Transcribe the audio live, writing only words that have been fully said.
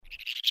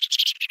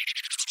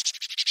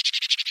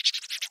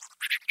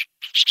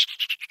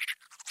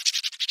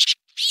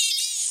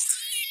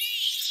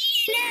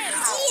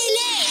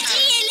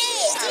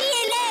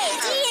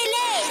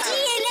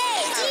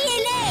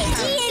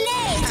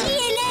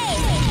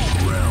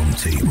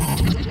table.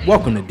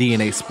 Welcome to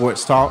DNA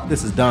Sports Talk.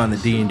 This is Don, the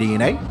D in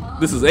DNA.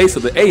 This is Ace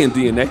of the A in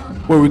DNA.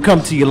 Where we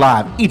come to you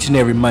live each and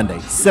every Monday,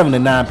 7 to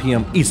 9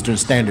 p.m. Eastern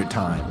Standard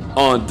Time.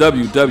 On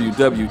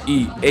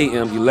WWWE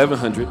AM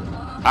 1100,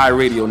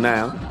 iRadio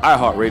Now,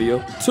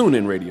 iHeartRadio,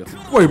 TuneIn Radio.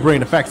 Where we bring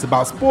the facts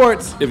about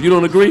sports. If you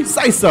don't agree,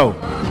 say so.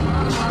 Tell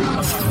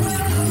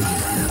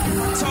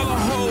the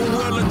whole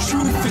world the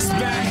truth is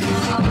back.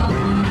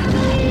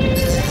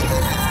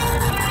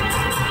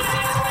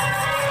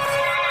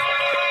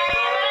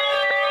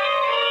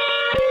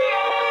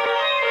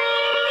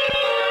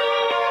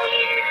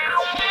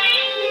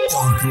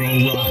 Don't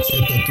throw rocks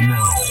at the throne.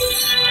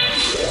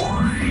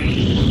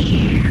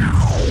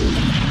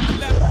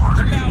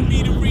 Allow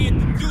me to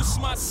reintroduce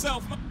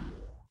myself.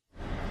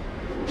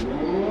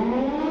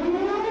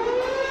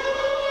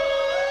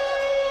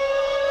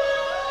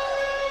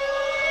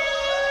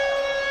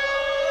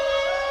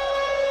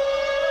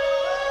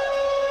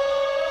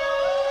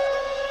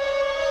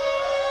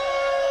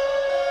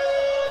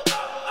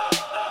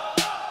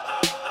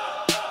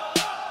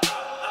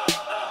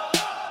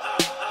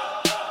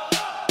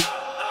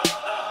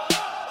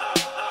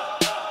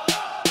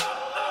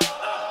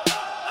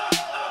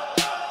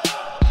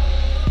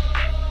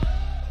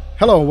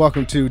 Hello and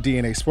welcome to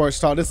DNA Sports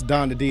Talk. This is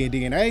Don, the D in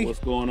DNA. What's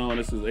going on?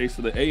 This is Ace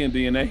of the A in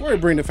DNA. Where we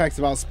bring the facts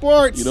about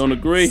sports. You don't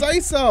agree?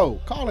 Say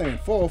so. Call in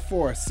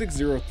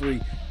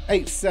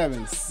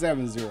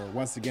 404-603-8770.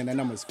 Once again, that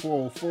number is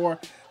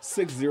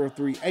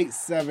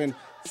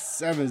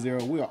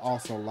 404-603-8770. We are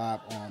also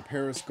live on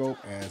Periscope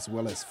as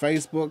well as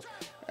Facebook.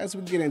 As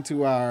we get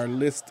into our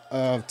list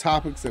of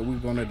topics that we're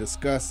going to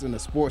discuss in the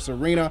sports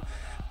arena,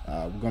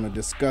 we're going to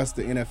discuss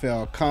the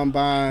NFL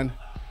Combine.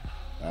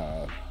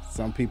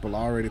 Some people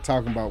are already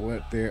talking about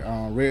what their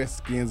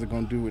Redskins are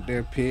going to do with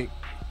their pick.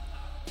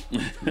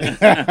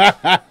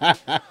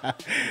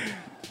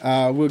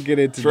 We'll get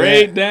into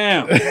Trade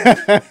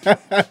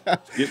that. down.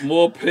 Get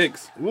more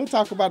picks. We'll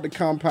talk about the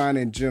Combine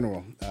in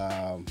general.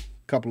 A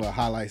couple of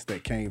highlights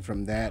that came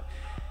from that.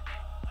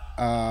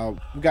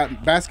 We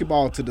got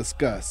basketball to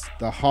discuss.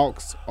 The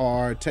Hawks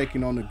are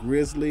taking on the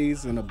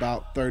Grizzlies in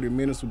about 30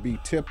 minutes will be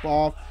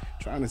tip-off,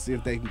 trying to see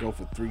if they can go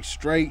for 3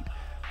 straight.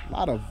 A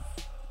lot of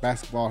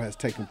basketball has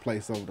taken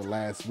place over the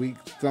last week.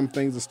 Some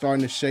things are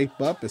starting to shape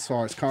up as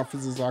far as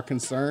conferences are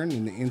concerned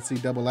in the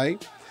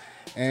NCAA.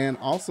 And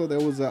also there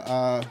was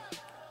a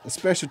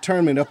special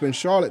tournament up in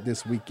Charlotte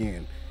this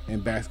weekend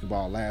in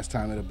basketball. Last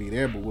time it'll be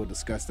there, but we'll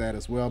discuss that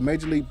as well.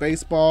 Major League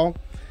Baseball.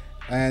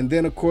 And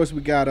then, of course,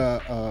 we got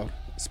a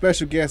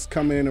special guest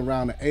coming in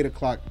around the 8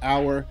 o'clock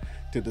hour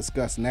to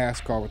discuss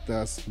NASCAR with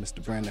us,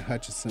 Mr. Brandon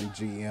Hutchison,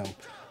 GM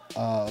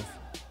of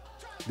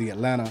the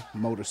Atlanta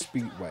Motor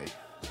Speedway.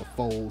 The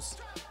Foles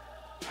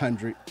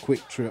 100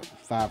 Quick Trip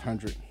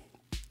 500,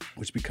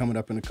 which will be coming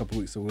up in a couple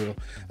weeks, so we'll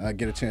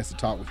get a chance to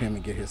talk with him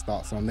and get his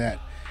thoughts on that.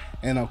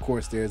 And of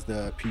course there's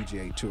the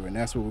PGA Tour, and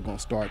that's where we're going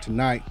to start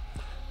tonight.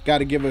 Got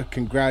to give a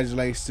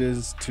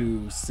congratulations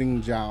to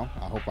Sing Zhao.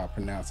 I hope I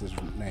pronounced his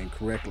name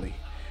correctly.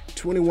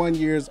 21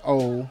 years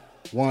old,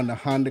 won the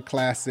Honda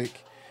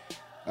Classic.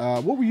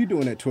 What were you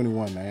doing at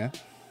 21, man,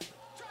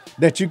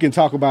 that you can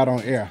talk about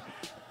on air?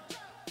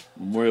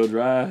 Memorial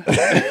Drive.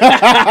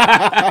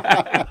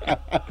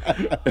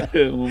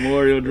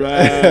 Memorial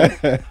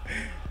Drive.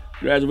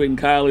 Graduating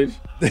college.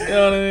 You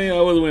know what I mean?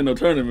 I wasn't winning no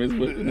tournaments,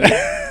 but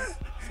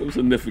some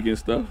significant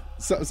stuff.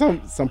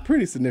 Some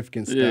pretty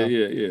significant stuff.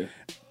 Yeah.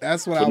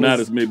 That's what but I was.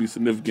 Not as maybe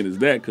significant as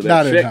that, because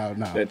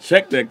that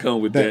check that come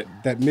with that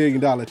 $1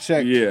 million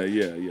check.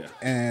 Yeah.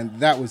 And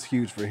that was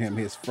huge for him.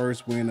 His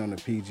first win on the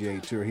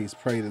PGA Tour. He's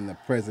played in the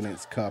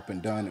President's Cup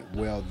and done it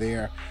well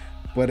there.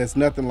 But it's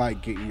nothing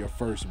like getting your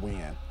first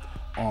win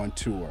on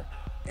tour,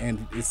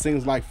 and it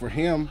seems like for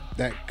him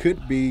that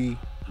could be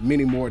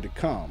many more to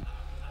come.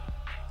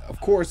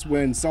 Of course,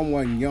 when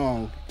someone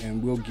young,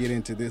 and we'll get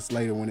into this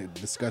later when it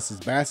discusses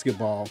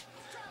basketball,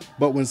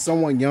 but when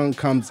someone young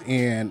comes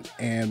in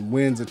and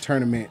wins a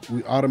tournament,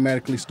 we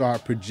automatically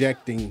start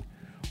projecting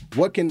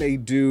what can they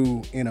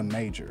do in a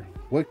major,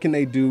 what can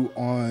they do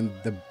on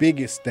the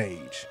biggest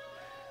stage.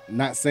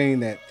 Not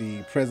saying that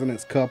the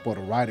President's Cup or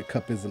the Ryder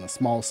Cup isn't a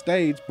small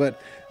stage, but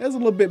there's a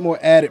little bit more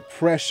added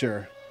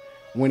pressure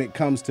when it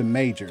comes to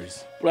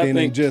majors than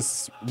in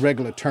just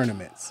regular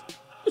tournaments.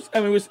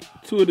 Which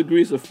to a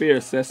degree is a fair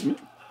assessment.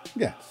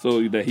 Yeah.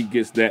 So that he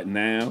gets that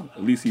now,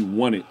 at least he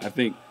won it. I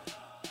think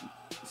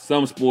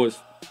some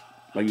sports,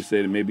 like you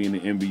said, maybe in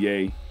the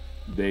NBA,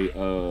 they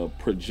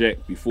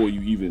project before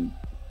you even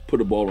put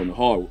a ball on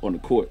the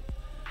court.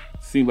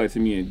 Seems like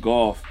to me in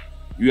golf,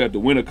 you have to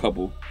win a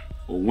couple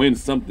or win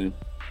something,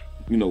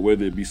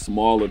 whether it be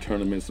smaller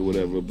tournaments or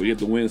whatever, but you have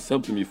to win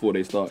something before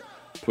they start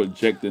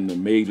projecting the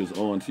majors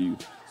onto you.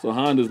 So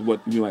Honda's what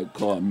you might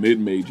call a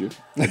mid-major.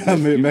 You know what I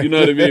mean?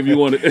 If you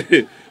want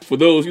to, for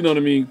those, you know what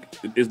I mean?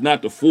 It's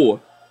not the 4.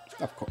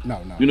 Of course,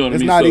 no. You know what I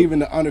mean? It's not even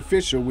the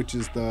unofficial, which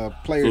is the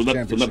Players'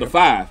 Championship. So not the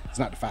 5. It's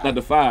not the 5. Not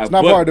the 5. It's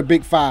not part of the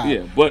Big 5.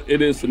 Yeah, but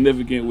it is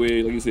significant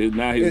where, like you said,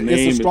 now his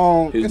name.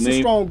 It's a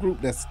strong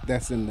group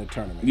that's in the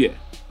tournament. Yeah,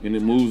 and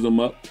it moves them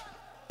up.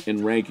 in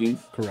rankings.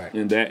 Correct.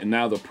 And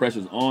now the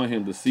pressure's on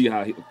him to see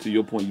how, to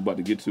your point you about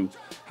to get to,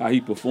 how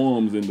he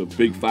performs in the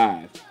Big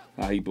Five,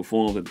 how he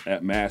performs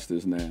at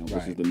Masters now,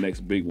 which is the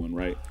next big one,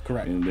 right?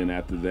 Correct. And then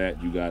after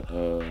that, you got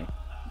the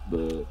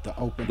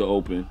Open. The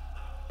Open.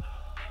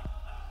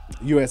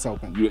 U.S.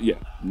 Open.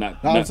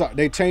 I'm sorry.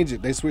 They changed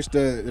it. They switched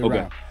it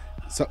around.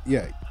 So,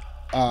 yeah.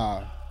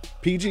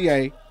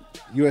 PGA,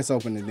 U.S.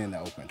 Open, and then the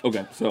Open.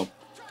 Okay, so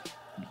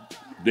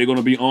they're going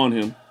to be on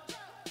him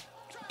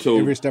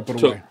every step of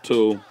the way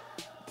to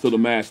the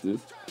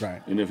Masters.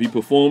 Right. And if he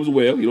performs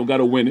well, you don't got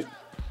to win it.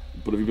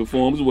 But if he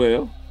performs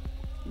well,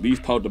 Lee's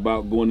talked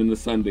about going into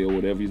Sunday or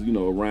whatever. He's,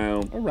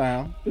 around,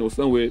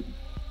 somewhere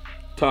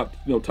top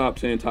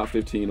 10, top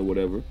 15 or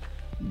whatever.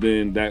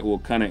 Then that will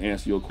kind of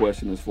answer your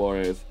question as far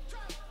as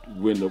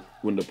when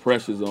the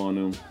pressure's on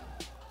him,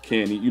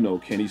 can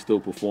he still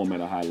perform at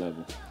a high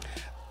level?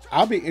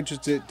 I'll be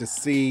interested to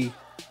see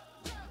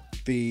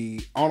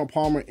the Arnold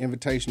Palmer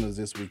Invitationals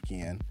this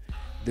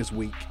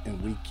week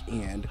and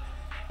weekend.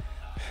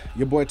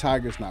 Your boy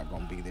Tiger's not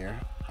going to be there.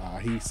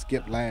 He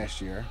skipped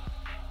last year,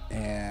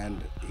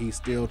 and he's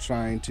still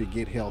trying to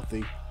get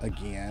healthy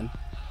again.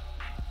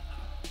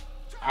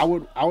 I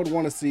would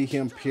want to see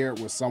him paired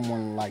with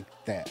someone like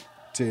that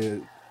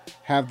to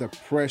have the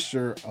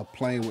pressure of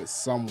playing with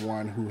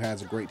someone who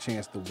has a great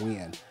chance to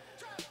win.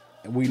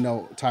 And we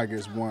know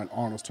Tiger's won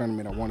Arnold's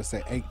tournament, I want to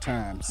say 8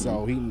 times.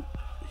 So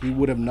he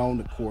would have known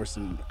the course,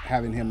 and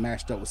having him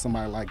matched up with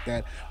somebody like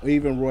that, or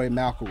even Rory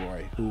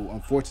McIlroy, who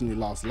unfortunately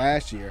lost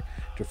last year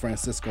to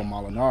Francisco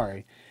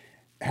Molinari,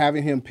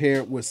 having him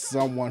paired with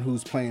someone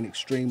who's playing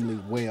extremely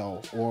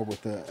well, or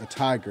with a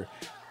Tiger,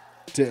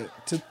 to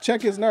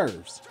check his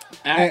nerves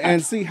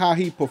and see how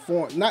he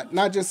performs,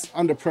 not just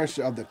under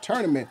pressure of the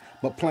tournament,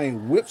 but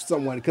playing with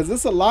someone, because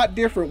it's a lot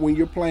different when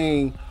you're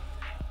playing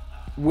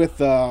with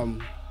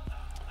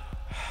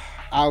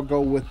I'll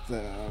go with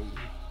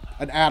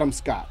an Adam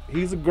Scott.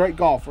 He's a great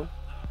golfer,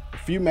 a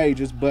few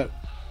majors, but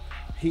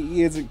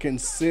he isn't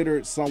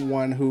considered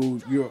someone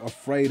who you're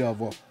afraid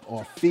of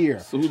or fear.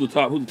 So who's the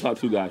top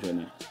 2 guys right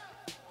now?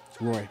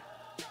 Roy.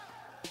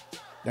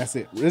 That's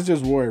it. It's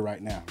just Roy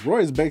right now. Roy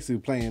is basically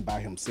playing by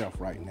himself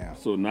right now.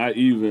 So not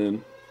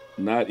even.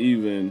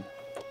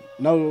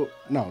 No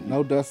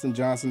Dustin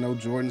Johnson, no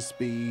Jordan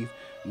Spieth,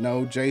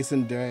 no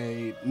Jason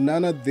Day.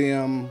 None of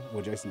them.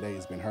 Well, Jason Day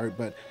has been hurt,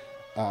 but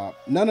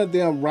none of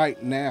them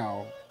right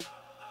now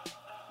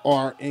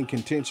are in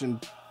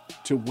contention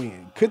to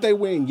win. Could they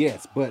win?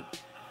 Yes, but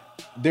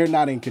they're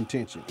not in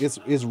contention.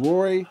 It's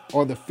Rory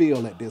or the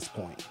field at this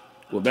point.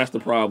 Well, that's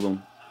the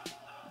problem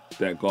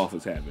that golf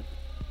is having.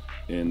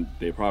 And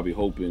they're probably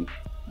hoping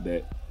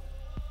that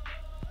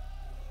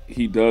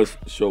he does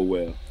show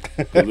well.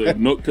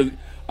 Because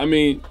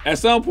at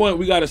some point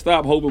we got to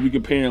stop hoping we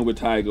can pair him with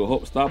Tiger.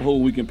 Stop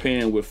hoping we can pair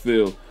him with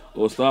Phil,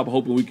 or stop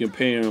hoping we can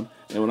pair him.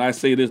 And when I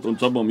say this, don't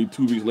jump on me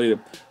 2 weeks later.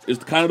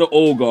 It's kind of the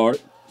old guard.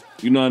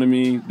 You know what I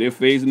mean? They're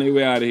phasing their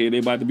way out of here.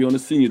 They're about to be on the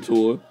senior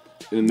tour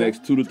in the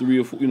next 2 to 3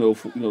 or 4,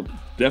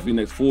 definitely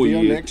next 4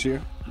 years. Next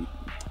year.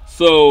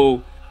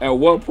 So at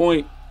what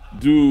point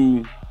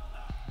do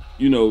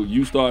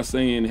you start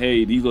saying,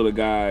 hey, these are the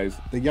guys,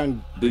 the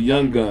young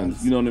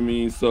guns. You know what I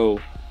mean? So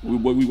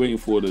what we waiting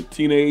for? The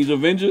teenage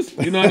Avengers?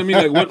 You know what I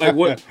mean? What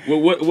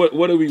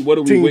are we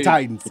Teen waiting?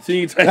 Titans.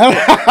 Teen Titans.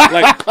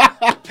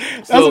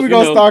 That's what we're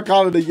gonna start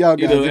calling the young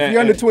guys. If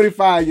you're under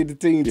 25, you're the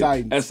Teen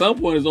Titans. At some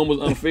point, it's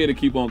almost unfair to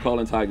keep on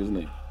calling Tiger's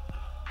name.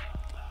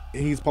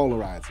 He's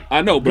polarizing.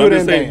 I know, but I'm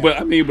just saying.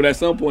 But at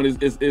some point,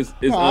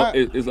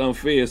 it's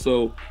unfair.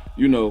 So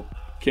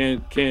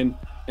can.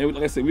 And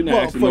like I said, we're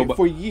not actually nobody.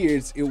 For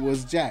years, it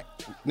was Jack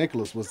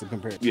Nicklaus was the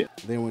comparison. Yeah.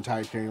 Then when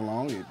Tiger came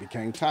along, it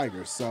became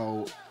Tiger.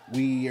 So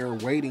we are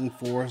waiting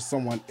for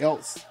someone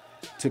else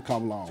to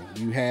come along.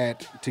 You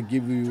had, to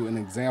give you an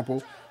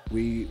example,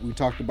 we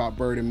talked about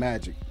Bird and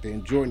Magic.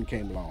 Then Jordan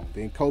came along.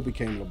 Then Kobe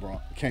came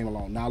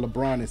along. Now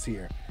LeBron is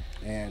here.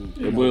 And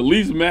but at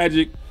least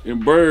Magic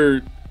and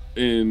Bird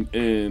and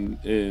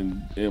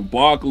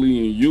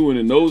Barkley and Ewing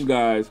and those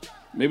guys,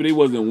 maybe they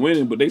wasn't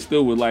winning, but they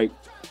still were like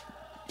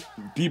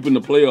deep in the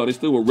playoff. They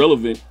still were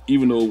relevant,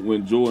 even though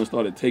when Jordan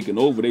started taking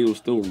over, they were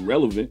still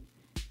relevant.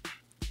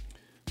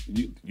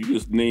 You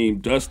just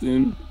named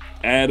Dustin,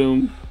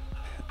 Adam.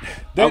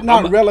 They're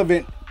not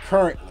relevant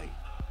currently,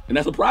 and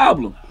that's a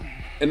problem.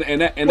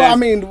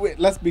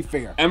 Let's be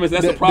fair.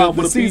 That's a problem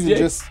for the season.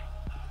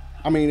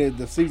 PGA.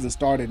 The season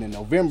started in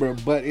November,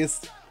 but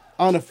it's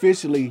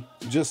unofficially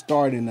just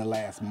started in the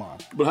last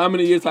month. But how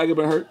many years Tiger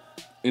been hurt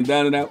and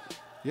down and out?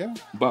 Yeah.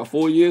 About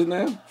 4 years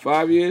now?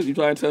 5 years? You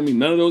trying to tell me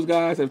none of those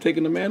guys have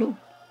taken the mantle?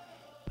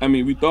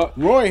 We thought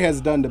Roy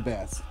has done the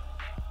best.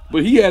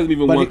 But he hasn't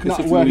even won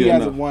consistently. He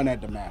hasn't won at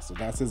the Masters.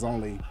 That's his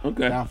only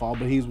downfall,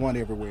 but he's won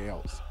everywhere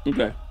else.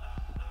 Okay.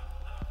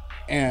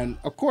 And,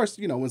 of course,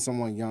 when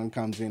someone young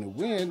comes in and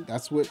win,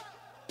 that's what,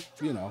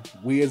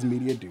 we as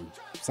media do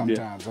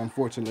sometimes. Yeah.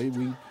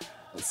 Unfortunately,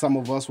 some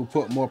of us will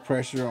put more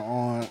pressure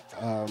on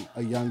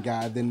a young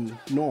guy than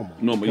normal.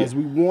 Because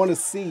we want to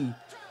see,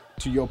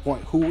 to your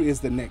point, who is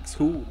the next?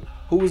 Who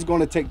is going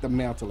to take the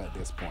mantle at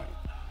this point?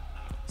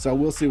 So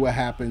we'll see what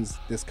happens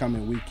this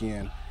coming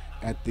weekend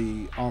at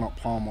the Arnold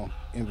Palmer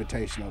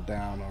Invitational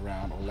down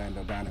around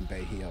Orlando, down in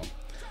Bay Hill.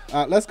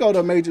 Let's go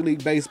to Major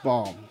League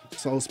Baseball.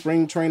 So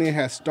spring training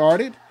has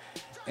started.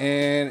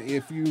 And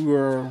if you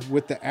were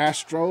with the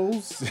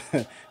Astros,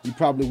 you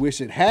probably wish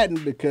it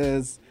hadn't,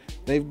 because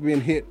they've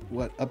been hit,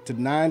 up to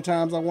 9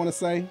 times, I want to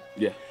say?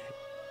 Yeah.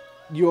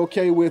 You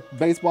okay with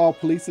baseball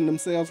policing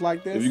themselves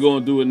like this? If you're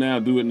going to do it now,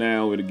 do it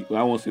now.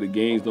 I want to say the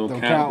games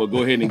don't count, but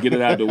go ahead and get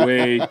it out of the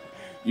way.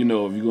 If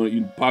you're going,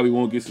 you probably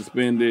won't get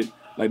suspended.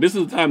 Like, this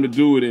is the time to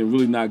do it and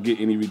really not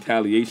get any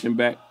retaliation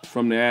back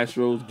from the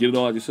Astros. Get it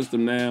all out of your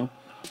system now.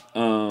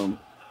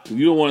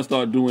 You don't want to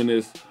start doing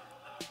this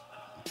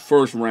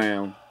first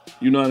round.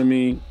 You know what I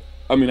mean?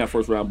 I mean, not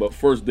first round, but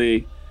first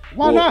day.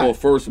 Why not? Or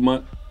first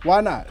month. Why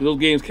not? Those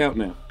games count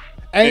now.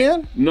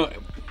 And no,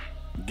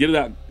 get it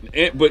out.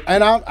 I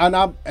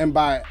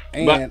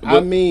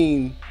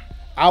mean,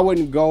 I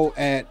wouldn't go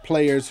at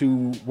players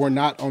who were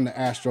not on the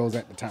Astros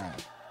at the time.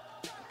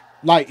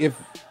 Like,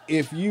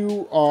 if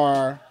you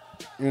are,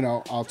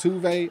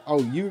 Altuve,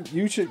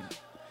 you should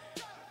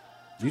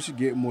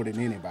get more than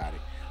anybody.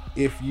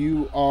 If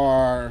you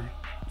are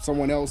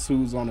someone else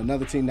who's on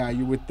another team now,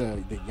 you're with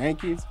the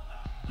Yankees,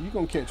 you're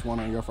going to catch one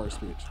on your first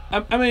pitch.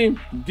 I mean,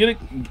 get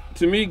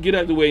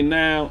out the way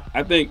now.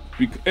 I think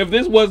if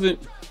this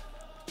wasn't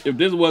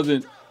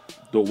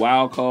the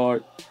wild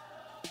card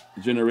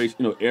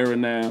generation, era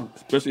now,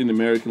 especially in the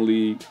American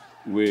League,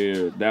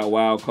 where that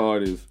wild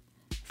card is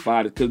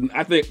 5, because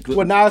I think.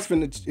 Well, now it's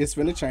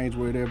finna change,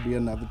 where there'll be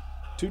another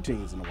 2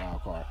 teams in the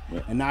wild card,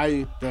 right. And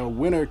now the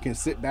winner can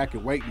sit back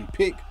and wait and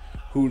pick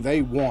who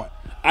they want.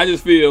 I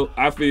feel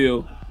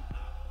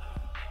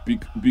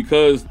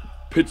because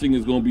pitching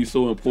is going to be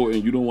so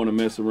important, you don't want to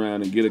mess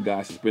around and get a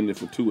guy suspended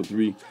for 2 or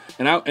 3.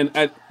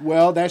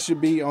 Well, that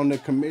should be on the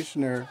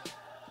commissioner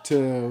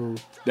to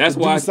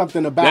do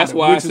something about it.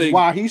 Which is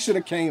why he should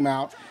have came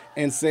out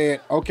and said,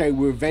 "Okay,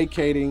 we're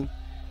vacating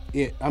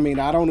it." I mean,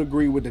 I don't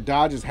agree with the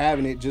Dodgers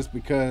having it just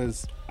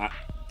because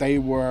they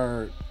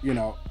were,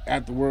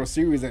 at the World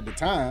Series at the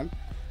time.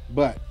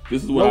 But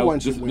this is what I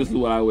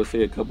would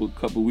say a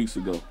couple weeks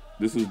ago.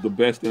 This is the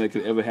best thing that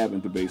could ever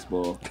happen to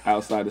baseball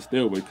outside of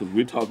steroids, because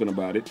we're talking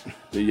about it.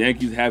 The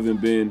Yankees have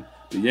not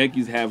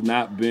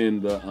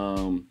been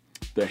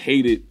the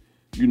hated,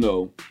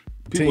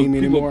 team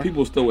anymore.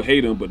 People still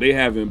hate them, but they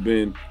haven't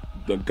been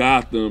the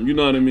Gotham, you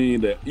know what I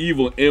mean? The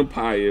evil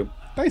empire.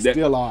 They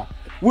still are.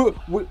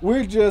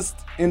 We're just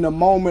in the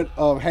moment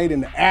of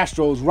hating the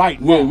Astros right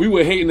now. Well, we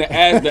were hating the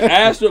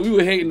Astros. We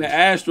were hating the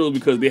Astros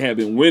because they have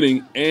been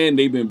winning and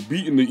they've been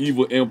beating the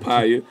evil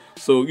empire.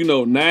 So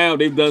now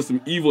they've done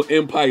some evil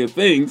empire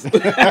things,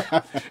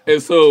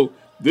 and so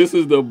this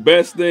is the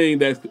best thing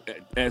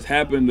that's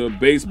happened to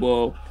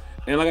baseball.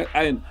 And like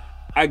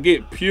I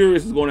get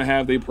purists is going to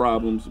have their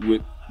problems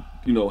with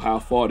how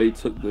far they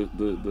took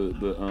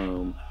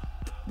the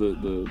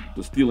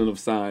stealing of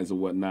signs and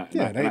whatnot.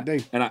 Yeah,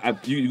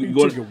 you're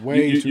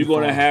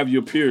going to have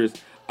your peers.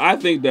 I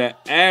think that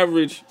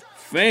average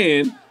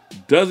fan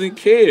doesn't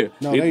care.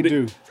 No, they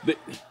do.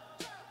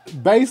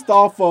 Based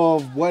off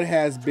of what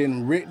has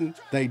been written,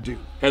 they do.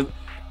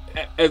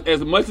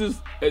 As much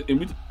as,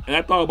 and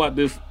I thought about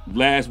this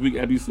last week,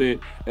 as you said,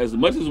 as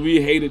much as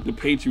we hated the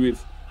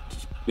Patriots,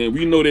 and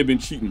we know they've been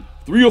cheating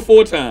 3 or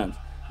 4 times,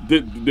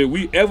 did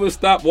we ever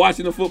stop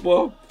watching the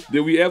football?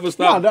 Did we ever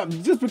stop? No,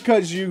 just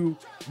because you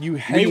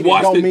hate it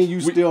don't mean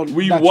you're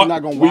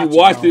not going to watch it. We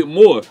watched it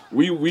more.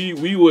 We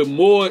were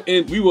more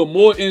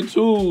in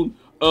tune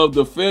of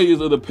the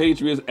failures of the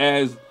Patriots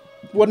as.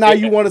 Well, now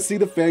you want to see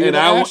the failure of the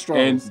Astros.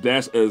 And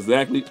that's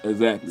exactly.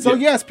 So,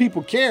 yes,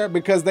 people care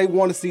because they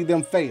want to see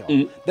them fail.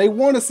 Mm-hmm. They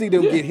want to see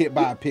them get hit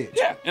by a pitch.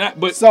 Yeah,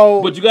 but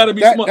you got to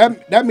be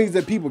smart. That means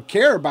that people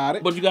care about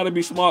it. But you got to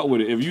be smart with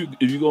it. If you're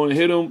going to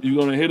hit them,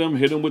 you're going to hit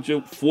them with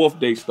your 4th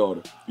day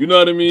starter. You know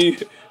what I mean?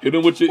 Hit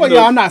them with your. Well,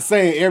 I'm not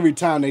saying every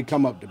time they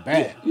come up to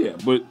bat. Yeah,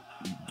 but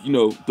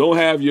don't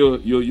have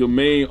your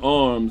main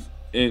arms,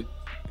 and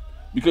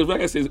because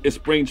like I said, it's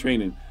spring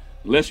training.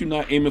 Unless you're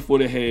not aiming for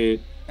the head.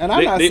 And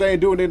I'm not saying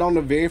doing it on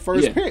the very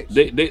first pitch.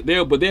 You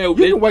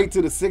can wait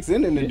till the 6th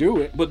inning to do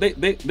it. But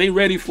they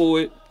ready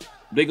for it.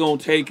 They gonna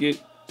take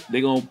it.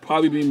 They gonna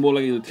probably be more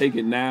likely to take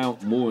it now,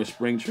 more in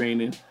spring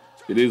training.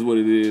 It is what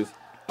it is.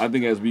 I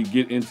think as we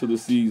get into the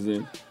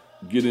season,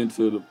 get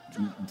into the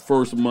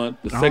first month,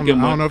 second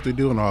month. I don't know if they're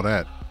doing all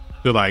that.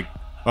 They're like,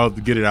 to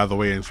get it out of the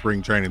way in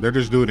spring training. They're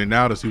just doing it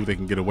now to see what they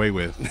can get away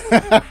with.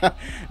 But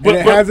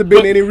it hasn't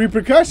been any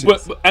repercussions.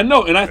 But I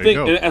know, and I think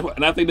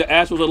the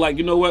Astros are like,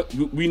 you know what?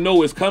 We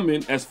know it's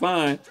coming. That's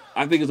fine.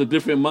 I think it's a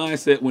different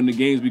mindset when the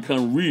games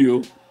become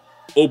real.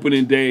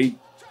 Opening day,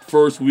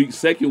 first week,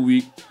 second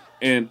week,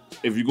 and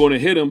if you're going to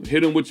hit them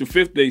with your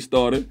 5th day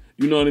starter.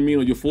 You know what I mean,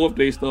 or your 4th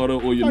day starter,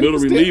 or your middle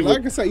reliever.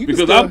 Like I say, you can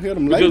still hit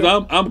them later.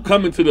 Because I'm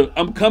coming to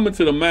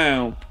the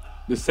mound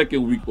the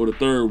 2nd week or the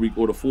 3rd week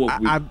or the 4th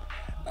week.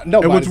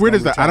 And what's weird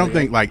is that I don't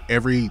think like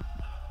every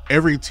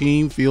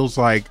team feels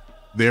like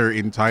they're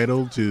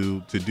entitled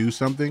to do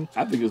something.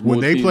 I think it's more when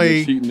they teams play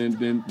that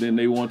cheating than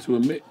they want to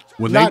admit.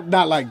 when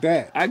Not like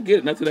that. I get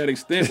it, not to that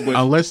extent, but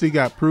unless they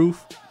got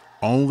proof,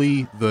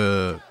 only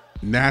the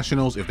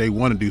Nationals, if they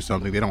want to do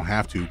something, they don't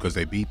have to because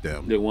they beat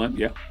them. they won,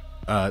 yeah.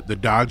 The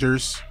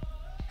Dodgers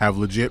have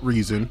legit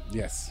reason,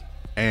 Yes.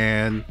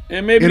 And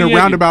and maybe in the a Yankees.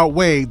 roundabout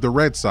way, the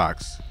Red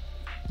Sox,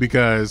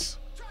 because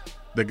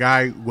the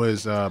guy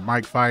was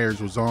Mike Fiers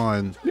was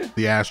on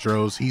the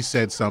Astros. He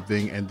said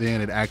something, and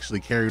then it actually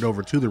carried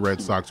over to the Red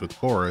Sox with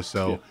Cora.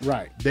 So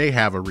Right. they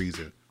have a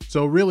reason.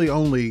 So really,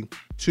 only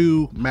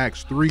 2,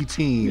 max 3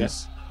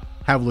 teams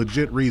have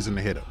legit reason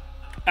to hit him.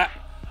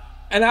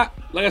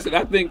 Like I said,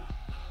 I think,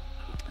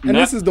 And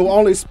this is the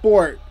only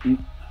sport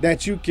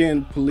that you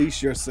can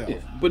police yourself.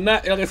 but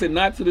not like I said,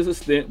 not to this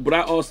extent. But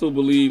I also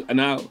believe, and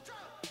now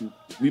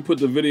we put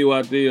the video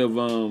out there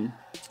of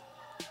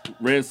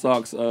Red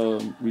Sox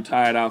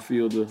retired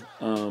outfielder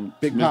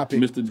Big Papi.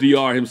 Mr.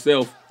 DR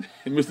himself,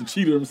 Mr.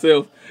 Cheater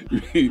himself.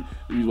 He's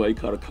like he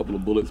caught a couple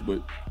of bullets,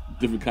 but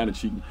different kind of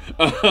cheating.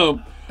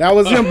 That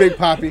was him, Big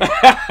Papi.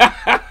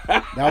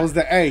 That was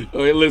the A.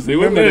 Okay, listen,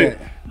 Remember hey,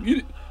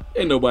 that.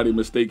 ain't nobody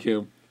mistake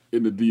him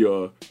in the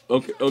DR.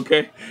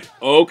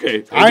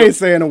 Okay. I ain't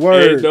saying a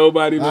word. Ain't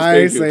nobody mistake I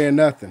ain't him. saying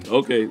nothing.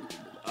 Okay,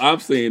 I'm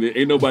saying it.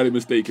 Ain't nobody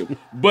mistake him.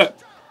 But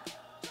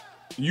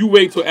you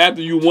wait till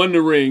after you won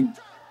the ring.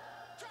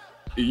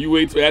 And you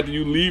wait till after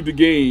you leave the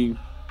game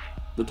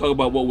to talk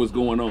about what was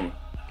going on.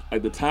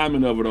 Like the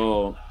timing of it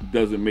all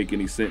doesn't make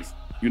any sense.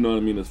 You know what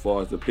I mean? As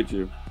far as the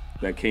picture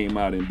that came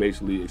out and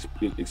basically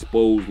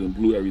exposed and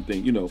blew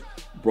everything,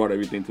 brought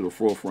everything to the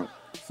forefront.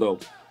 So,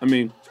 I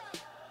mean,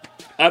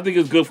 I think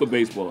it's good for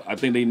baseball. I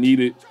think they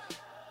needed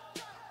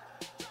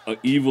an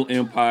evil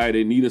empire.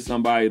 They needed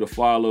somebody to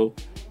follow.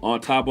 On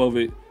top of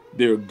it,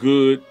 they're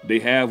good. They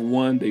have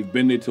won. They've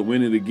been there to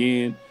win it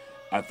again.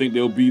 I think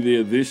they'll be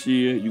there this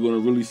year. You're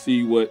going to really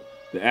see what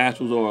the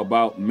Astros are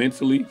about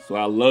mentally. So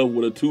I love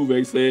what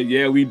Altuve said.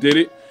 Yeah, we did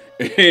it.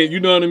 And you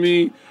know what I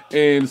mean?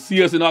 And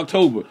see us in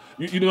October.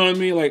 You know what I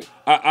mean? Like,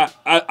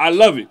 I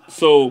love it.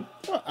 So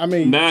I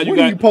mean, now what you are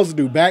got- you supposed to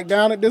do? Back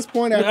down at this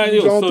point after now,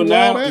 you've gone so through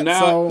now,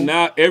 all that?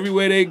 now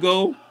everywhere they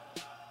go,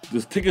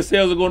 the ticket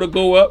sales are going to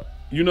go up.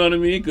 You know what I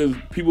mean? Because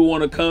people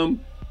want to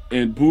come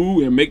and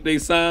boo and make their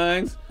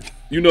signs.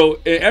 And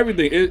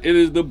everything. It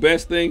is the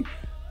best thing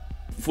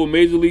for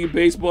Major League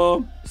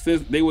Baseball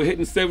since they were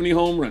hitting 70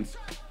 home runs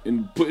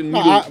and putting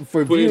needles,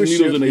 for putting viewership,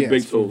 needles in their yes.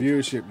 big For toes.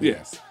 viewership, Yeah.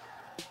 yes.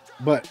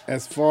 But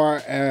as far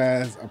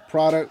as a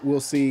product, we'll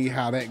see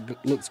how that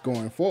looks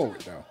going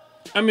forward, though.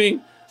 I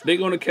mean, they're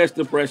going to catch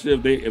the pressure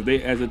if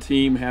they as a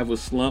team have a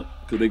slump,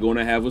 because they're going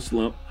to have a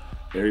slump.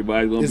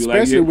 Everybody's going to be like,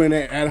 Especially yeah, when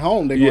they're at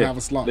home, they're gonna Yeah. have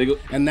a slump, They go-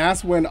 and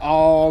that's when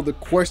all the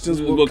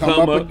questions will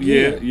come up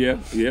again. Yeah.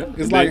 It's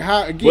And like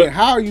they-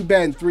 how are you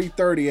batting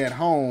 330 at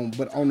home,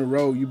 but on the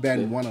road you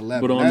batting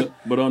 111?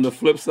 But on the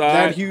flip that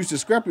side, huge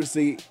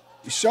discrepancy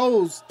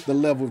shows the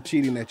level of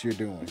cheating that you're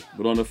doing.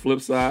 but on the flip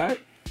side,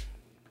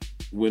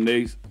 when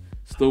they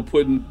still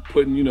putting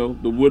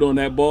the wood on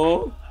that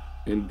ball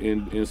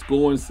and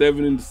scoring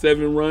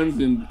 7 runs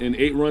and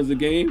 8 runs a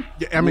game.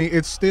 Yeah, I mean,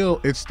 it's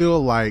still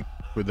like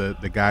for the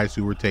guys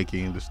who were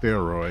taking the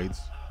steroids,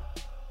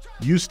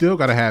 you still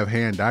got to have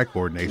hand-eye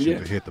coordination Yeah.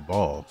 to hit the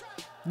ball.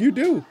 You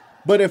do,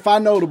 but if I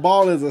know the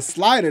ball is a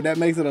slider, that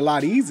makes it a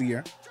lot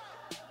easier.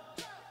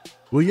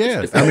 Well,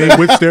 yeah. I mean,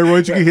 with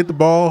steroids, you can hit the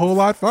ball a whole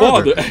lot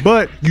farther. Farther.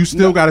 But you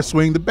still got to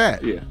swing the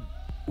bat. Yeah.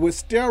 With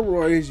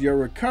steroids, your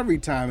recovery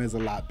time is a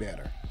lot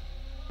better.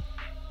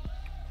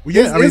 Well,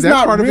 yeah, I mean, it's that's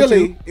not part of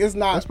really. it, too. It's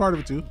not. That's part of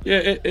it, too.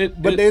 Yeah,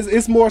 But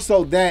it's more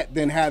so that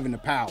than having the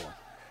power.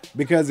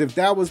 Because if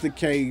that was the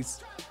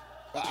case,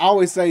 I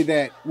always say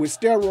that with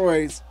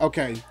steroids,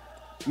 okay,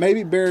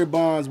 maybe Barry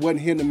Bonds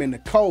wasn't hitting them in the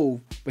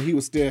cove, but he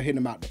was still hitting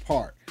them out the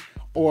park.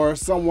 Or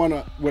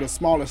someone with a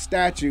smaller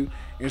statue,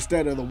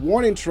 instead of the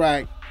warning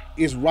track,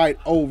 is right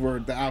over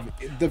the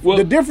outfit.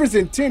 The difference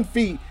in 10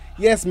 feet,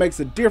 yes, makes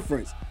a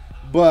difference.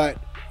 But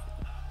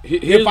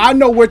if I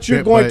know what you're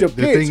Yeah, going to but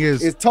the pitch, thing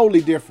is- it's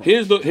totally different.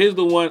 here's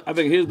the one. I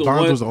think here's the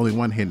Bonds one. was the only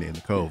one hitting it in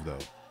the cove, though.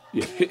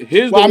 Yeah,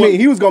 here's Well, the I one. mean,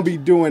 he was going to be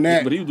doing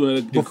that. But he was doing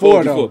it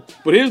before, before. though.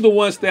 But here's the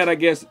one stat I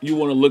guess you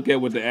want to look at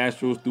with the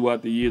Astros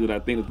throughout the year that I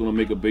think is going to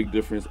make a big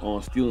difference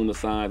on stealing the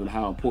signs and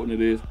how important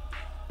it is.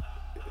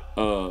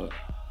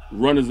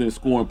 Runners in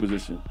scoring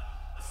position,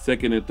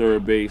 second and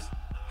third base.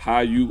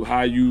 How do you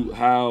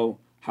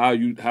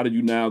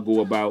now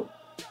go about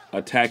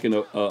attacking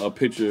a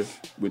pitcher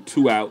with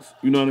 2 outs?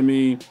 You know what I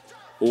mean?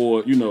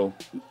 Or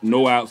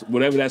no outs,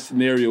 whatever that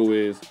scenario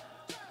is.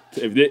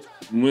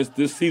 Once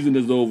this season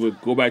is over,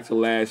 go back to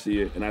last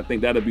year, and I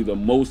think that'll be the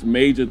most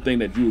major thing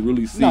that you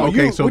really see. No,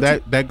 Okay, you- so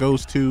what that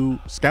goes to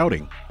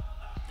scouting.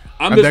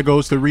 I'm And just, that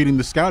goes to reading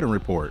the scouting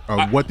report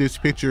of what this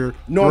pitcher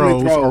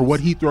Normally throws, or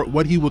throws.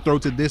 what he will throw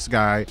to this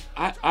guy.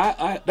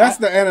 That's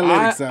the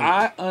analytics of it.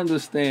 I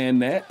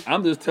understand that.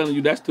 I'm just telling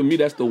you, that's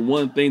the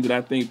one thing that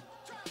I think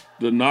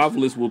the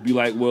novelist will be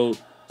like, well,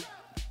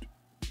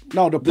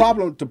 No, the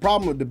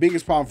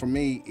biggest problem for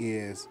me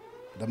is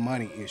the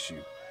money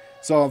issue.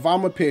 So if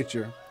I'm a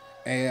pitcher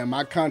and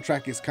my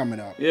contract is coming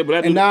up. Yeah,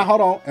 but and now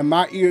hold on, and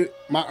my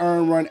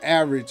earn run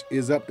average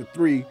is up to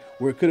 3,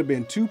 where it could have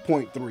been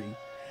 2.3.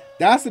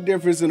 That's the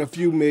difference in a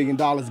few $1 million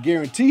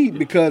guaranteed,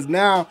 because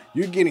now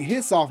you're getting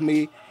hits off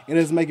me, and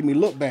it's making me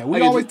look bad.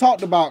 We always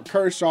talked about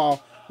Kershaw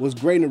was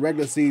great in the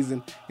regular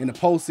season. In the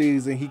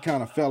postseason, he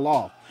kind of fell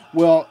off.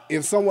 Well,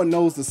 if someone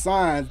knows the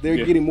signs, they're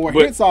getting more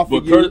hits off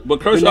of you. But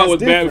Kershaw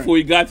was bad before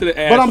he got to the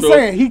Astros. But I'm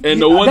saying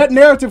that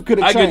narrative could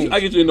have changed. I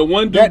get you. And the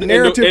one dude, that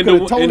narrative could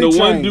have totally changed. And the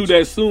one dude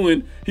that's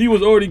suing, he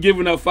was already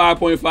giving up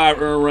 5.5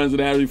 earned runs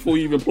an average before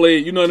he even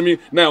played. You know what I mean?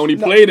 Now when he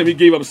played him, he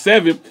gave up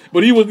 7,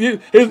 but his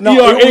ERA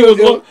was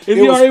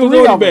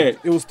already bad.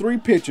 It was 3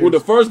 pitchers. Well, the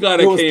first guy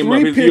that came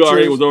up, his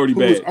ERA was already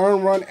bad. His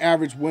earned run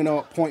average went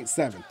up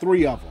 0.7.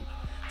 3 of them.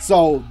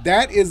 So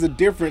that is a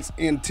difference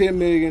in $10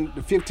 million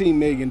to $15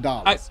 million.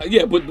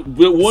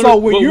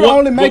 When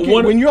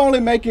you're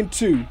only making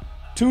 2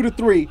 to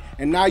 3,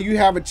 and now you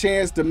have a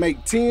chance to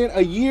make 10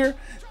 a year,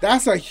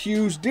 that's a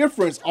huge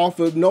difference off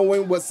of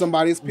knowing what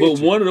somebody's pitching.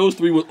 But one of those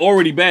 3 was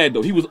already bad,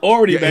 though. He was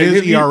already bad.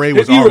 His ERA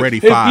was already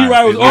 5. His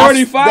ERA was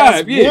already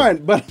 5. That's one,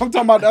 but I'm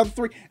talking about the other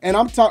 3, and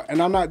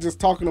I'm not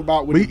just talking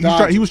about with the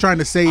Dodgers. He was trying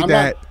to say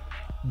that.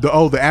 The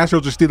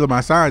Astros are stealing my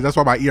signs. That's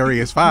why my ERA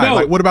is 5. No.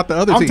 Like, what about the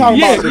other teams? I'm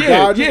talking about the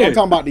Dodgers. I'm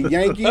talking about the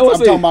Yankees. I'm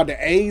talking about the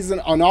A's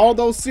and on all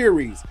those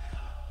series.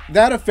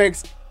 That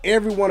affects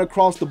everyone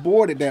across the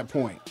board at that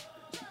point.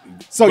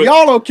 So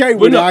y'all okay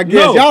with it, I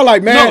guess. Y'all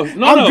like,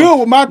 man, I'm good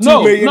with my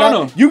 $2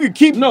 million. You can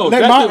keep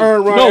let my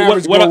earn run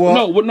average go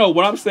up.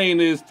 What I'm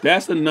saying is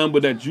that's a number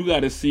that you got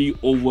to see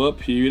over a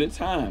period of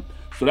time.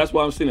 So that's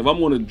why I'm saying if I'm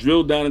going to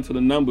drill down into the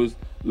numbers,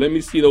 let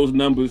me see those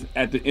numbers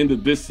at the end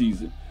of this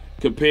season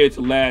compared to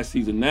last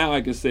season. Now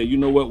I can say, you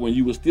know what, when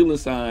you were stealing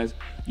signs,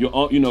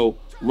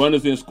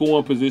 runners in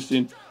scoring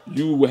position,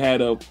 you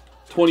had a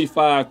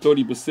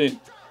 25-30%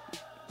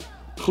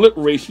 clip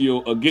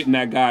ratio of getting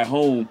that guy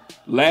home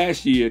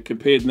last year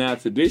compared now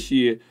to this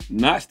year,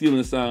 not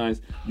stealing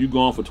signs, you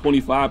going for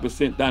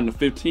 25% down to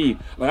 15%.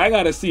 Like, I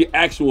got to see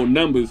actual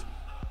numbers.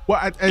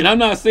 Well, and I'm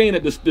not saying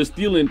that the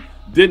stealing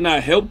did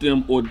not help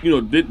them or,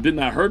 did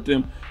not hurt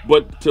them,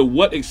 but to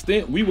what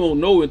extent, we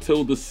won't know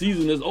until the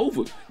season is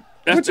over.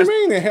 What you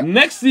mean?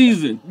 Next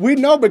season. We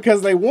know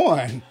because they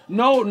won.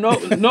 No.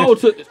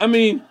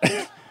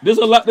 There's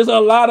a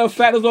lot of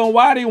factors on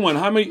why they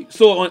won.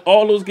 So on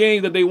all those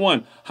games that they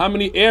won, how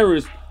many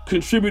errors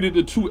contributed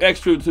to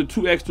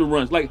two extra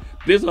runs? Like,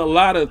 there's a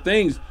lot of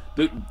things.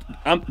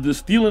 The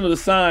stealing of the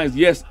signs,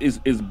 yes,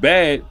 is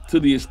bad to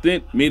the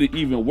extent made it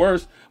even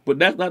worse. But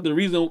that's not the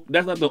reason.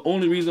 That's not the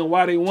only reason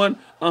why they won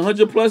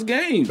 100+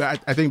 games. But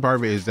I think part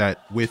of it is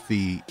that with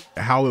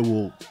how it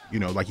will,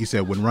 like you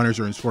said, when runners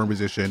are in scoring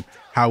position,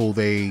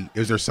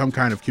 is there some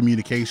kind of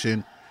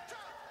communication?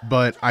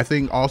 But I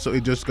think also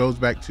it just goes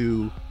back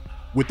to,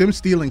 with them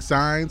stealing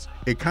signs,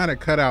 it kind of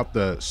cut out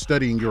the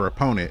studying your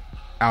opponent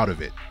out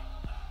of it.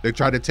 They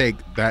try to take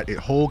that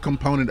whole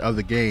component of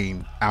the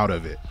game out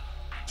of it.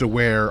 To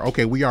where,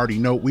 okay, we already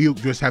know, we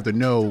just have to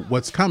know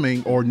what's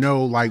coming or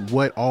know like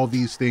what all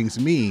these things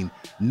mean.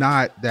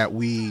 Not that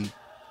we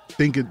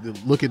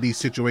look at these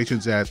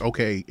situations as,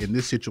 okay, in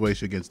this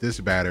situation against this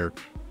batter,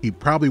 he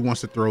probably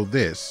wants to throw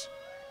this.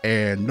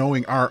 And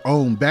knowing our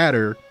own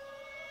batter,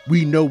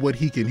 we know what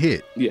he can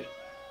hit. Yeah.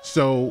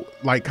 So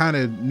like kind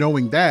of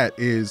knowing that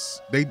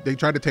is, they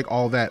try to take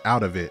all that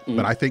out of it. Mm-hmm.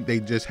 But I think they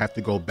just have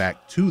to go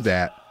back to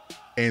that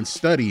and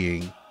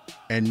studying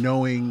and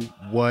knowing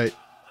what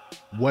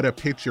a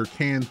pitcher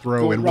can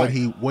throw and what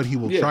he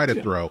will try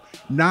to throw.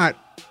 Not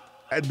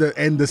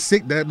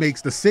that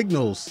makes the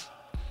signals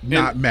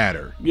not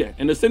matter. Yeah,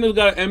 and the signals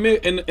got to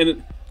admit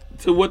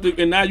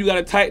and now you got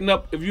to tighten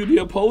up if you're the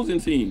opposing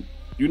team.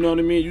 You know what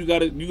I mean? You got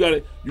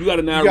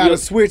to now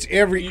switch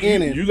every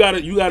inning. You got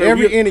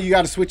every inning. You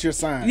got to switch your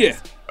signs. Yeah,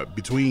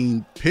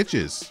 between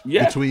pitches.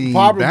 Yeah, between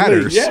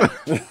batters. Yeah.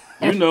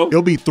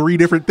 It'll be 3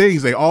 different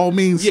things. They all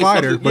mean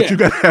slider, but you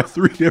got to have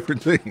 3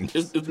 different things.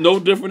 It's no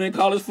different in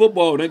college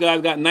football. That guy's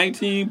got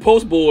 19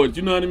 post boards,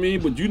 you know what I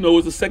mean? But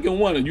it's the second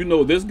one. And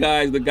this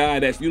guy is the guy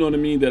that's, you know what I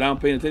mean, that I'm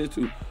paying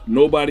attention to.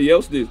 Nobody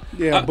else did.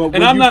 Yeah, but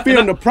when you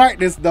feel the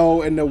practice,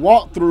 though, and the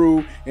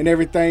walkthrough and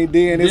everything,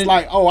 then it's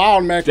like, oh, I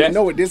automatically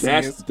know what this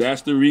is.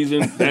 That's the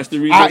reason.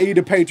 I.e.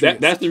 the Patriots.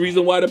 That's the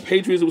reason why the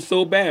Patriots were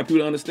so bad. People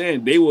don't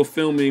understand. They were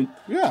filming.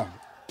 Yeah.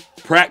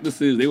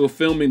 Practices, they were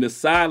filming the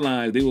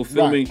sidelines, they were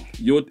filming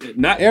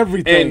not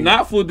everything, and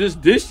not for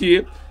this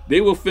year.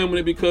 They were filming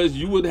it because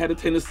you would have a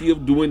tendency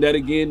of doing that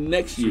again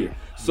next year.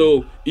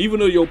 So even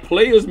though your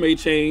players may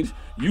change,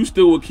 you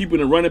still were keeping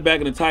a running back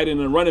and a tight end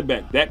and a running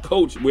back. That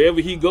coach,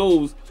 wherever he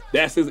goes,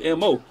 that's his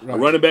MO. Right.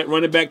 A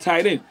running back,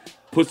 tight end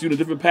puts you in a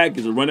different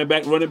package. A running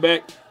back.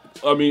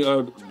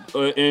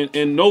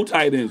 And no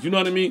tight ends. You know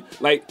what I mean?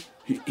 Like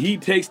he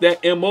takes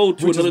that MO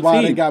to Which another is why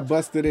team. They got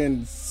busted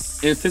in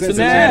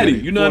Cincinnati,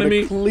 you know what I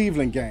mean?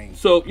 Cleveland game.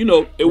 So,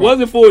 it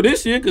wasn't for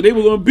this year because they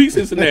were going to beat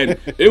Cincinnati.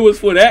 It was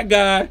for that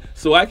guy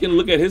so I can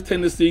look at his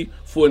tendency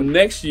for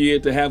next year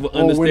to have an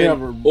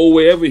understanding or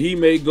wherever he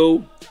may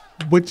go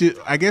which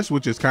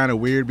is kind of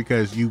weird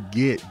because you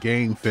get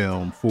game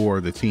film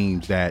for the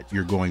teams that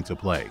you're going to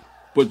play.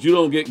 But you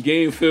don't get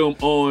game film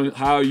on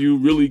how you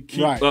really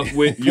keep Right. up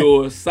with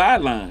your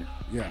sideline.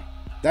 Yeah,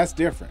 that's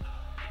different.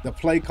 The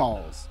play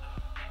calls.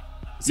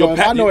 Your So if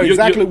pa- I know your-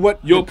 exactly your- what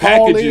your the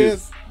call packages.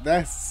 is,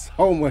 that's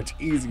so much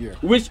easier.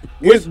 Which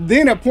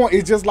Then at point,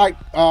 it's just like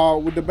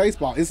with the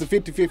baseball. It's a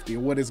 50-50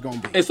 of what it's going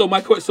to be. and so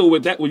my question, so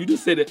with that, when you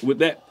just said it with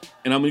that,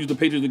 and I'm gonna use the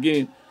Patriots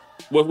again.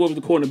 What was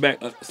the cornerback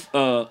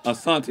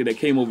Asante that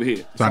came over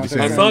here? Asante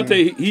Samuel.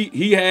 Asante,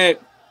 he had.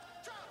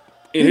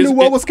 He knew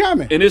what was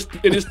coming. In his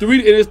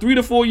 3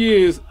 to 4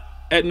 years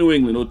at New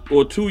England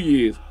or 2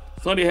 years,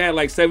 Sunday had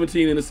like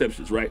 17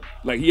 interceptions, right?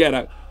 Like he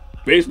had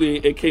basically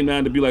it came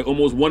down to be like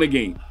almost one a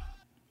game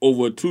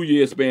over a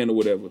 2-year span or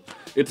whatever.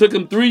 It took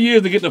him 3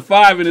 years to get to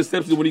 5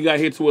 interceptions when he got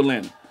here to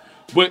Atlanta.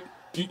 But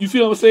you see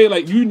what I'm saying?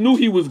 Like you knew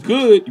he was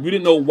good. You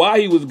didn't know why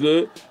he was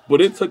good, but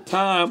it took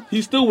time.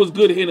 He still was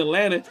good here in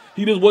Atlanta.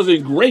 He just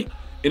wasn't great,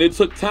 and it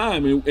took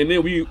time. And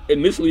then we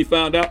initially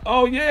found out,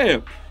 oh yeah,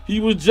 he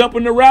was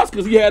jumping the routes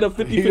because he had a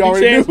 50-50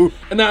 chance. knew.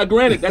 And now,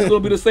 granted, that's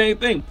going to be the same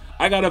thing.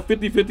 I got a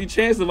 50-50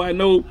 chance if I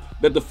know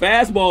that the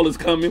fastball is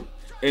coming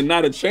and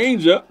not a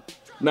changeup.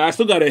 Now, I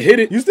still got to hit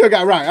it. You still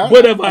got right.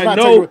 But if I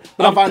know-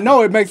 if I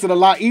know, it makes it a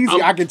lot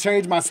easier. I can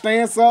change my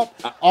stance up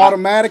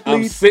automatically.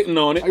 I'm sitting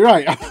on it.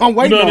 Right, I'm You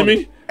waiting know what I on mean?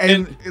 it.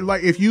 And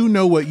like if you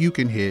know what you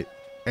can hit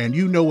and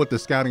you know what the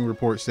scouting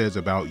report says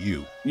about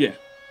you, Yeah.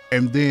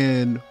 and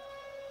then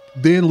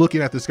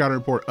looking at the scouting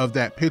report of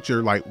that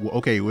pitcher, like, well,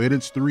 okay, when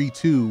it's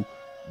 3-2,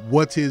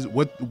 what's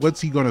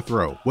he gonna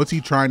throw? What's he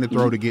trying to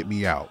throw to get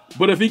me out?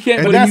 But if he can't,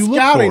 And but then That's you look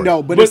scouting for it.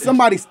 though. But But- if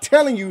somebody's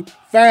telling you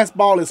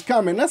fastball is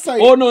coming, let's say,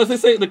 oh no, as they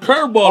say, the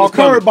curveball Oh, is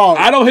coming. curveball.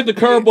 I don't hit the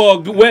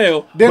curveball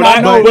well, then but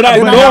I know, but I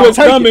then know I'll it's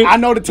take coming. It. I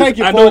know to take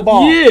it I for know, a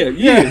ball.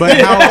 Yeah. But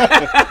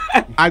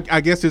how?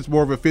 I guess it's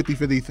more of a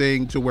 50-50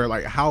 thing to where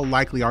like how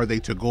likely are they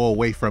to go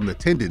away from the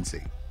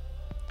tendency?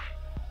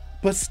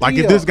 But still, Like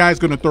if this guy's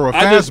going to throw a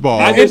I just- fastball,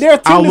 I just-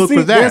 I'll look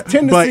for that.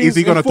 there's But is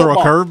he tendencies going to in throw a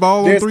football.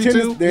 curveball on There's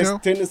 3-2? There's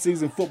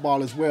tendencies in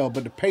football as well,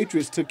 but the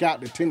Patriots took out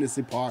the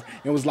tendency part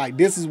and was like,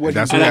 "This is what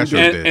That's he's what going I to should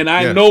do." have and, did. and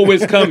I Yeah. know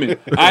it's coming.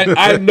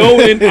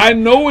 I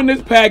know in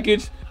this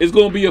package it's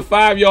going to be a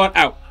 5-yard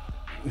out.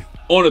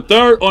 On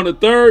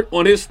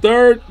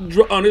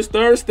his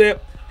third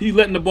step, he's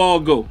letting the ball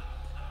go.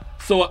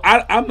 So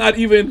I'm not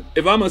even,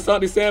 if I'm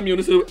Asante Samuel,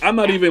 I'm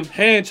not even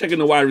hand checking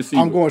the wide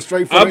receiver. I'm going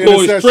straight for I'm the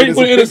going interception. straight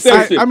for the It's a pick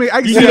interception. I mean,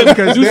 I can You see see that that-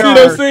 because you there see what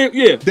I'm are- saying?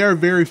 Yeah. There are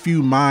very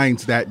few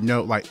minds that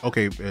know, like,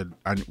 okay,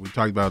 we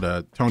talked about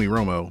Tony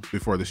Romo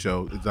before the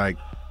show. It's like,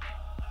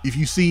 if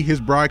you see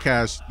his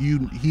broadcast,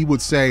 he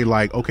would say,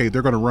 like, okay,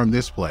 they're going to run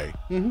this play.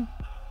 Mm-hmm.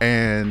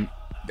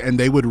 And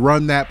they would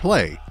run that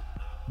play.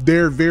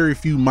 There are very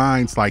few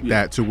minds like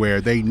that to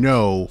where they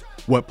know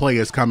what play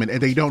is coming, and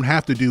they don't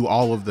have to do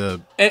all of the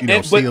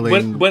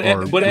sealing but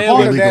or part Part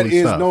of that illegally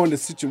is stuff. knowing the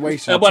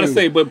situation. I'm about to too.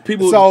 say, but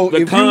people, So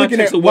the if you're looking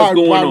context at of what's why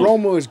going on.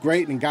 Romo is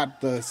great and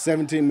got the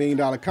 $17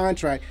 million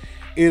contract,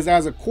 is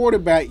as a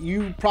quarterback,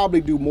 you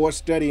probably do more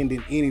studying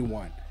than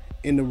anyone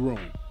in the room.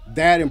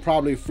 That and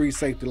probably a free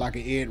safety like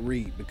an Ed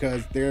Reed,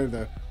 because they're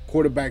the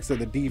quarterbacks of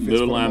the defense. Middle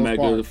for the most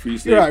linebacker, part. free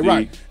safety,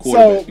 Right. So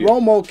quarterback, yeah.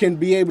 Romo can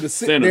be able to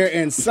sit Center. there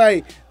and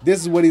say, this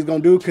is what he's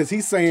going to do, because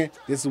he's saying,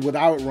 this is what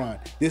I would run.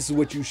 This is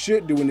what you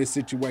should do in this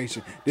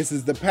situation. This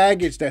is the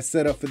package that's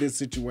set up for this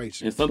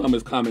situation. And sometimes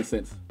it's common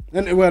sense.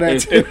 And well,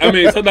 that's I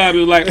mean, sometimes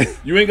it's like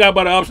you ain't got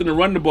about the option to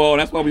run the ball.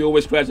 That's why we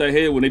always scratch our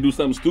head when they do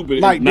something stupid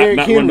like and not Derrick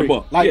run Henry, the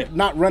ball. like Yeah.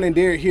 not running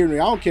Derrick Henry.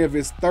 I don't care if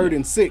it's 3rd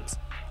and 6.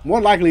 More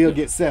likely he'll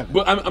get 7.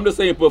 But I'm just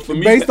saying, but for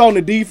me, Based on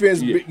the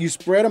defense, Yeah. you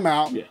spread them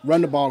out, Yeah.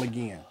 run the ball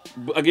again.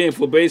 again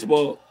for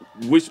baseball,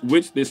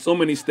 which there's so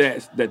many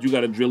stats that you got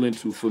to drill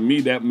into. For me,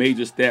 that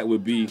major stat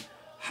would be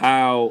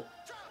how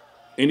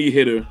any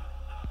hitter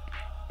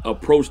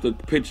approached the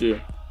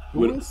pitcher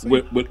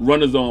with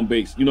runners on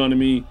base. You know what I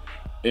mean?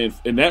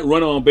 And that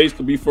runner on base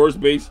could be first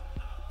base,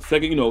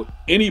 second,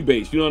 any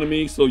base. You know what I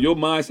mean? So your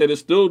mindset is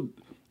still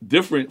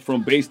different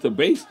from base to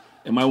base.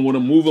 Am I want to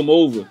move them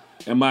over?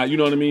 Am I, you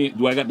know what I mean?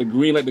 Do I got the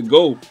green light to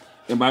go?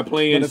 Am I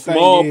playing But the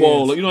small thing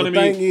ball? is- You know what I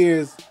The mean? thing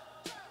is,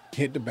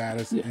 hit the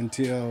batters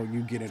until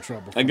you get in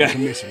trouble from the got it.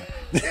 commissioner.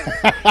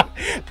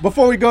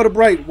 Before we go to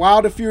break,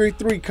 Wilder Fury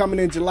 3 coming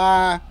in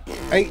July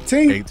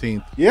 18th.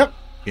 18th Yep,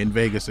 in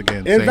Vegas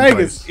again. in same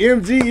Vegas. place.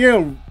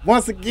 MGM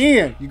once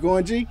again. You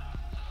going, G? You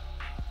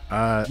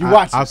watching?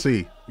 I'll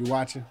see. You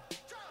watching?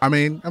 I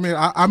mean,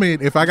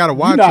 if I gotta You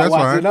watch, not that's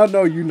watching. fine.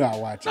 No, you not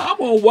watching. I'm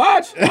gonna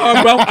watch. Bro,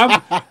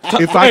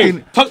 If I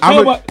can,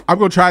 I'm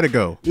gonna try to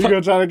go. You gonna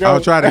try to go?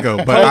 I'll try to go,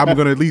 but I'm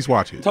gonna at least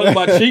watch it. Talking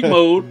about cheat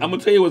mode, I'm gonna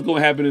tell you what's gonna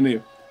happen in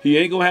there. He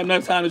ain't gonna have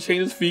enough time to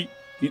change his feet.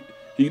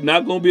 He's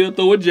not gonna be able to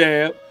throw a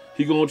jab.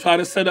 He gonna try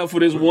to set up for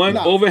this one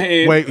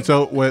overhand. Wait,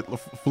 so what?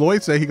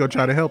 Floyd said he gonna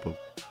try to help him.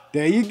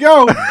 There you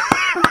go.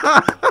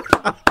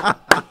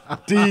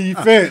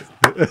 Defense.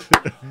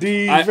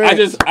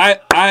 Defense.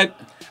 I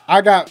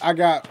I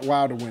got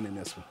Wilder winning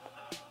this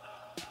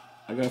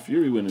one. got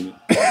Fury winning it.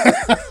 Like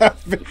I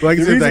The said,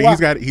 reason that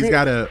why- he's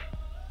got a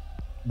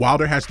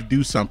Wilder has to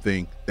do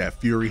something that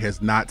Fury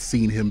has not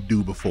seen him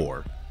do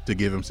before to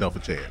give himself a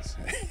chance.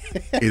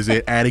 Is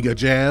it adding a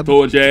jab?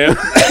 Throw a jab.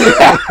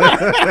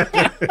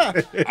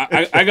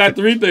 I got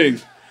 3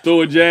 things.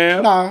 Throw a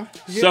jab. Nah.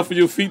 Shuffle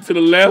your feet to the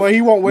left. Well,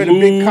 he won't wear the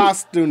move, big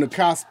costume. The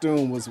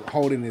costume was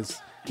holding his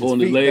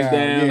holding his feet legs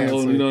down. Yeah,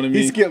 holding, so you know what I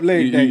mean? He skipped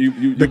leg day.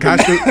 The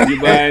costume,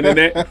 You buying in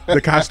that?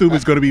 the costume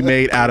is going to be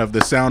made out of the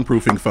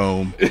soundproofing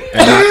foam and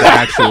not the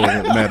actual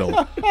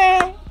metal.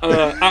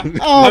 I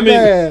mean,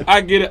 man. I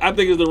get it. I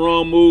think it's the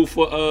wrong move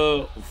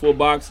for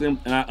boxing,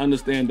 and I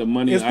understand the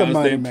money. It's I the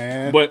money, understand,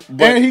 man. But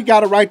and he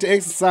got a right to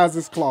exercise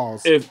his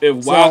clause. if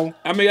Wilder,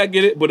 I mean, I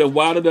get it. But if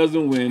Wilder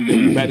doesn't win,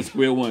 then we back to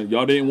square one.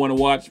 Y'all didn't want to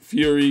watch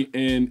Fury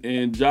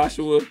and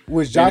Joshua.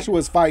 Which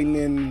Joshua's fighting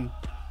in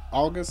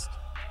August?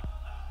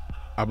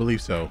 I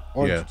believe so.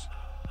 Or- Yeah.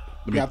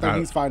 Yeah, I think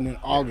he's fighting in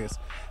August.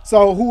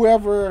 So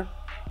whoever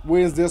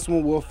wins this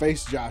one will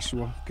face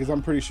Joshua because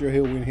I'm pretty sure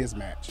he'll win his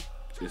match.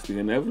 It's the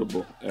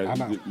inevitable. I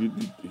know.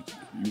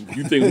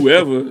 You think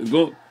whoever is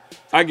going,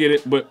 I get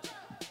it, but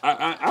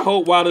I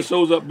hope Wilder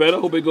shows up better. I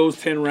hope it goes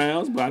 10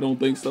 rounds, but I don't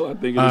think so. I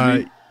think it'll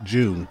be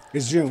June.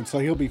 It's June, so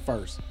he'll be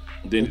first.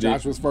 then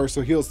Joshua's first, so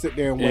he'll sit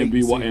there and wait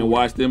and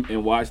watch them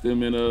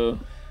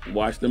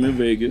in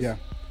Vegas. Yeah,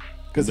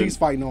 because he's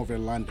fighting over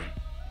in London.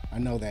 I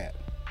know that.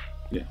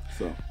 Yeah.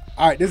 So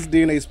All right, this is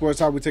DNA Sports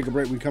Talk. We take a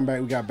break. We come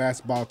back. We got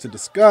basketball to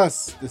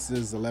discuss. This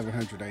is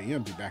 1100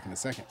 a.m. Be back in a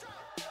second.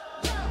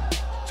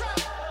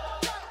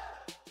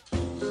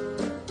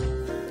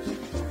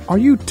 Are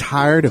you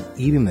tired of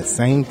eating the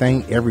same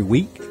thing every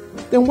week?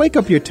 Then wake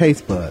up your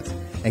taste buds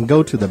and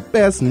go to the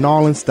best New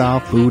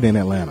Orleans-style food in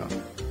Atlanta.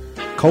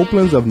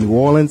 Copeland's of New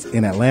Orleans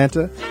in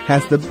Atlanta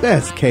has the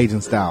best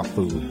Cajun-style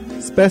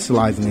food,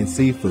 specializing in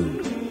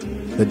seafood.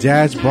 The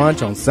Jazz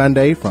Brunch on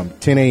Sunday from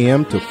 10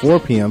 a.m. to 4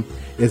 p.m.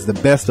 is the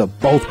best of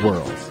both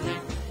worlds.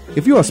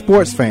 If you're a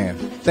sports fan,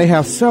 they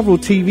have several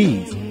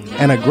TVs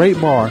and a great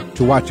bar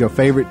to watch your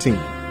favorite team.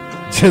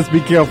 Just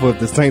be careful if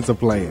the Saints are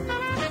playing.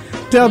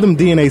 Tell them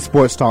DNA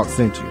Sports Talk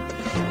sent you.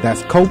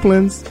 That's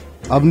Copeland's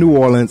of New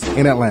Orleans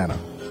in Atlanta.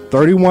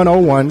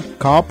 3101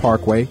 Carl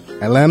Parkway,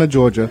 Atlanta,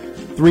 Georgia,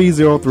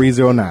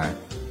 30309.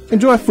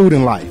 Enjoy food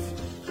and life.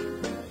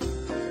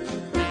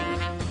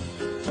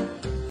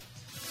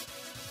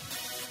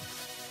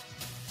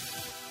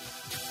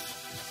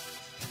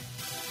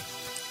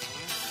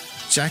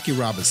 Jackie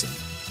Robinson.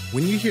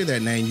 When you hear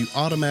that name, you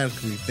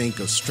automatically think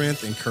of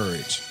strength and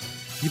courage.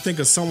 You think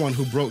of someone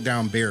who broke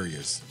down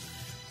barriers.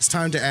 It's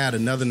time to add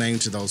another name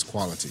to those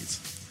qualities.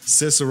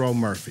 Cicero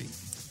Murphy.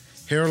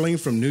 Heralding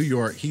from New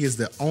York, he is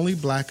the only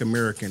Black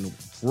American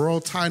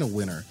world title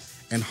winner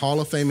and Hall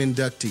of Fame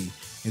inductee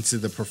into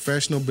the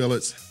Professional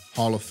Billiards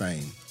Hall of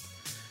Fame.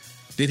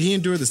 Did he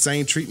endure the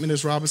same treatment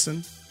as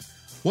Robinson?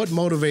 What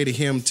motivated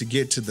him to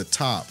get to the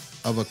top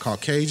of a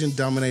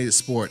Caucasian-dominated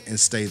sport and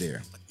stay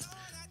there?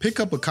 Pick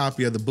up a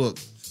copy of the book,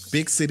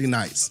 Big City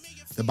Nights,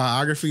 the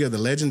biography of the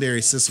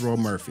legendary Cicero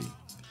Murphy.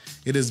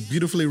 It is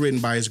beautifully written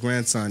by his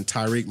grandson,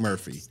 Tyreek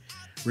Murphy,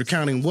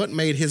 recounting what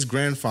made his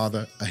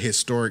grandfather a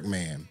historic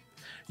man.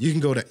 You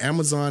can go to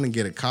Amazon and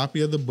get a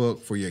copy of the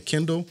book for your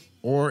Kindle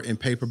or in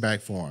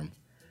paperback form.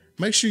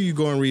 Make sure you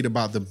go and read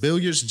about the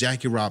billiards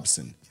Jackie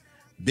Robinson.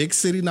 Big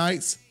City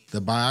Nights, the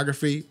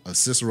biography of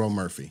Cicero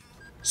Murphy.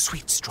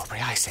 Sweet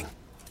strawberry icing.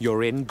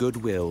 You're in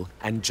Goodwill,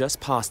 and just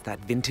past that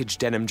vintage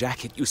denim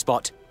jacket you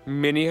spot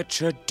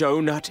miniature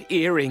donut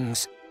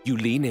earrings. You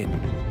lean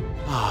in.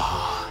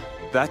 Ah,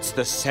 that's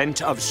the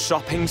scent of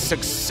shopping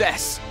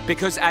success.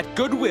 Because at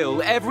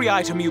Goodwill, every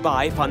item you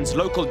buy funds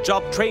local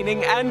job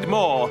training and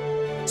more.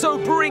 So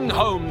bring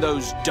home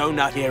those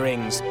donut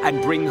earrings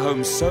and bring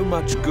home so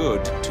much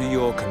good to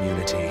your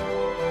community.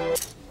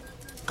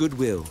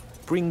 Goodwill.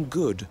 Bring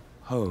good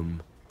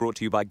home. Brought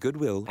to you by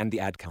Goodwill and the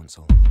Ad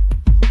Council.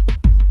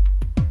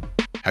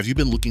 Have you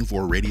been looking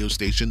for a radio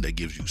station that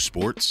gives you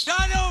sports,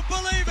 I don't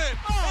believe it!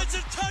 It's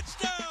a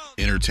touchdown!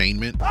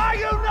 entertainment, Are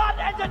you not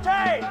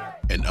entertained?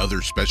 and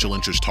other special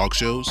interest talk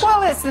shows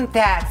Well, isn't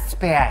that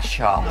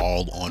special?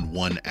 all on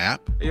one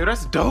app? Yo,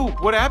 that's dope.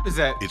 What app is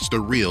that? It's the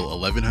real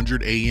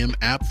 1100 AM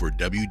app for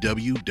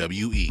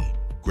WWE.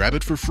 Grab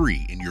it for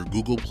free in your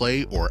Google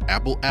Play or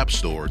Apple App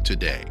Store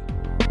today.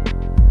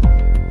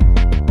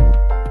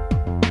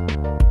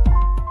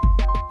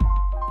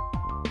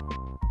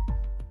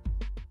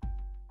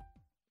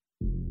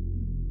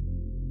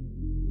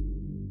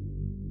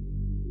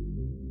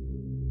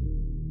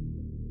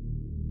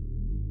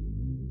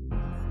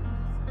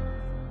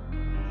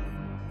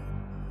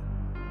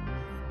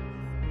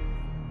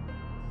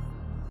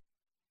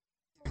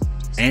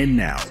 And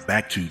now,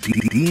 back to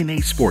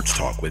DNA Sports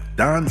Talk with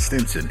Don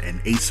Stinson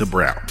and Asa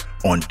Brown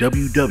on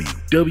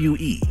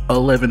WWE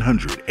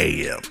 1100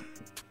 AM.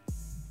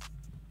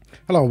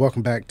 Hello and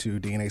welcome back to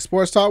DNA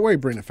Sports Talk, where we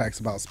bring the facts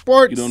about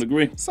sports. You don't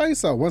agree? Say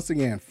so. Once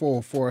again,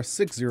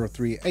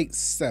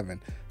 446038770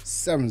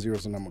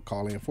 is the number to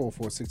call in.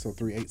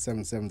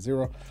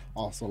 446038770.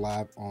 Also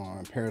live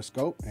on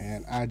Periscope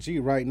and IG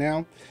right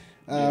now.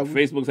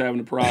 Facebook's having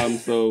a problem,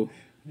 so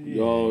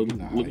Y'all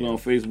looking on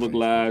Facebook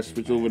Live,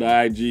 switch over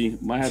to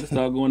IG. Might have to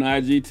start going to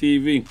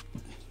IGTV.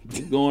 What's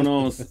going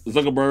on,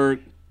 Zuckerberg?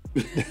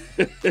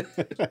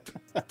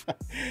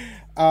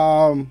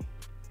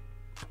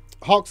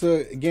 Hawks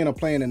are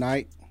playing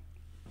tonight.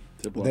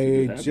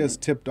 They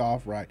just tipped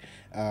off, right?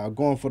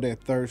 Going for their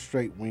third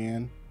straight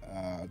win.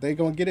 They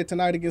gonna get it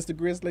tonight against the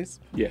Grizzlies.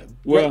 Yeah,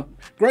 well,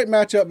 great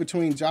matchup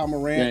between Ja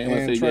Morant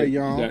and Trae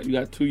Young. You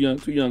got two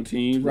young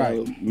teams.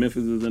 Right.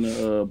 Memphis is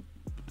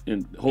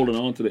in holding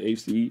on to the 8th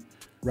seed.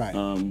 Right.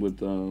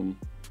 With New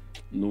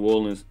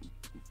Orleans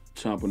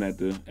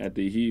chomping at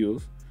their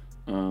heels.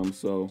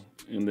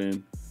 And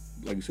then,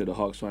 like you said, the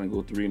Hawks trying to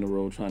go 3 in a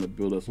row, trying to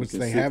build up some which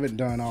they haven't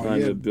done all year.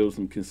 Trying to build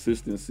some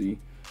consistency.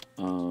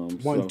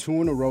 Won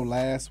 2 in a row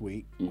last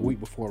week, a week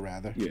before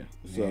rather. Yeah.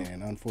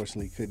 And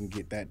unfortunately couldn't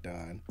get that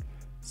done.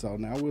 So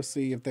now we'll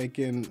see if they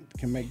can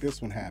make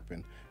this one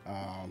happen.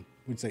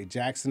 We'd say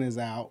Jackson is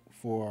out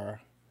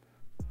for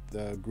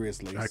the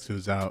Grizzlies. Jackson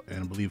is out,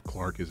 and I believe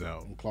Clark is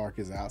out.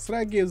 So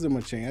that gives them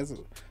a chance.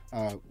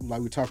 Like we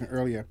were talking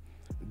earlier,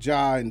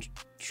 Ja and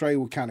Trae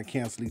will kind of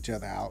cancel each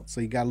other out.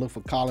 So you got to look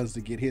for Collins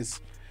to get his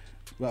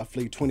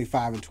roughly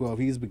 25 and 12.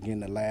 He's been getting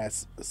the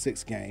last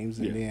 6 games.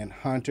 And then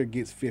Hunter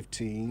gets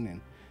 15,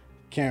 and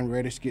Cam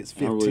Reddish gets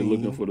 15. I'm really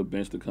looking for the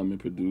bench to come and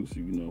produce.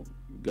 You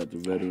got the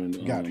veteran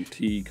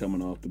T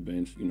coming off the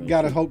bench.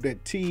 Got to hope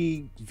that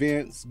T,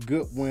 Vince,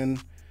 Goodwin,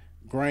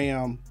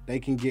 Graham, they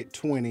can get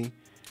 20.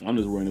 I'm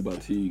just worrying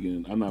about Teague,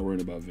 and I'm not worrying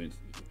about Vince.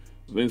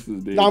 Vince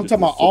is there. No, I'm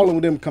talking about all of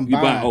them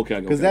combined. Okay.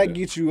 Because that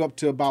gets you up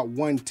to about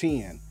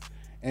 110.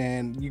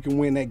 And you can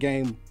win that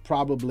game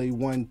probably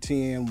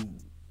 110,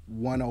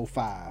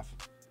 105.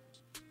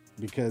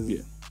 Because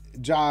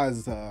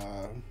Ja's,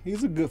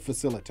 he's a good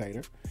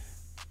facilitator.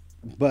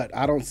 But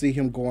I don't see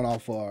him going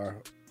off for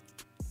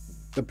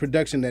the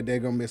production that they're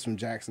going to miss from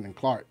Jackson and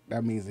Clark.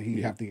 That means that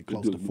he'd have to get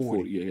close to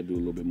 40. Yeah, he'll do a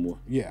little bit more.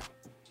 Yeah.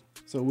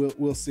 So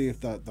we'll see if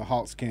the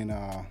Hawks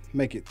can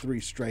make it 3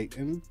 straight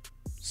and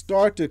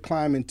start to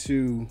climb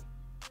into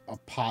a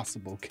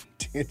possible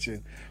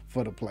contention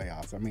for the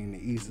playoffs. I mean, the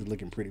East is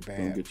looking pretty bad.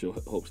 Don't get your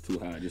hopes too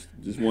high. Just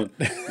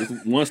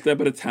one step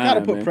at a time. Got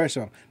to put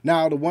pressure on.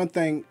 Now, the one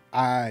thing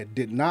I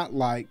did not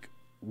like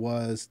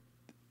was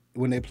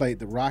when they played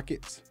the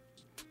Rockets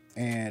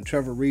and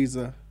Trevor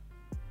Ariza.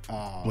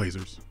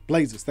 Blazers.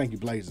 Thank you,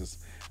 Blazers.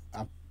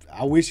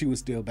 I wish he was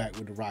still back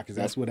with the Rockets.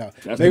 That's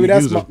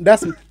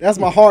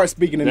my heart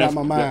speaking and not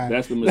my mind.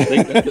 That's the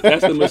mistake.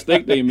 That's the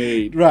mistake they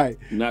made. Right.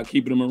 Not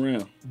keeping him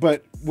around.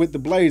 But with the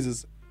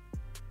Blazers,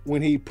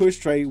 when he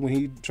pushed Trae, when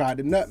he tried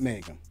to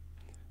nutmeg him,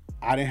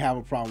 I didn't have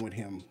a problem with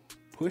him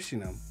pushing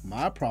him.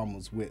 My problem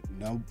was with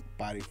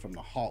nobody from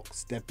the Hawks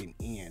stepping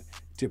in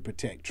to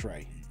protect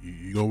Trae.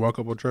 You gonna walk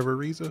up on Trevor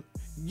Ariza?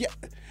 Yeah.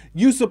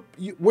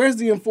 Where's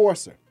the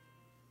enforcer?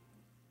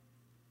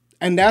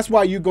 And that's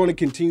why you're going to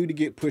continue to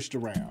get pushed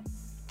around.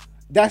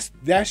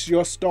 That's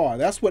your star.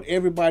 That's what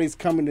everybody's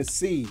coming to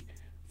see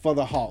for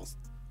the Hawks.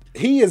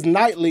 He is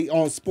nightly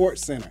on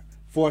SportsCenter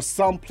for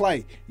some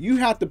play. You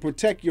have to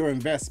protect your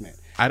investment.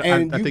 I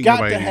you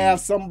got to have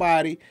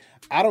somebody,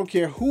 I don't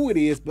care who it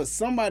is, but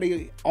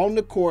somebody on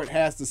the court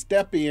has to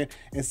step in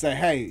and say,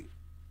 hey,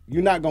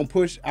 you're not going to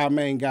push our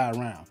main guy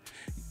around.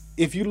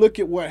 If you look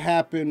at what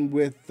happened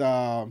with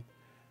the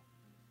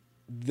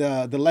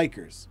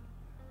Lakers,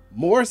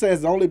 Morris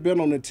has only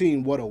been on the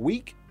team, a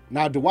week?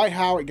 Now, Dwight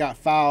Howard got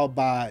fouled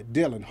by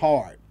Dylan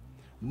hard.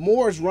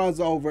 Morris runs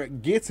over,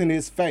 gets in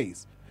his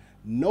face.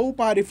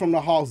 Nobody from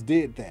the Hawks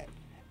did that.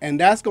 And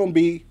that's going to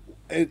be,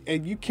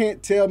 and you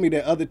can't tell me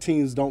that other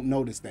teams don't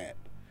notice that.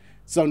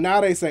 So now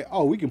they say,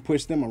 we can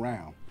push them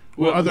around.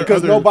 Well,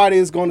 because nobody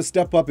is going to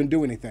step up and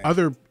do anything.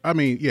 Other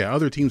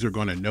teams are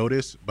going to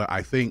notice, but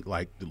I think,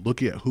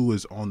 look at who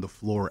was on the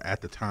floor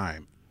at the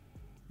time.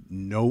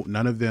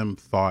 None of them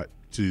thought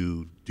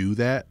to do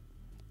that.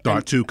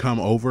 To come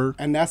over,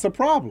 and that's a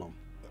problem.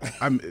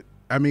 It's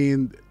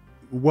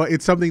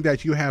something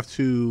that you have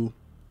to.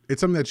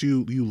 It's something that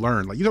you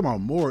learn. Like you talking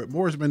about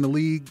Moore's been in the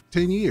league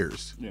 10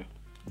 years. Yeah.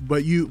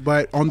 But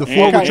on the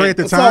floor with Trae at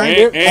the time,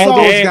 all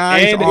those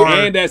guys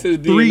are that's his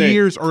 3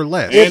 years or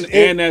less.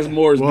 And that's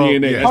Moore's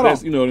DNA. Yeah.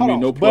 That's you know what I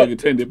mean. No plug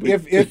intended. But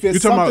if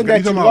it's something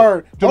that you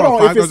learn,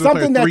 if it's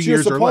something that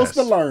you're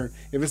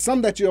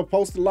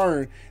supposed to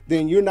learn,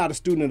 then you're not a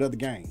student of the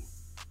game.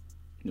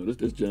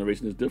 This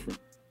generation is different.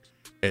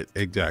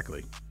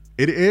 Exactly.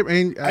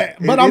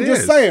 But I'm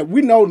just saying,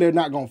 we know they're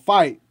not going to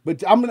fight.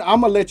 But I'm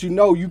gonna let you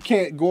know you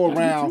can't go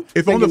around.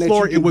 If on the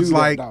floor it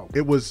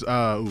was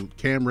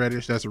Cam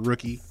Reddish, that's a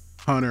rookie.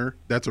 Hunter,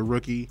 that's a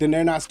rookie. Then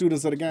they're not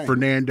students of the game.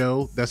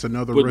 Fernando, that's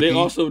another rookie. But they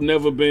also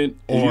never been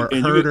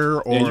Herder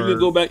or you can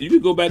go back. You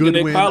can go back to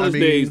their college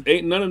days.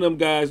 Ain't none of them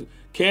guys.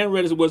 Cam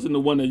Reddish wasn't the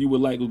one that you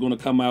would like was going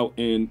to come out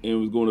and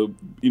was going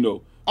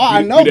to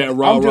I know. Be that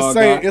raw, I'm just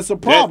saying guy. it's a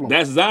problem.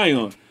 That's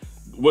Zion.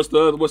 What's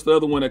the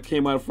other one that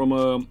came out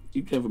from?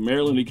 He came from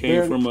Maryland. He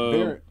came from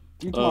the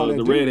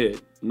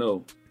redhead.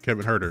 No,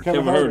 Kevin Herder.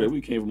 Kevin Herder. We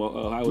came from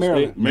Ohio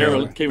State.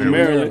 Maryland. Came from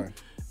Maryland.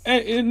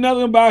 And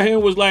nothing about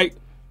him was like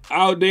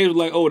our days was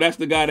like, oh, that's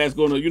the guy that's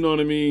gonna, you know what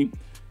I mean?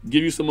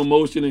 give you some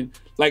emotion, and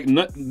like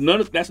none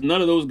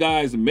of those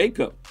guys'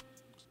 makeup.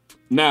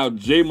 Now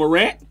Jay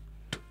Morant,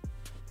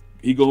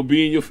 he gonna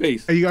be in your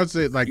face. And you gotta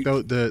say like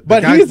the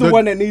But guys, he's the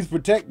one that needs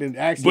protecting.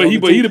 Actually,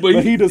 But he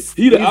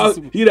the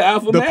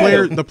alpha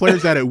male. The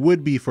players that it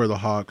would be for the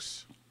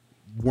Hawks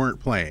weren't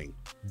playing.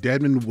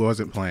 Dedmon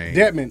wasn't playing.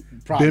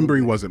 Probably.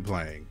 Bembry wasn't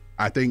playing.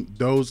 I think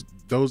those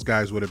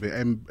guys would have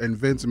been, and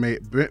Vince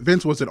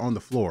wasn't on the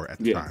floor at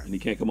the time. And he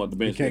can't come off the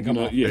bench. He can't come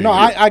off. Yeah, no,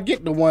 I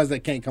get the ones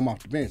that can't come off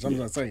the bench. I'm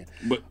just saying.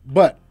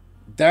 But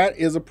that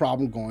is a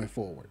problem going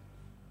forward,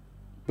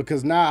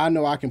 because now I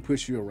know I can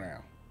push you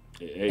around.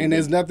 And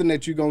there's nothing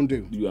that you're going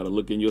to do. You got to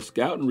look in your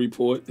scouting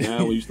report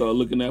now when you start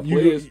looking at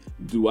players.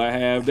 Do I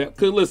have that?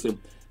 Because listen,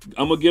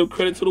 I'm going to give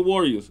credit to the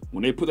Warriors.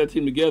 When they put that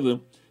team together,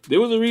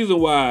 there was a reason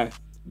why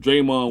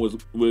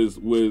Draymond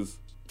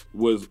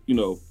was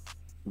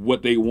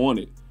what they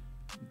wanted.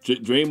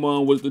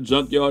 Draymond was the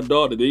junkyard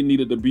dog that they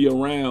needed to be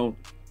around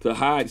to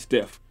hide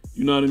Steph.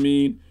 You know what I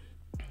mean?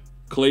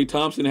 Klay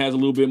Thompson has a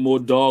little bit more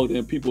dog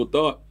than people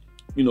thought,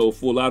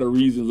 for a lot of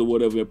reasons or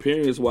whatever,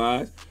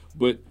 appearance-wise.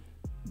 But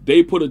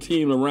they put a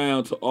team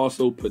around to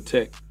also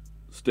protect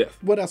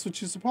Steph. Well, that's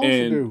what you're supposed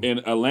to do. And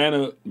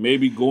Atlanta,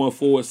 maybe going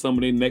forward, some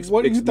of their next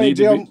what do picks you think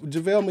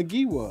JaVale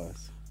McGee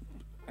was?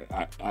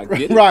 I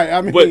get it. Right.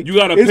 I mean, but you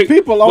gotta it's pick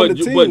people on the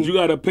team. But you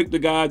got to pick the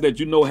guys that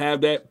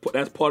have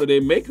that's part of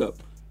their makeup.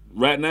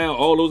 Right now,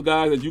 all those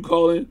guys that you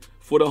calling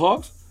for the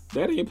Hawks,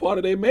 that ain't part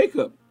of their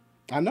makeup.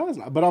 I know it's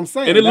not, but I'm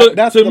saying and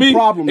that's to the me,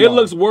 problem. It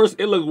looks worse.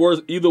 It looks worse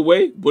either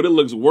way, but it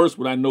looks worse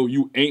when I know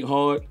you ain't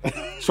hard,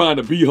 trying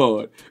to be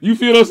hard. You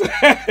feel what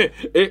I'm saying?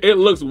 It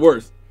looks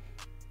worse.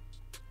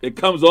 It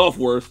comes off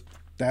worse.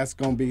 That's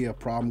gonna be a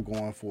problem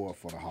going forward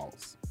for the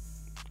Hawks.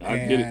 I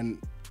get it.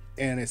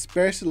 And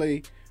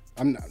especially,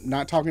 I'm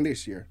not talking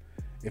this year.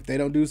 If they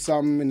don't do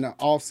something in the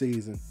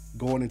offseason,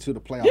 going into the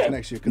playoffs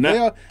next year,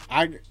 because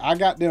I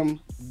got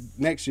them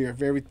next year.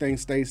 If everything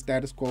stays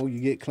status quo, you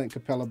get Clint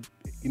Capella,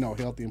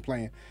 healthy and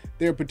playing,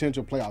 they're a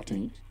potential playoff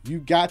team. You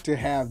got to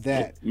have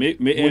that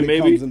when it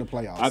comes in the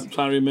playoffs. I'm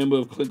trying to remember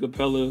if Clint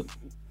Capella,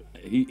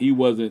 he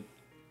wasn't.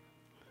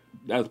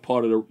 That's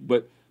part of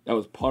that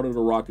was part of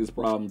the Rockets'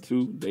 problem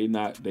too.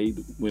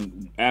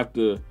 When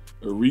after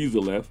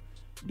Ariza left,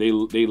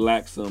 they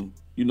lacked some.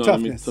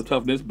 Some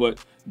toughness, but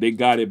they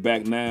got it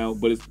back now.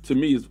 But to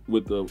me, it's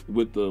with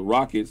the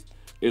Rockets,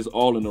 it's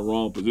all in the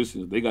wrong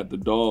positions. They got the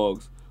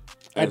dogs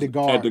at the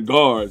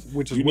guards,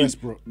 which is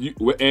Westbrook.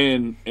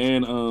 And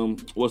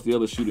what's the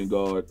other shooting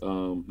guard?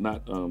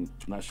 Not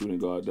shooting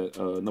guard. That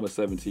number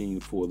 17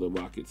 for the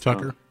Rockets.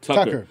 Tucker.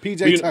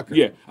 PJ Tucker.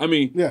 Yeah, I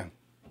mean, yeah.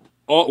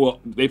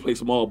 They play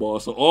small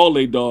ball, so all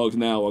they dogs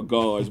now are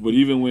guards. But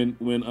even when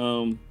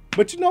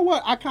but you know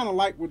what? I kind of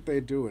like what they're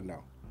doing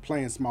though.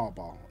 Playing small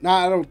ball. Now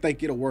I don't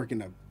think it'll work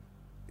in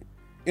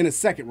the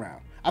second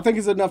round. I think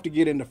it's enough to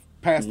get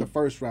past the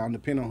first round,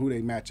 depending on who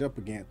they match up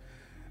against.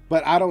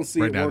 But I don't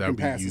see it working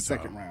past the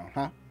second round,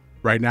 huh?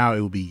 Right now, it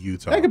will be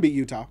Utah. They could beat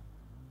Utah.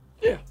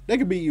 Yeah, they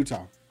could beat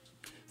Utah.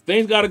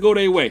 Things got to go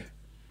their way.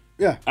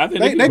 Yeah, I think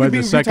they could beat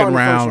the second Utah in the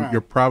first round.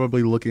 You're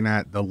probably looking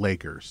at the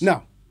Lakers.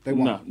 No, they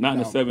won't. Not in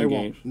the 7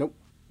 games. Nope,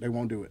 they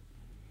won't do it.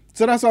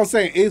 So that's what I'm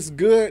saying. It's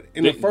good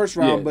in the first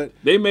round, but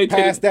they may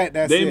past that's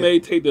it. They may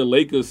take the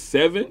Lakers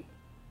 7,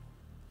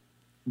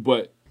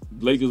 but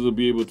Lakers will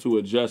be able to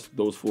adjust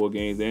those 4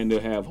 games, and they'll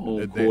have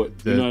home court.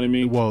 You know what I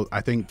mean? Well, I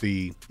think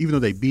even though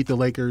they beat the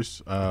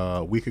Lakers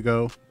a week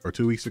ago or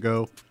 2 weeks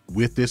ago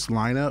with this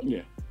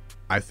lineup,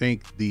 I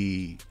think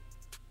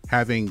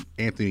having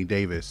Anthony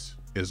Davis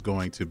is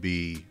going to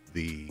be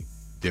the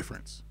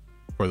difference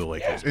for the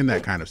Lakers in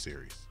that kind of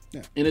series.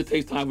 Yeah. And it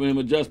takes time for him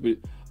to adjust, but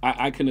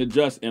I can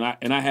adjust,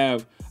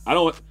 the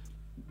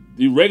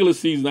regular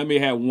season, I may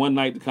have one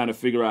night to kind of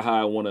figure out how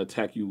I want to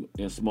attack you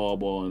in small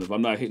ball. And if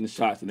I'm not hitting the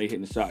shots and they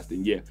hitting the shots,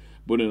 then yeah.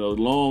 But in a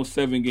long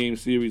 7-game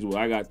series where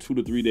I got 2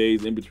 to 3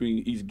 days in between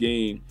each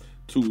game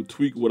to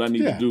tweak what I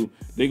need to do,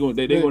 they're going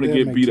to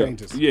get beat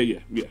changes. Up. Yeah.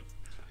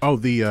 Oh,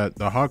 the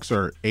Hawks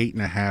are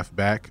 8.5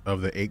 back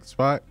of the 8th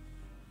spot.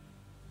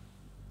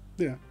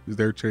 Yeah. Is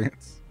there a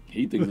chance?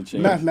 He thinks a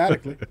chance.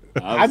 Mathematically.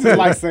 I just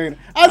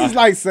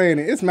like saying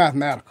it. It's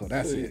mathematical.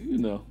 That's it.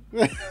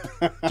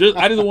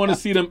 I just want to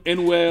see them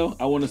end well.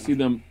 I want to see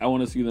them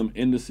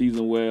end the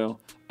season well.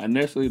 I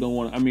necessarily don't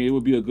want to. I mean, it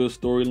would be a good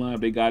storyline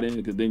if they got in,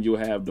 because then you'll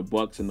have the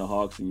Bucks and the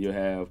Hawks, and you'll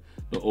have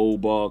the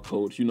old ball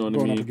coach. You know what I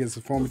mean? Going up against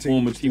the former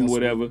team,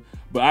 whatever.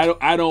 But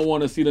I don't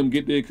want to see them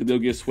get there because they'll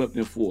get swept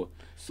in 4.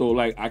 So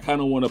I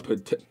kind of want to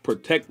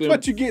protect them.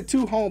 But you get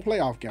 2 home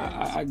playoff games.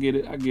 I get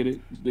it.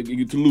 They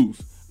get to lose.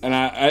 And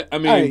I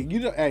mean,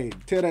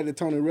 tell that to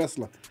Tony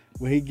Wrestler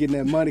when he getting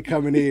that money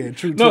coming in.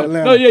 To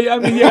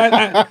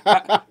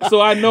Atlanta.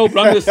 So I know,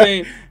 but I'm just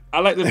saying,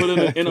 I like to put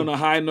it in on a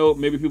high note.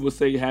 Maybe people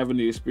say having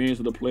the experience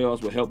of the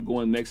playoffs will help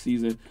going next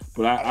season,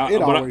 but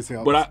it always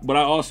helps. But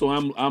I also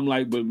I'm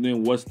like, but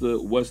then what's the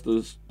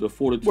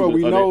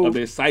fortitude of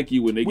their psyche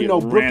when they get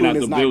ran out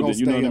the building?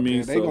 You know what I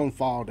mean? They're gonna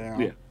fall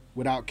down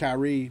without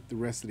Kyrie the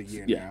rest of the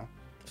year now.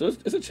 So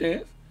it's a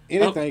chance.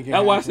 Anything can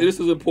That's why I happen. say this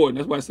is important.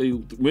 That's why I say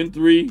win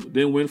 3,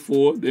 then win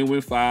 4, then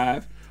win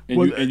 5,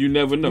 and you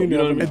never know. you You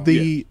know never what I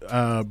know. mean?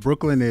 The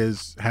Brooklyn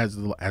has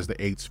the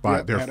 8th spot.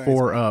 Yep, They're had an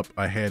 4 8th up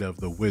ahead of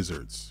the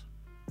Wizards.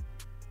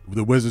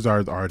 The Wizards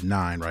are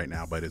 9 right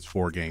now, but it's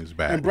 4 games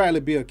back. And Bradley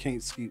Beal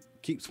can't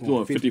keep scoring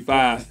Going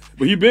 55.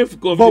 But he been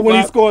scoring 55. But when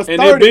he scores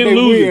and 30, been they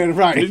losing. win,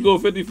 right. When he score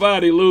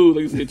 55, they lose.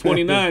 Like you said,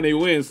 29, they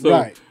win. So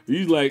Right.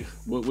 he's like,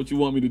 what you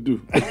want me to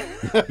do?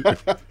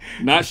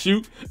 Not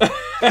shoot?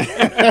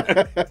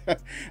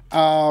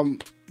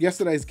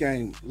 Yesterday's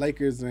game,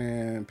 Lakers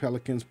and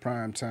Pelicans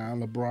prime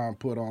time. LeBron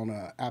put on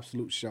an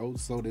absolute show.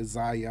 So did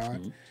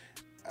Zion.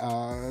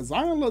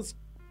 Zion looks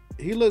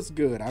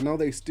good. I know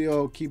they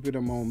still keeping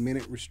him on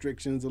minute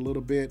restrictions a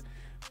little bit,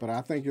 but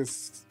I think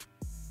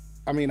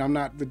I'm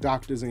not the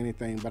doctors or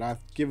anything, but I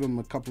give him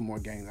a couple more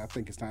games. I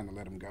think it's time to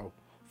let him go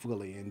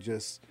fully and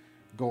just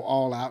go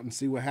all out and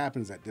see what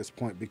happens at this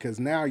point, because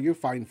now you're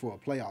fighting for a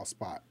playoff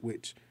spot,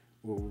 which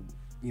will,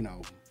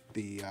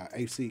 the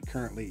AC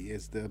currently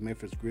is the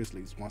Memphis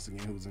Grizzlies, once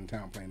again, who's in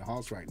town playing the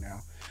Hawks right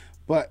now.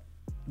 But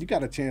you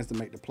got a chance to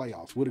make the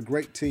playoffs with a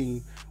great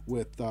team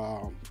with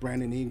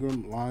Brandon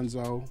Ingram,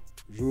 Lonzo,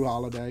 Drew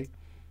Holiday.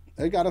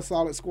 They got a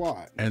solid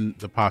squad. And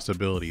the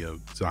possibility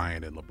of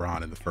Zion and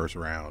LeBron in the first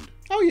round,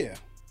 Oh, yeah.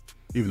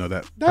 even though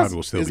that That's probably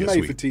will still it's be a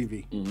made sweep. for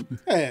TV.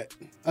 Yeah.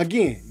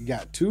 Again, you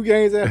got 2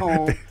 games at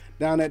home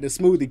down at the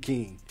Smoothie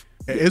King.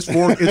 It's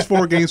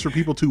 4 games for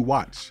people to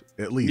watch,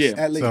 at least.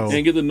 Yeah, At least. So,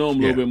 and get to know him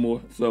a little yeah. bit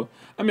more. So,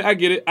 I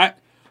get it. I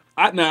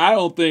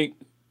don't think,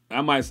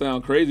 I might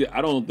sound crazy,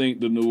 I don't think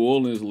the New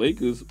Orleans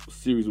Lakers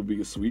series will be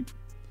a sweep,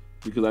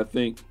 because I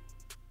think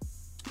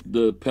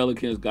the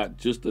Pelicans got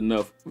just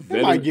enough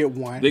They might get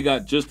one. They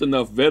got just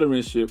enough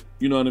veteranship,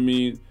 you know what I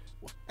mean?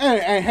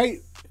 And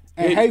hate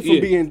for Yeah.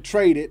 being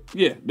traded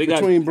Yeah, they got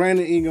between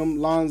Brandon Ingram,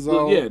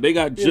 Lonzo. yeah, they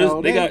got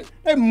just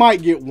they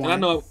might get one.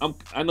 and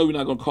I know we're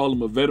not gonna call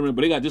him a veteran,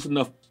 but they got just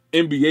enough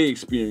NBA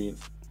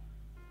experience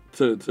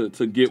to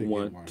get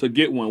one.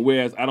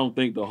 Whereas I don't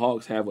think the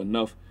Hawks have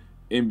enough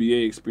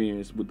NBA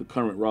experience with the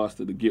current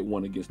roster to get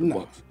one against the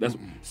Bucks. That's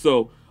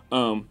so.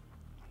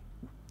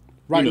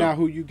 Right you know. now,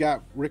 who you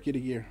got rookie of the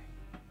year?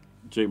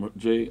 John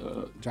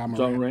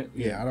Morant.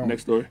 Yeah, I don't.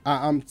 Next story.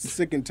 I'm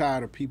sick and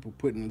tired of people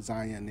putting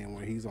Zion in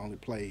when he's only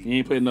played. He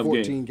ain't played enough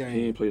 14 games.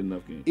 He ain't played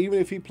enough games. Even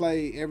if he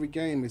played every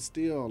game, it's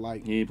still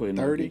like He ain't played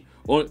enough 30.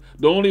 games.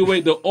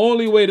 The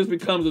only way this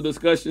becomes a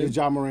discussion. If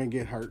John Moran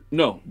get hurt,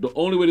 No, the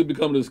only way this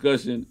becomes a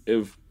discussion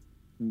if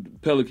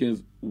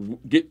Pelicans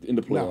get in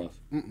the playoffs.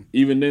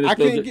 Even then, it's I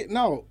still can't get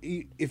no.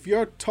 If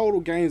your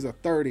total games are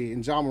 30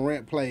 and John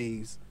Morant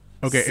plays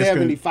Okay,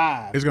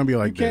 75, it's gonna be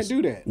like you this.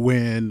 can't do that.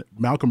 When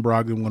Malcolm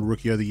Brogdon won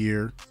Rookie of the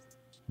Year,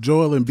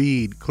 Joel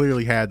Embiid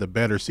clearly had the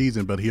better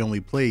season, but he only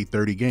played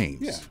 30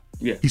 games.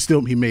 Yeah.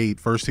 He made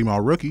first team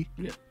All Rookie.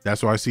 Yeah.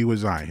 That's what I see with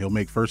Zion. He'll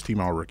make first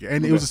team All Rookie,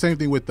 and it was the same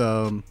thing with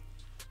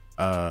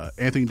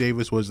Anthony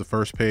Davis was the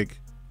first pick.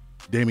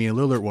 Damian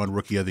Lillard won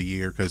Rookie of the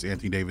Year because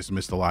Anthony Davis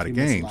missed a lot of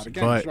games,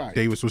 but right.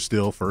 Davis was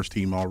still first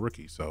team All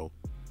Rookie. So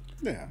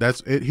Yeah,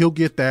 that's it. He'll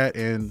get that,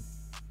 and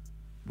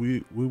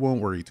we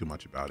won't worry too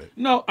much about it.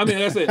 No, I mean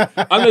that's it.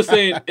 I'm just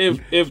saying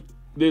if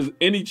there's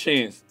any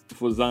chance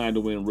for Zion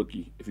to win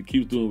Rookie, if he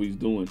keeps doing what he's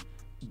doing,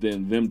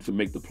 then them to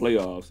make the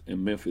playoffs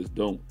and Memphis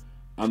don't.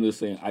 I'm just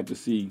saying I could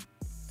see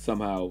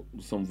somehow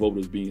some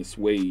voters being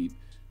swayed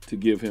to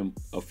give him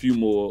a few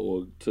more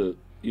or to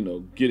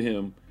get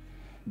him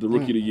the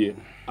Rookie of the Year.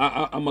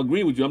 I'm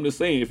agreeing with you. I'm just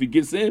saying if he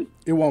gets in,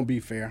 it won't be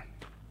fair.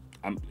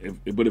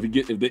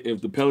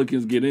 if the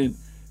Pelicans get in,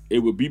 it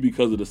would be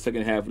because of the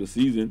second half of the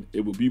season.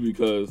 It would be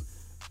because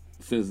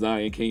since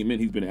Zion came in,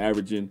 he's been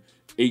averaging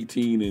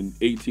 18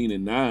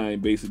 and 9,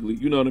 basically.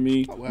 You know what I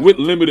mean? Well, with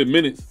limited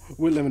minutes.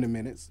 With limited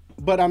minutes.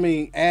 But, I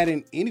mean,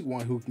 adding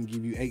anyone who can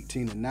give you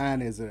 18 and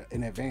 9 is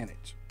an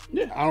advantage.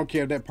 Yeah. I don't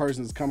care if that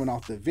person's coming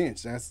off the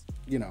bench. That's,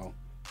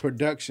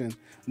 production.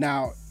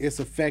 Now, it's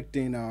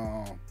affecting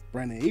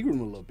Brandon Ingram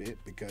a little bit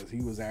because he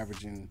was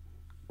averaging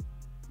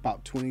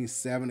about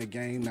 27 a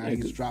game. Now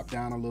he's dropped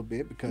down a little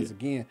bit because,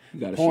 again,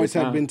 points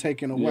have been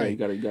taken away.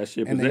 Yeah, you got to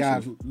share and they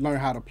got possessions. to learn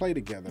how to play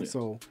together. Yeah.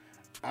 So,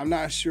 I'm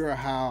not sure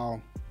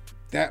how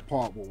that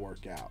part will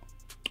work out.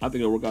 I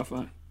think it'll work out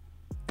fine.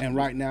 And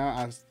right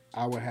now,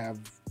 I would have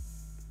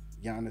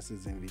Giannis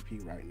as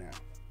MVP right now.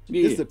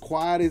 Yeah. This is the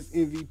quietest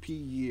MVP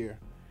year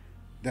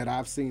that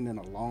I've seen in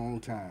a long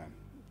time.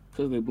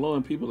 Because they're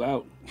blowing people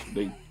out.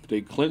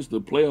 They clinched the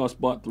playoff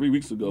spot 3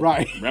 weeks ago.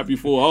 Right. Right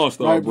before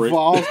All-Star Right break.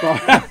 before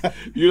All-Star.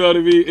 You know what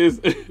I mean?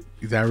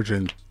 He's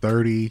averaging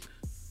 30,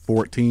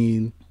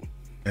 14,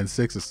 and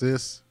 6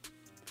 assists.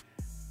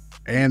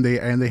 And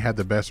they had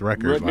the best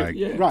record.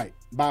 yeah. Right.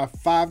 By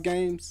 5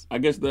 games. I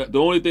guess the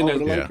only thing Over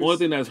the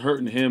Lakers? that's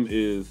hurting him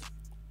is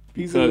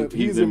He's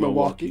because in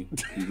Milwaukee.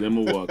 He's in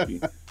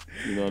Milwaukee.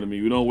 You know what I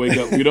mean? We don't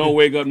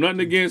wake up nothing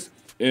against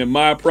in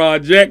my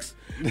projects,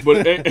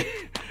 but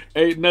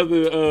ain't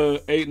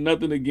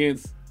nothing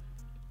against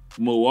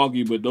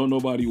Milwaukee, but don't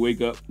nobody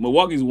wake up.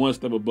 Milwaukee's one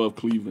step above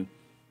Cleveland.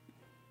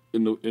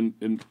 in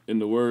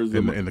the words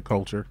in of the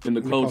culture. In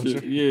the culture.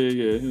 culture.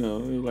 Yeah. You know,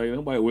 like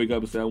nobody wake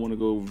up and say I want to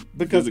go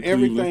Because visit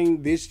everything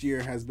Cleveland. this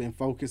year has been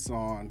focused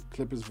on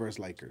Clippers versus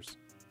Lakers,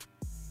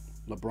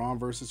 LeBron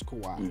versus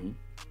Kawhi. Mm-hmm.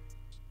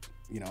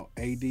 You know,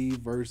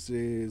 AD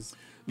versus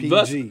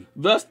PG.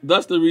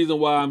 That's the reason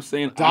why I'm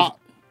saying Doc.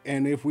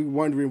 And if we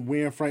wondering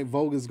when Frank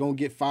Vogel's gonna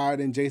get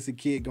fired and Jason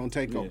Kidd gonna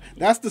take over,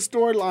 that's the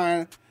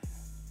storyline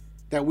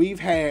that we've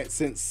had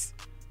since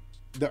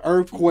the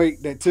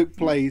earthquake that took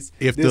place.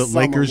 If this the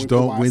summer Lakers when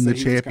don't Kawhi win the said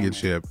he was coming.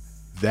 championship,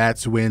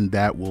 that's when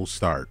that will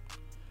start.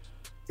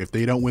 If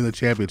they don't win the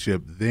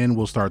championship, then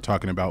we'll start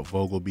talking about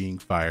Vogel being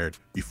fired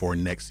before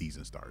next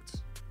season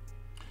starts.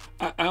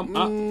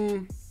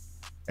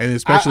 And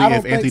especially I don't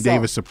if Anthony think so.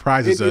 Davis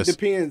surprises It us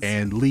depends.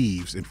 and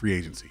leaves in free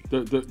agency.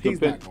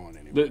 He's not going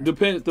anywhere.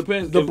 Depends.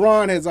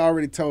 LeBron has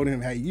already told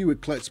him, "Hey, you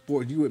at Clutch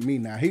Sports, you with me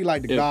now." He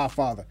like the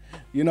Godfather.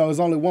 You know, there's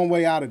only one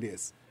way out of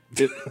this.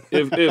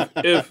 If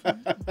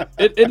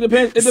it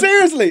depends.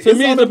 Seriously, to it's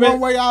me, only it depends, one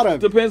way out of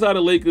it. Depends how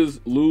the Lakers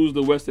lose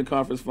the Western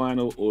Conference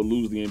Final or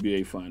lose the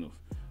NBA Finals.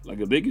 Like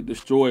if they get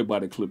destroyed by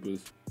the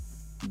Clippers,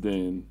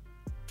 then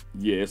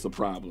yeah, it's a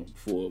problem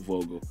for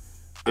Vogel.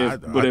 I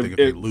think if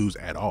they lose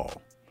at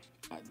all,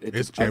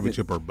 it's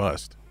championship or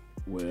bust.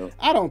 Well,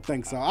 I don't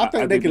think so. I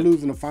think they can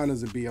lose in the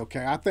finals and be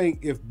okay. I think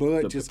if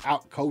Bud just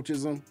out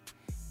coaches them,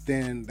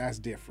 then that's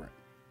different.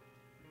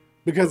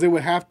 Because it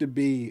would have to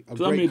be a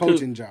great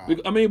coaching job. But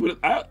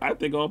I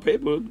think on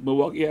paper,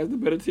 Milwaukee has the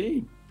better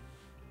team.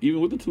 Even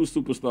with the two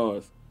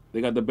superstars.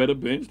 They got the better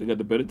bench, they got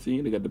the better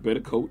team, they got the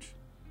better coach.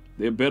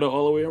 They're better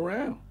all the way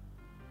around.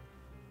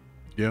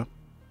 Yeah.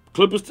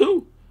 Clippers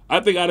too. I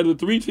think out of the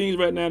three teams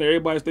right now that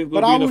everybody's thinking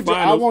going to be in the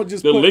finals, I won't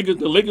just the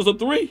Lakers are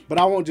three. But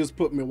I won't just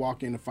put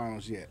Milwaukee in the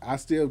finals yet. I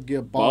still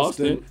give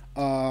Boston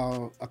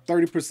a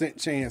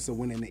 30% chance of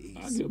winning the East.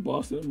 I give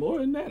Boston more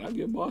than that. I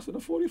give Boston a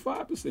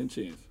 45%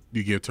 chance. Do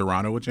you give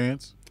Toronto a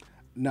chance?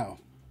 No.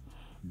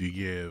 Do you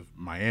give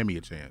Miami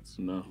a chance?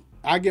 No.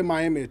 I give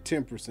Miami a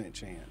 10%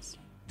 chance.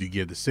 Do you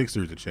give the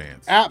Sixers a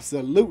chance?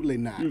 Absolutely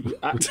not.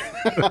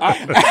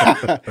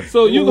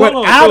 So you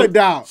without a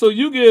doubt. So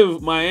you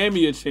give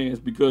Miami a chance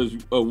because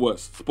of what?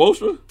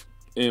 Spoelstra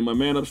and my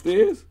man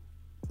upstairs?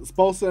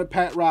 Spoelstra,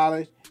 Pat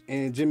Riley,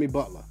 and Jimmy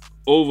Butler.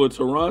 Over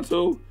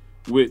Toronto,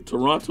 with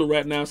Toronto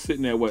right now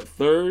sitting at what,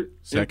 third?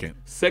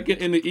 Second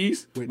in the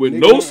East with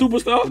no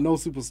superstar? No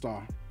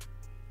superstar.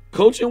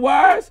 Coaching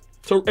wise,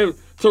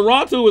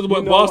 Toronto is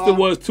what Boston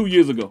was 2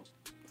 years ago.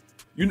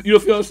 You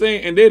feel what I'm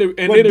saying? And they're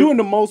doing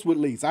the most with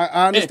least. I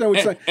understand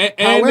what you're saying.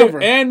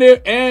 However,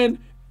 and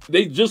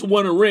they just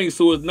won a ring,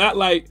 so it's not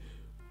like,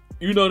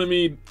 you know what I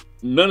mean.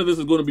 None of this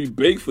is going to be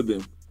big for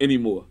them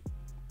anymore.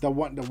 The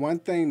one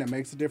thing that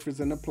makes a difference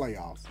in the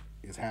playoffs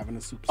is having a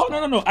superstar.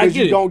 Oh no, I get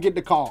it. You don't get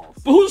the calls.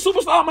 But who's the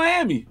superstar in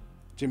Miami?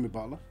 Jimmy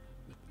Butler.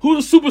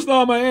 Who's the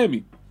superstar in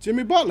Miami?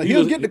 Jimmy Butler.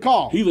 He'll get the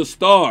call. He's a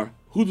star.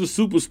 Who's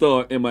the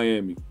superstar in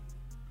Miami?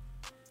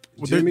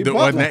 Jimmy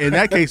Butler. In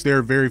that case, there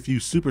are very few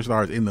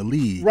superstars in the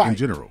league in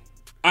general.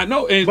 I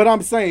know, but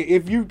I'm saying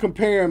if you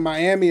compare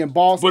Miami and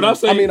Boston,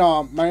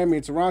 Miami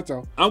and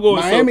Toronto,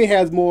 Miami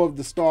has more of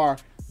the star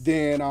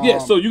than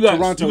so you got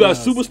Toronto you got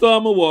does. superstar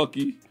in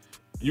Milwaukee,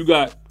 you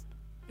got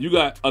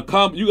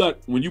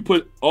when you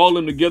put all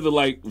them together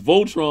like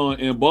Voltron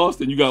in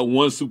Boston, you got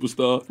one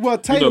superstar. Well,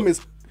 Tatum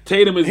is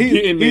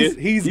getting there.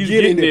 He's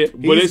getting there.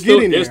 But it's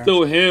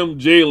still him,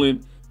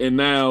 Jalen, and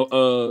now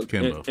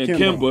Kemba. and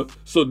Kemba.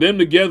 So them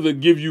together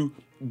give you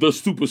the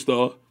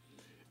superstar.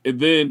 And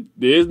then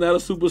there is not a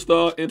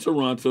superstar in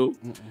Toronto,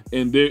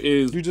 and there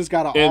is you just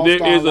got an and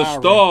all-star there is a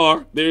Lowry.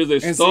 star. There is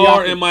a And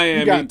star Siakam. in Miami.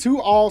 You got two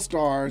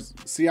all-stars,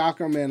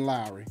 Siakam and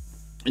Lowry.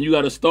 And you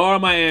got a star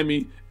in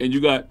Miami, and you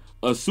got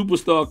a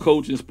superstar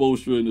coach in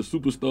Spoelstra and a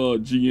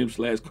superstar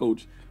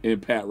GM/coach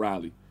in Pat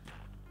Riley.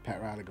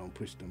 Pat Riley gonna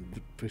push them.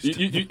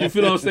 You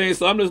feel what I'm saying?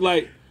 So I'm just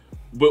like,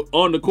 but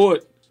on the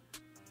court,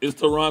 it's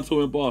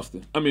Toronto and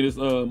Boston. I mean, it's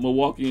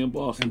Milwaukee and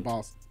Boston.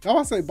 I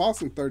would say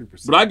Boston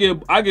 30%. But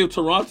I give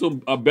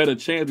Toronto a better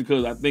chance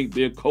because I think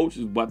their coach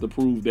is about to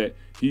prove that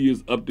he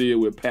is up there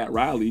with Pat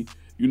Riley.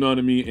 You know what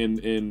I mean?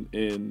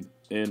 And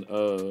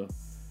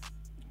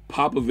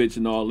Popovich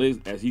and all this,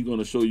 as he's going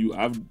to show you,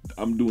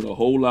 I'm doing a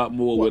whole lot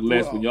more with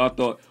less. When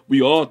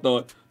we all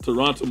thought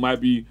Toronto might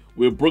be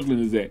where Brooklyn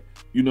is at.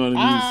 You know what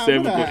I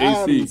mean? 7th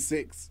or 8th.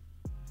 6.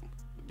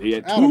 They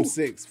had 2.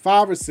 6.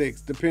 5 or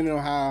 6, depending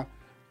on how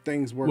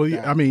things work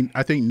out. I mean,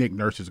 I think Nick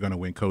Nurse is going to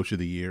win Coach of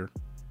the Year.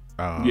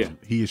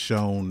 He has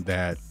shown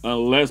that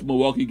unless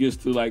Milwaukee gets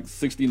to like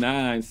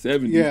 69,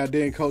 70. Yeah,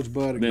 then Coach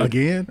Bud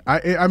again.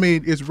 I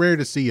mean, it's rare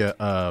to see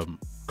a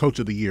Coach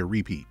of the Year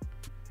repeat.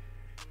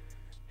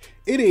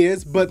 It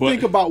is, but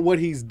think about what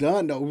he's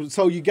done though.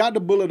 So you got the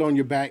bullet on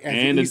your back as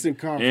the Eastern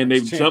Conference, and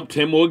they've jumped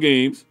 10 more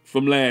games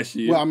from last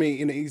year. Well, I mean,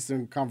 in the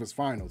Eastern Conference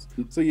Finals.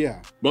 So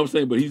yeah, but I'm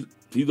saying,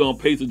 he's on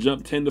pace to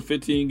jump 10 to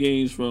 15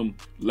 games from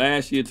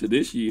last year to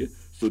this year.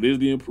 So there's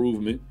the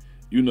improvement.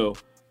 You know,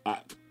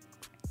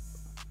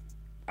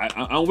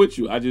 I'm with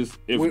you. I just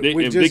if they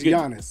get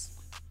Giannis,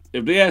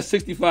 if they had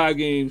 65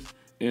 games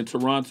and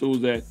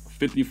Toronto's at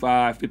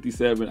 55,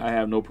 57, I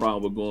have no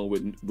problem with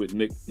going with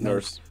Nick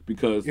Nurse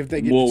because if they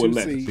get more the with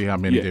less. seed. See how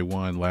many they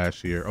won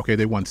last year. Okay,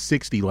 they won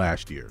 60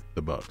 last year,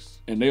 the Bucks.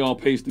 And they on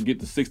pace to get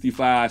to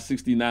 65,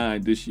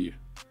 69 this year.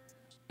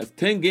 That's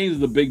 10 games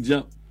is a big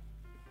jump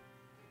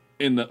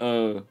in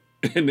the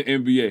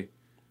NBA.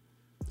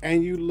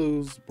 And you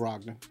lose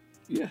Brogdon.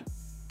 Yeah.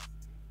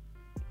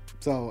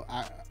 So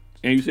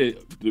and you said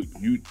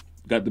you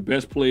got the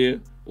best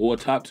player or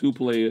top 2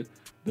 player.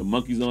 The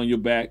monkey's on your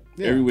back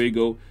everywhere you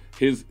go.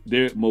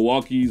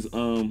 Milwaukee's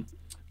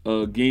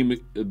game,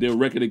 their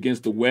record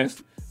against the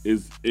West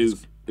is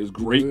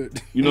great.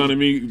 Good. You know what I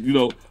mean? You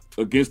know,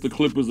 against the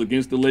Clippers,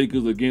 against the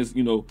Lakers, against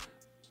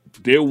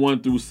their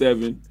 1 through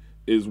 7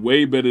 is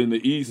way better than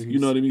the East. You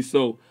know what I mean?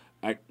 So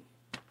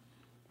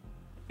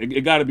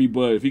it got to be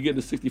Bud. If he get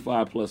the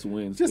 65 plus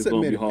wins, just it's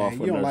gonna admit be hard man.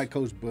 for You don't Nurse. like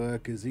Coach Bud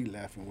because he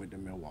laughing with the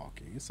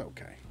Milwaukee. It's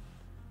okay.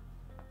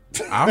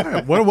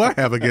 What do I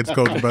have against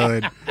Coach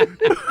Bud?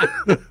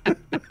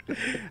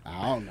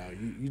 I don't know.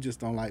 You just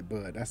don't like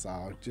Bud. That's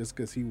all. Just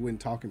because he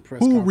wouldn't talk in press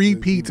Who conferences,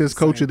 repeats he as was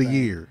Coach same of the thing.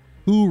 Year?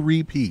 Who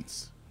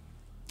repeats?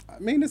 I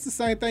mean, it's the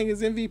same thing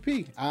as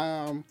MVP.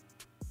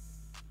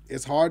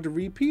 It's hard to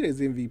repeat as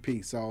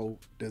MVP. So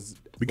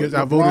Because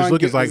our voters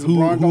look at like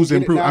who's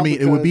improved. I mean,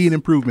 it would be an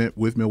improvement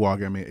with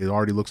Milwaukee. I mean, it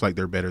already looks like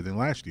they're better than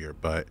last year.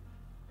 But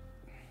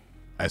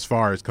as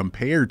far as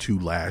compared to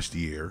last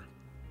year,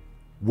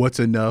 what's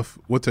enough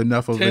of 10 an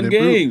improvement?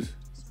 games.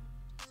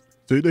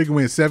 So they can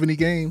win 70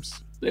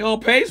 games? They on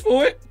pace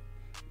for it.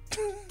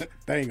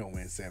 They ain't gonna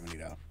win 70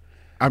 though.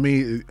 I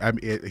mean,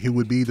 he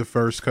would be the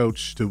first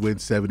coach to win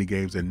 70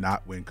 games and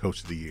not win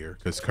Coach of the Year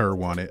because Kerr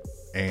won it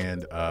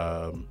and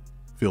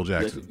Phil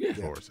Jackson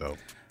before. So,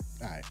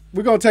 all right,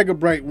 we're gonna take a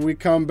break. When we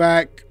come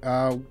back,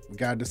 we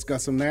gotta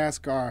discuss some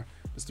NASCAR.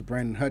 Mr.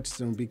 Brandon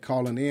Hutchinson will be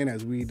calling in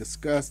as we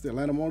discuss the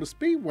Atlanta Motor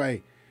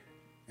Speedway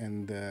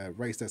and the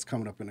race that's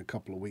coming up in a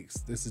couple of weeks.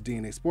 This is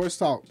DNA Sports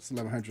Talk. It's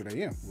 1100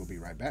 a.m. We'll be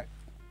right back.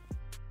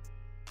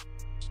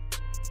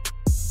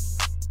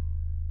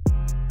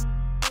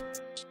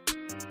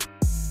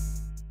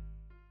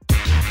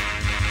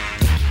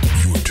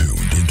 You are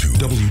tuned into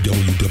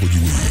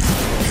WWE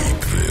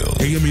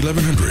Hakeville, AM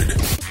 1100.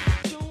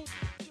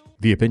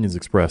 The opinions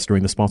expressed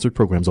during the sponsored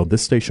programs on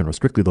this station are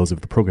strictly those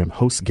of the program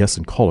hosts, guests,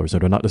 and callers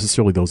and are not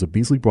necessarily those of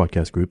Beasley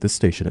Broadcast Group, this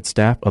station, its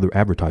staff, other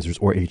advertisers,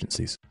 or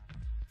agencies.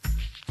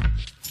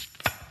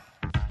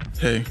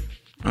 Hey,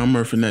 I'm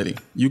Murfinetti.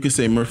 You could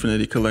say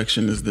Murfinetti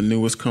Collection is the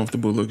newest,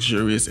 comfortable,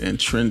 luxurious, and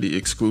trendy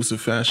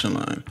exclusive fashion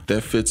line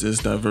that fits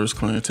its diverse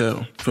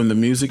clientele. From the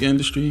music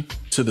industry,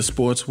 to the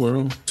sports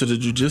world, to the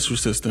judicial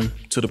system,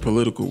 to the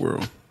political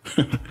world,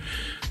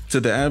 to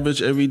the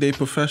average everyday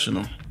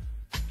professional.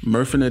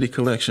 Murfinetti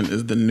Collection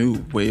is the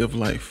new way of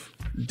life.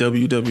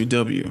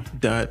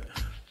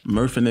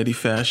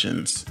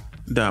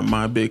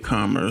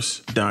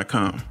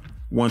 www.murfinettifashions.mybigcommerce.com.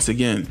 Once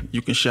again,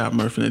 you can shop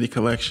Murfinetti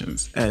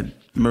Collections at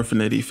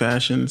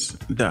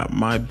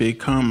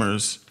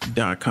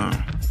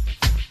murfinettifashions.mybigcommerce.com.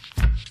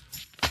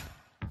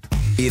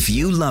 If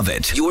you love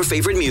it, your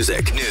favorite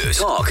music, news,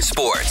 talk,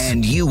 sports,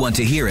 and you want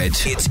to hear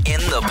it, it's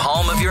in the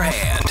palm of your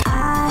hand.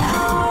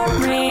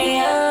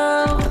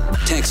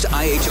 Text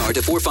IHR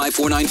to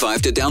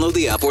 45495 to download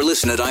the app or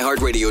listen at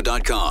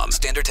iHeartRadio.com.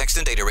 Standard text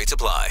and data rates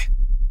apply.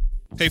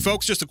 Hey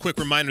folks, just a quick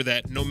reminder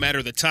that no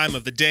matter the time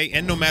of the day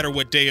and no matter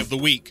what day of the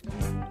week,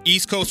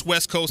 East Coast,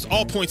 West Coast,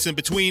 all points in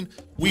between,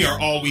 we are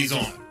always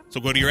on. So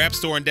go to your app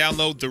store and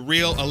download the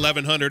Real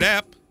 1100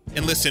 app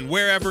and listen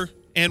wherever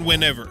and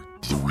whenever.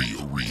 The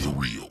Real.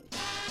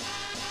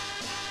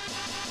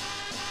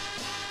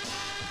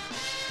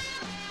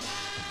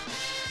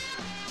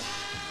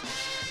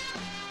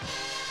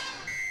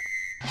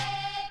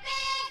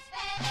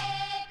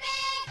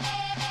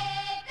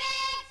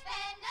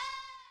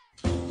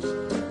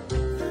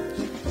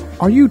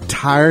 Are you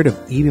tired of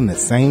eating the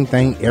same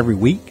thing every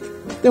week?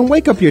 Then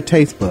wake up your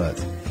taste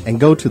buds and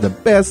go to the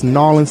best New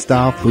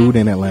Orleans-style food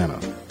in Atlanta.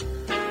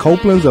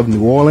 Copeland's of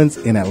New Orleans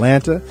in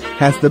Atlanta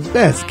has the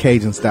best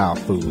Cajun-style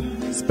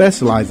food,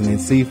 specializing in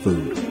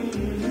seafood.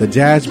 The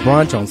Jazz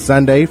Brunch on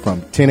Sunday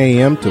from 10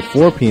 a.m. to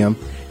 4 p.m.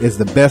 is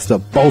the best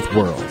of both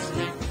worlds.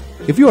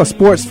 If you're a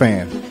sports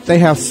fan, they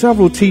have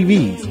several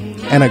TVs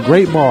and a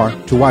great bar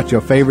to watch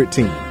your favorite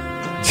team.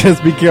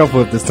 Just be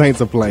careful if the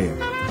Saints are playing.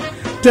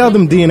 Tell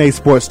them DNA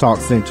Sports Talk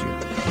sent you.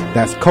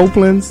 That's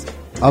Copeland's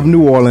of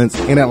New Orleans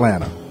in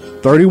Atlanta.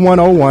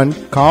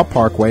 3101 Carl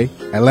Parkway,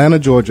 Atlanta,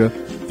 Georgia,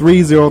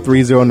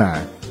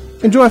 30309.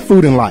 Enjoy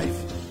food and life.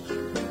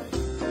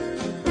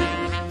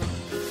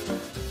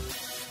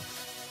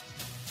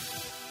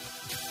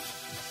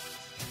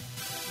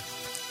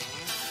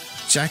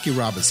 Jackie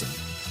Robinson.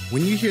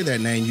 When you hear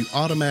that name, you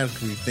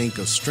automatically think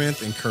of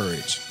strength and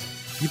courage.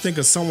 You think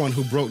of someone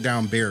who broke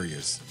down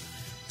barriers.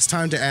 It's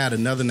time to add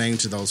another name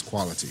to those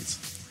qualities.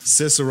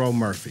 Cicero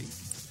Murphy.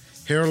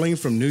 Heralding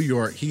from New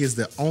York, he is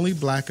the only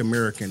Black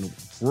American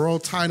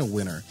world title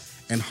winner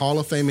and Hall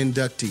of Fame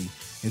inductee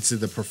into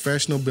the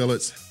Professional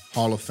Billiards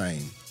Hall of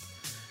Fame.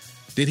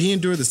 Did he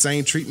endure the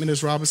same treatment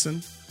as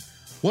Robinson?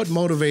 What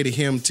motivated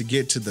him to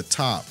get to the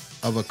top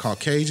of a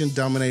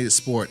Caucasian-dominated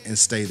sport and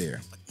stay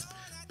there.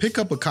 Pick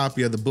up a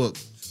copy of the book,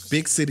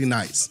 Big City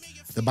Nights,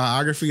 the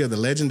biography of the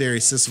legendary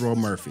Cicero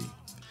Murphy.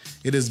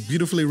 It is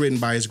beautifully written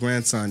by his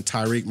grandson,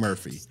 Tyreek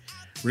Murphy,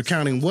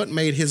 recounting what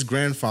made his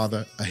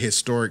grandfather a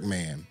historic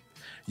man.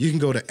 You can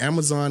go to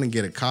Amazon and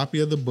get a copy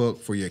of the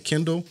book for your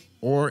Kindle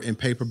or in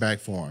paperback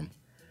form.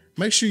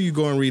 Make sure you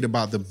go and read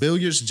about the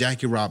billiards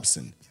Jackie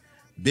Robinson,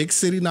 Big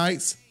City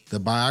Nights, the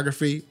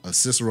biography of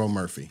Cicero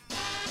Murphy.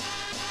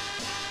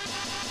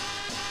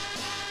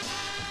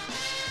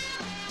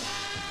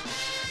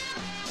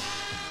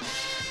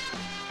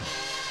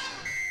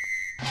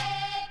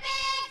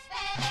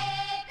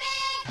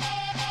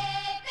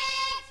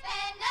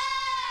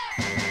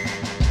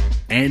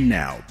 And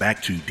now,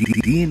 back to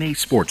DNA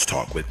Sports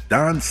Talk with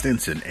Don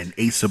Stinson and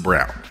Asa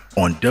Brown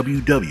on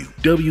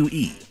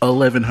WWE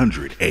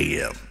 1100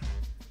 AM.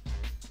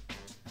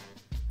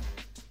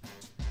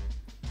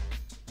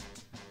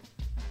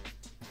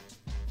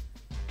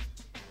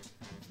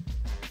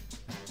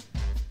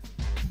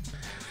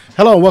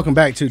 Hello and welcome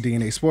back to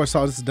DNA Sports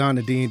Talk. This is Don,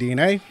 the D and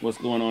DNA. What's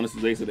going on? This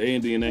is Asa, the A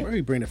and DNA. Where we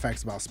bring the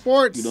facts about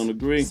sports. You don't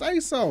agree? Say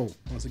so.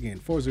 Once again,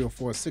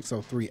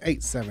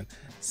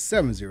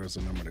 404-603-8770 is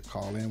the number to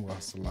call in. We're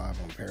also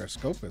live on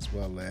Periscope as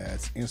well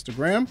as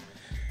Instagram.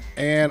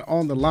 And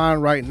on the line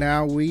right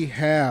now, we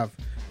have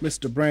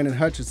Mr. Brandon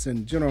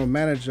Hutchinson, General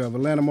Manager of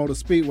Atlanta Motor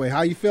Speedway.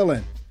 How you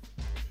feeling?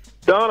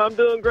 Don, I'm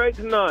doing great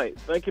tonight.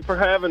 Thank you for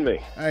having me.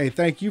 Hey,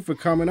 thank you for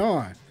coming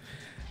on.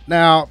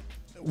 Now,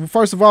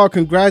 first of all,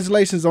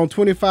 congratulations on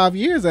 25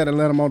 years at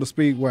Atlanta Motor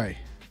Speedway.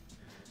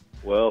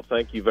 Well,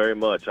 thank you very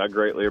much. I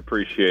greatly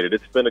appreciate it.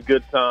 It's been a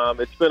good time.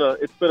 It's been a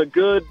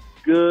good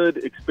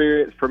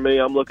experience for me.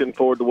 I'm looking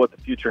forward to what the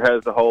future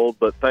has to hold,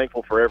 but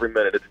thankful for every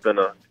minute. It's been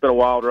a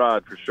wild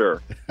ride for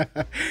sure.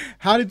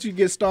 How did you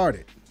get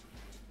started?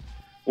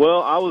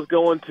 Well, I was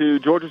going to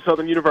Georgia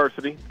Southern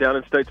University down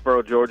in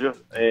Statesboro, Georgia,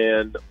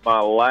 and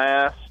my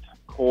last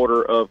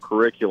quarter of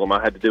curriculum,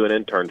 I had to do an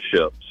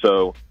internship.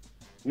 So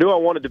knew I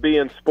wanted to be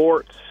in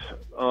sports.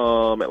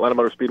 Atlanta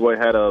Motor Speedway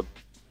had a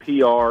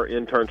PR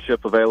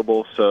internship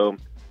available, so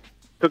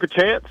took a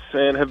chance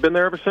and have been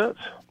there ever since.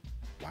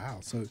 Wow,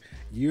 so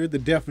you're the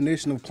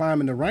definition of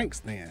climbing the ranks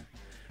then.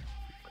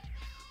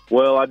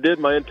 Well, I did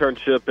my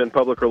internship in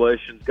public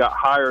relations, got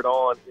hired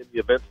on in the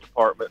events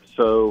department,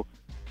 so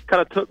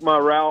kind of took my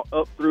route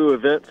up through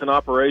events and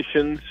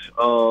operations.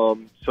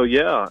 So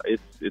yeah,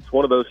 it's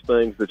one of those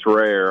things that's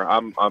rare.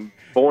 I'm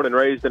born and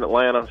raised in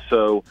Atlanta,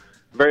 so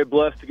very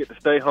blessed to get to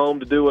stay home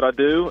to do what I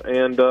do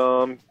and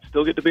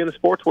still get to be in the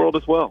sports world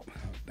as well.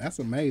 That's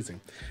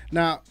amazing.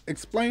 Now,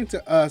 explain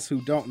to us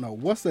who don't know,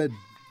 what's a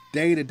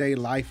day-to-day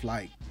life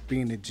like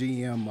being the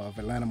GM of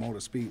Atlanta Motor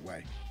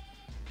Speedway?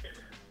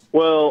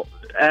 Well,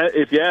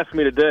 if you ask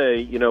me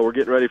today, we're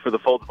getting ready for the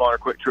Folds of Honor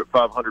Quick Trip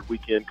 500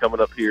 weekend coming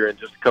up here in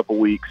just a couple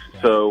weeks.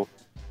 Right. So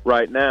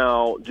right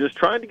now, just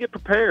trying to get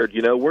prepared.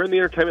 We're in the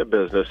entertainment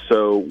business,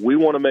 so we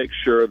want to make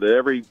sure that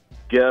every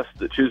guest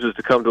that chooses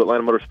to come to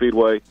Atlanta Motor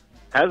Speedway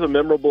has a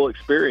memorable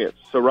experience.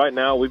 So right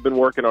now we've been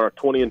working on our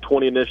 20 and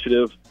 20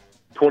 initiative,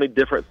 20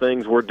 different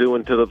things we're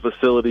doing to the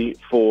facility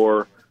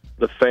for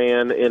the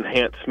fan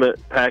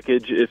enhancement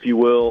package, if you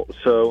will.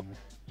 So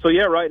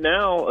yeah, right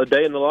now a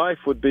day in the life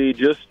would be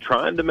just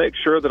trying to make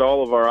sure that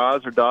all of our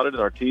I's are dotted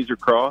and our T's are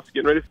crossed,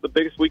 getting ready for the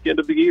biggest weekend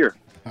of the year.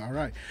 All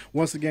right.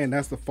 Once again,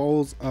 that's the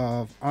Folds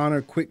of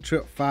Honor Quick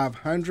Trip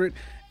 500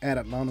 at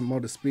Atlanta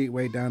Motor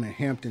Speedway down in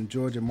Hampton,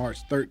 Georgia, March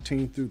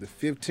 13th through the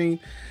 15th.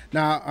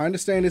 Now, I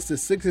understand it's the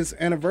 60th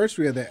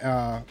anniversary of the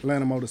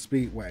Atlanta Motor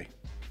Speedway.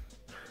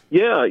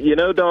 Yeah,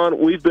 Don,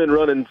 we've been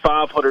running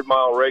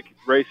 500-mile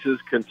races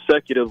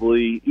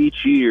consecutively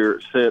each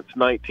year since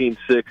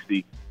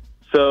 1960.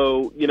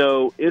 So,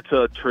 it's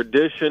a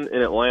tradition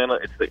in Atlanta.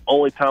 It's the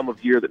only time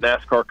of year that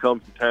NASCAR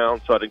comes to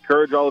town. So I'd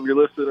encourage all of your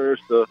listeners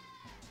to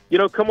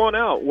come on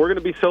out. We're going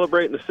to be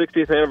celebrating the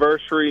 60th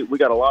anniversary. We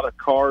got a lot of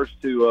cars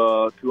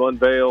to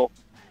unveil.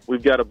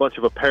 We've got a bunch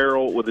of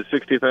apparel with the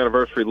 60th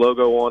anniversary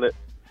logo on it.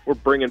 We're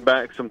bringing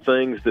back some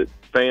things that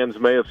fans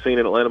may have seen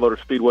in Atlanta Motor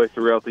Speedway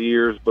throughout the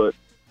years. But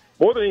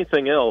more than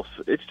anything else,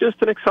 it's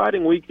just an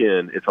exciting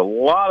weekend. It's a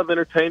lot of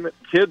entertainment.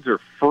 Kids are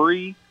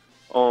free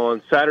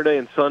on Saturday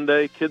and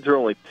Sunday. Kids are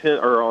only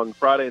on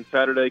Friday and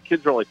Saturday.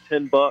 Kids are only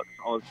 $10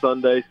 on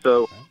Sunday.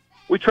 So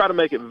we try to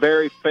make it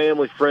very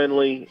family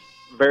friendly,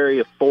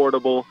 very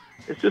affordable.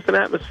 It's just an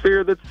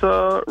atmosphere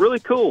that's really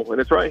cool, and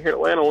it's right here in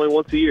Atlanta only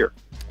once a year.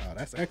 Oh,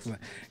 that's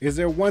excellent. Is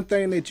there one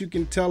thing that you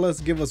can tell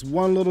us, give us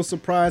one little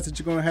surprise that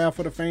you're going to have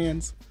for the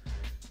fans?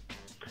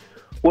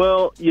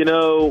 Well,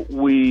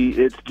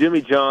 it's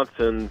Jimmy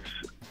Johnson's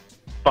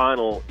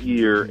final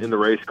year in the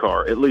race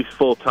car, at least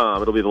full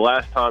time. It'll be the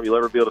last time you'll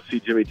ever be able to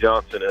see Jimmy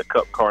Johnson in a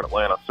Cup car in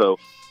Atlanta. So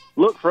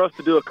look for us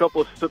to do a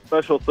couple of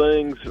special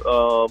things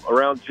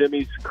around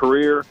Jimmy's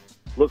career.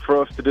 Look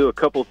for us to do a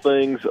couple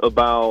things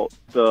about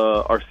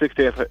our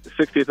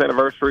 60th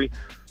anniversary.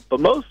 But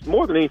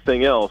more than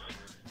anything else,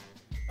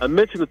 I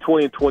mentioned the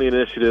 20 and 20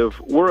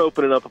 initiative. We're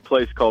opening up a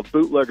place called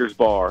Bootlegger's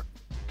Bar.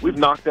 We've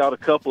knocked out a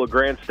couple of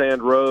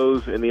grandstand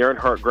rows in the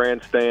Earnhardt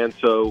grandstand,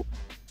 so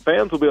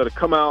fans will be able to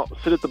come out,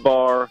 sit at the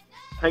bar,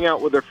 hang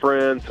out with their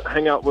friends,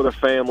 hang out with their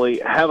family,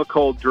 have a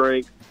cold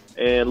drink,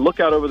 and look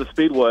out over the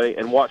speedway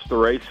and watch the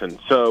racing.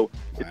 So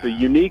it's a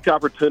unique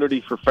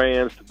opportunity for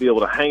fans to be able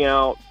to hang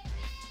out,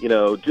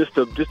 just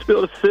to be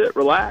able to sit,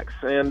 relax,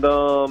 and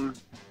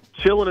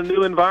chill in a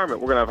new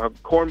environment. We're going to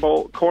have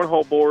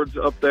cornhole boards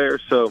up there.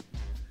 So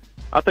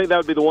I think that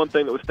would be the one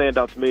thing that would stand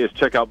out to me is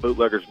check out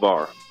Bootlegger's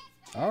Bar.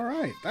 All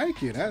right,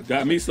 thank you. That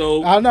got me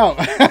sold. I know.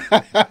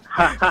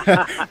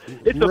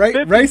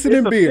 Racing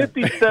and beer. It's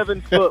a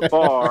 57-foot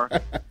bar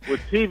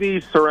with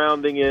TVs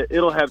surrounding it.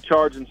 It'll have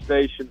charging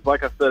stations.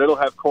 Like I said, it'll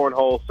have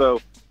cornhole.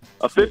 So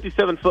a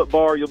 57-foot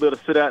bar you'll be able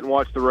to sit at and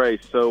watch the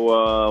race.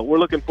 So we're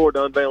looking forward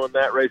to unveiling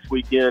that race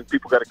weekend.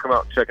 People got to come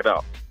out and check it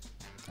out.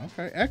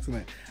 Okay,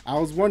 excellent. I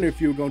was wondering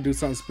if you were going to do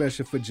something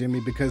special for Jimmy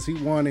because he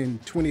won in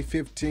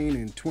 2015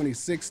 and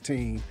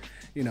 2016.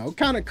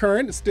 Kind of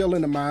current, still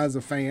in the minds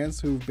of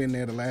fans who've been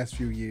there the last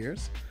few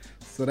years.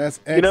 So that's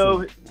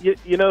excellent. He's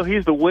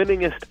the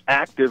winningest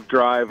active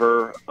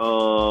driver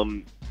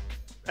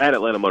at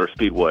Atlanta Motor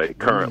Speedway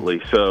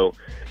currently. So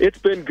it's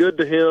been good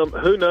to him.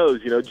 Who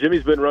knows?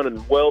 Jimmy's been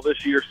running well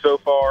this year so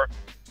far.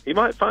 He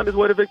might find his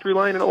way to victory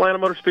lane in Atlanta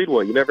Motor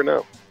Speedway. You never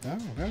know. Oh,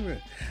 that's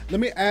it. Let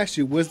me ask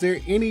you,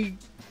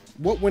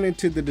 what went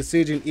into the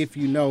decision, if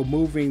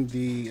moving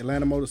the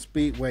Atlanta Motor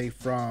Speedway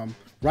from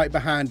right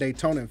behind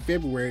Daytona in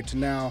February to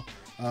now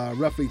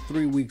roughly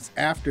 3 weeks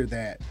after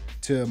that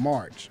to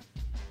March?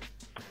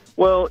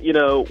 Well,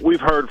 we've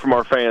heard from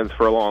our fans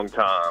for a long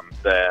time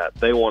that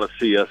they want to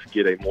see us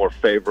get a more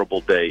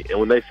favorable date. And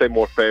when they say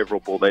more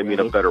favorable, they mean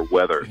a better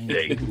weather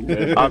date.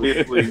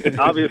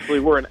 Obviously,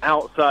 we're an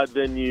outside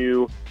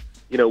venue.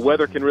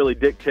 Weather can really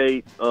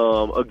dictate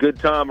a good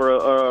time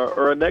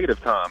or a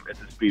negative time at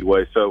the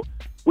Speedway. So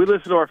we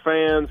listened to our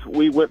fans.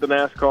 We went to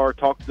NASCAR,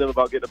 talked to them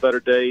about getting a better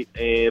date,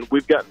 and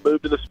we've gotten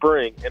moved to the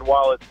spring. And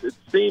while it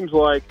seems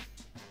like,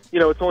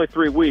 it's only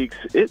 3 weeks,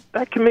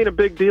 that can mean a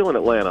big deal in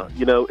Atlanta.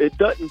 It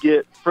doesn't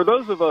get, for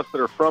those of us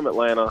that are from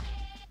Atlanta,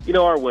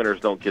 our winters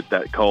don't get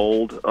that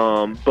cold,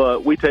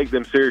 but we take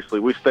them seriously.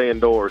 We stay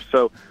indoors.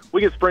 So we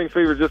get spring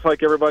fever just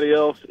like everybody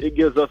else. It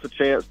gives us a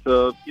chance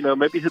to,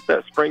 maybe hit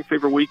that spring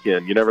fever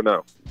weekend. You never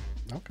know.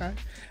 Okay.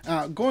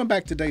 Going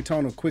back to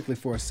Daytona quickly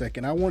for a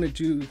second, I want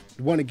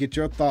to get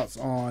your thoughts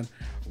on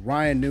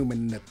Ryan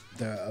Newman,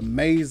 the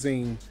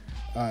amazing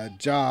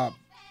job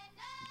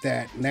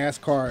that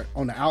NASCAR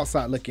on the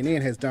outside looking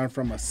in has done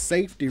from a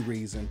safety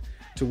reason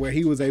to where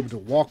he was able to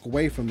walk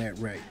away from that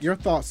wreck. Your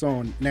thoughts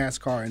on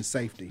NASCAR and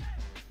safety?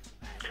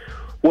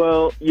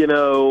 Well,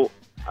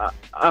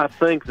 I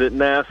think that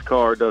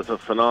NASCAR does a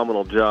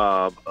phenomenal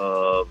job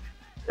of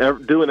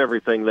doing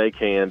everything they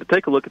can to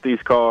take a look at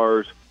these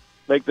cars,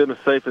 make them as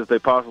safe as they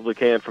possibly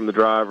can from the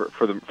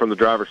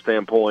driver's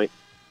standpoint.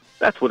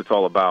 That's what it's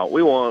all about.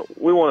 We want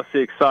to see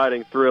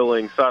exciting,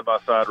 thrilling,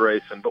 side-by-side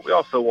racing, but we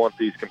also want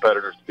these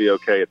competitors to be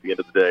okay at the end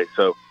of the day.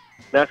 So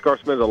NASCAR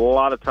spends a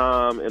lot of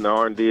time in the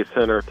R&D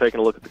center taking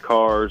a look at the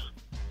cars,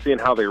 seeing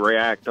how they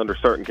react under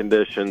certain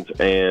conditions,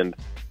 and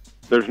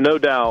there's no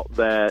doubt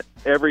that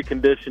every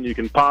condition you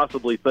can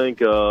possibly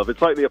think of,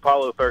 it's like the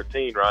Apollo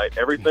 13, right?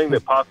 Everything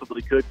that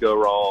possibly could go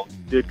wrong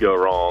did go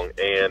wrong,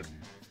 and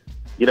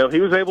he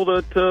was able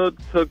to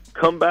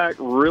come back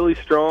really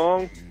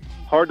strong.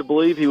 Hard to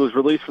believe he was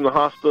released from the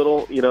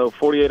hospital,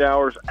 48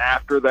 hours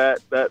after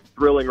that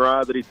thrilling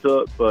ride that he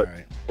took. But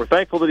we're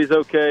thankful that he's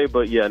okay.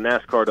 But, yeah,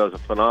 NASCAR does a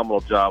phenomenal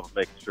job of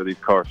making sure these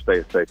cars stay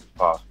as safe as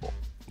possible.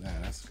 Yeah,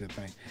 that's a good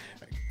thing.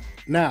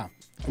 Now,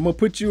 I'm going to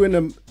put you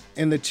in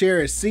the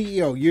chair as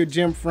CEO. You're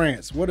Jim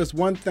France. What is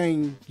one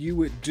thing you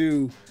would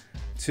do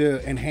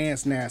to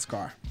enhance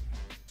NASCAR?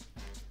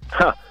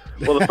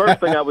 Well, the first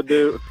thing I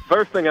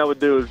would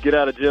do is get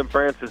out of Jim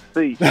France's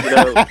seat.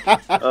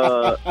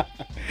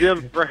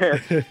 Jim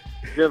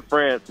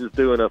France is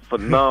doing a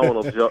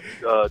phenomenal job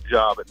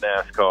at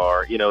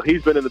NASCAR.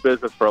 He's been in the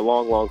business for a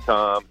long, long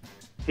time.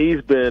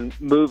 He's been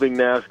moving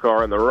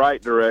NASCAR in the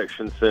right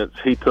direction since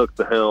he took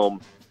the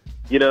helm.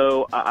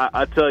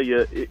 I tell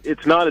you,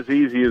 it's not as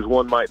easy as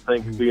one might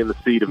think to be in the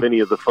seat of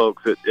any of the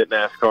folks at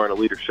NASCAR in a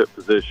leadership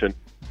position.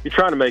 You're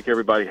trying to make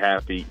everybody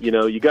happy.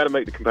 You got to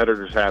make the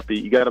competitors happy.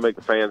 You got to make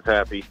the fans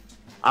happy.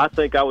 I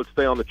think I would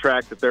stay on the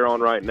track that they're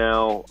on right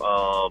now.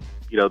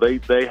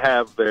 They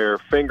have their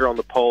finger on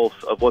the pulse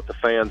of what the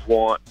fans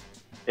want.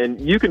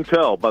 And you can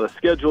tell by the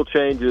schedule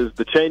changes,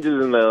 the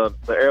changes in the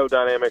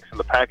aerodynamics and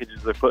the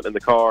packages they're putting in the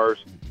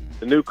cars,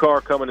 the new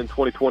car coming in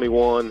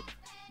 2021.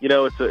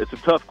 It's a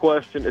tough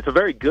question. It's a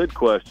very good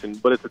question,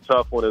 but it's a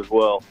tough one as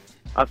well.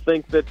 I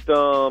think that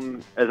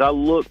as I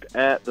looked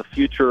at the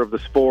future of the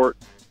sport,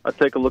 I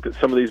take a look at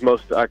some of these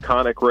most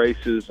iconic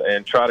races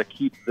and try to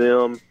keep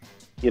them,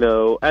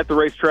 at the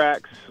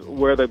racetracks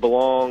where they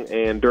belong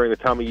and during the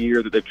time of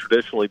year that they've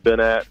traditionally been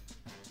at.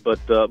 But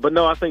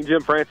no, I think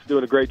Jim France is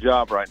doing a great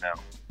job right now.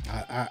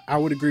 I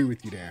would agree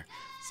with you there.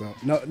 So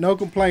no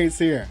complaints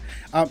here.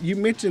 You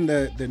mentioned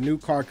the new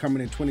car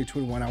coming in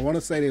 2021. I want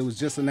to say that it was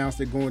just announced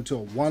they're going to a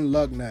one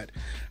lug nut.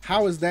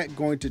 How is that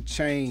going to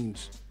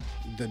change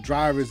the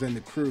drivers and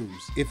the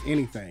crews, if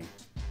anything?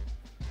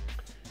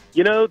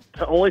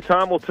 only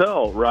time will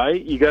tell,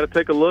 right? You got to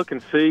take a look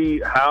and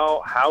see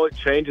how it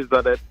changes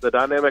the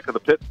dynamic of the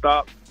pit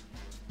stop.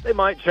 They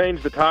might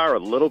change the tire a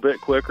little bit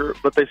quicker,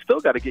 but they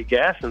still got to get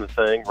gas in the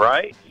thing,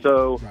 right?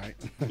 So,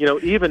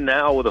 even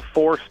now with a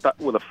four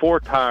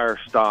tire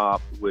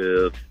stop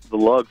with the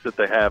lugs that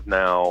they have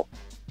now,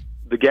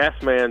 the gas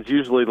man's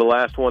usually the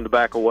last one to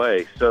back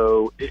away.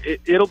 So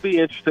it'll be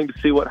interesting to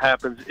see what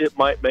happens. It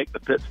might make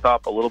the pit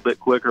stop a little bit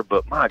quicker,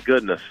 but my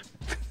goodness,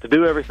 to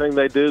do everything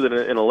they do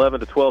in 11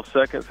 to 12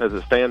 seconds as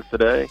it stands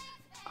today,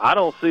 I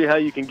don't see how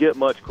you can get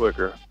much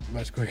quicker.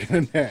 Much quicker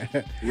than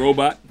that.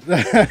 Robot.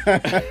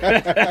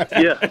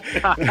 Yeah.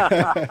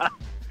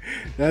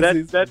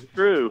 That's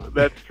true.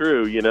 That's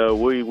true.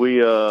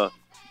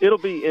 It'll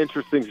be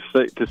interesting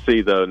to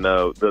see though.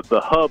 No,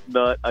 the hub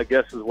nut, I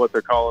guess, is what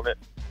they're calling it.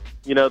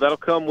 That'll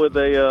come with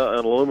an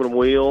aluminum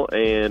wheel,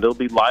 and it'll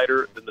be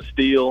lighter than the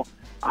steel.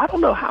 I don't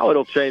know how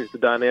it'll change the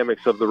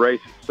dynamics of the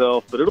race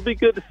itself, but it'll be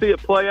good to see it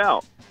play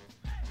out.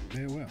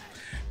 Yeah, well.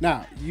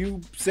 Now,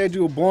 you said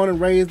you were born and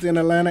raised in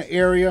the Atlanta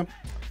area.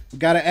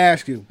 Got to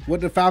ask you,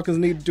 what do the Falcons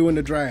need to do in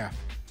the draft?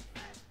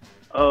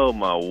 Oh,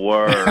 my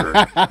word.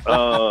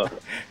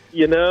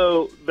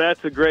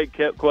 That's a great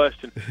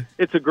question.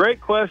 It's a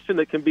great question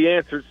that can be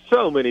answered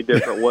so many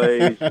different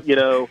ways.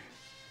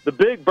 The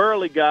big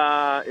burly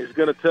guy is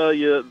going to tell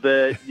you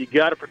that you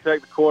got to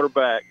protect the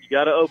quarterback. You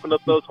got to open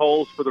up those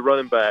holes for the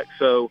running back.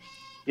 So,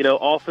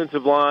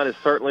 offensive line is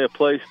certainly a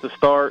place to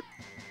start.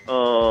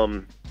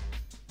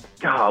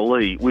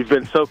 Golly, we've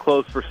been so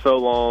close for so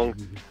long.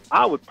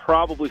 I would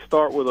probably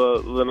start with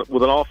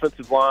an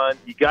offensive line.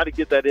 You got to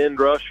get that end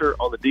rusher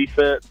on the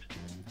defense.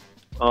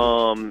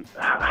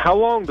 How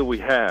long do we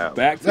have?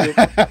 Back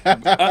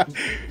to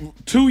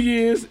 2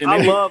 years.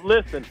 And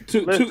listen.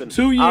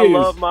 2 years. I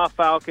love my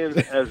Falcons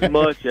as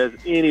much as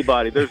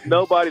anybody. There's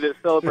nobody that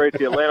celebrates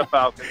the Atlanta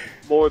Falcons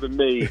more than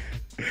me.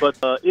 But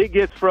it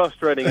gets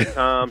frustrating at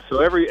times. So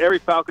every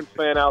Falcons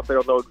fan out there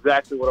will know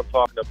exactly what I'm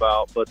talking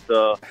about. But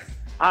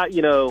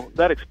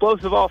that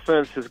explosive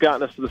offense has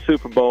gotten us to the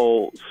Super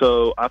Bowl.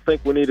 So I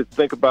think we need to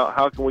think about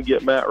how can we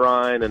get Matt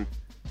Ryan and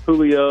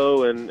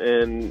Julio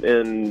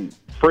and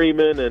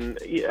Freeman, and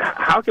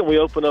how can we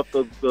open up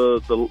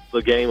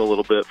the game a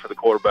little bit for the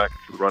quarterback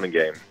for the running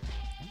game?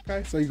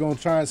 Okay, so you're going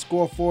to try and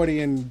score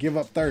 40 and give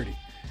up 30.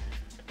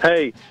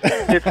 Hey,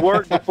 it's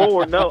worked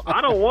before. No,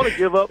 I don't want to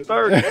give up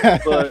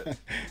 30,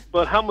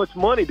 but how much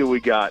money do we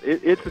got?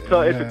 It's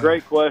a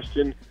great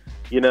question.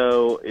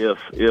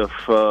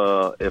 If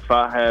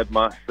I had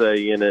my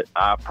say in it,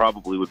 I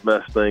probably would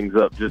mess things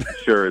up just as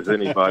sure as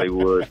anybody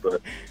would.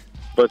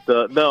 But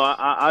no,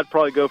 I'd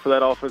probably go for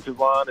that offensive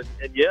line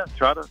and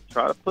try to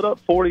put up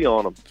 40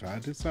 on them. Try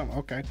to do something.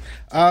 Okay.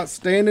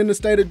 Staying in the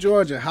state of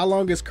Georgia, how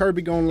long is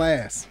Kirby gonna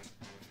last?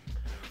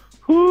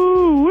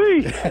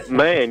 Woo-wee.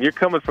 Man, you're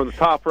coming from the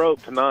top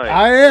rope tonight.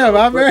 I am.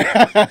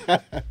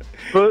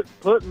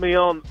 Putting me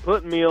on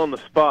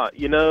the spot.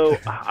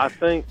 I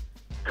think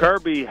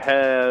Kirby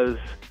has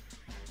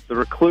the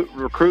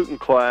recruiting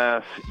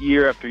class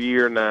year after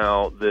year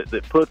now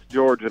that puts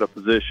Georgia in a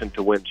position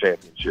to win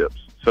championships.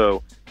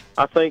 So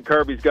I think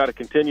Kirby's got to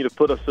continue to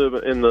put us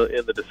in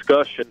the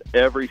discussion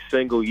every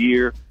single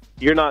year.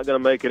 You're not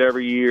going to make it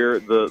every year.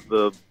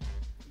 The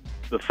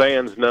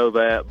fans know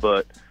that,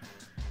 but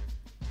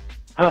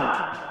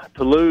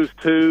to lose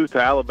to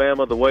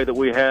Alabama the way that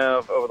we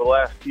have over the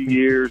last few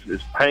years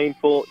is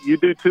painful. You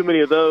do too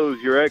many of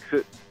those, your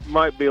exit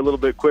might be a little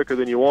bit quicker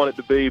than you want it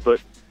to be, but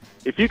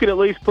if you can at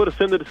least put us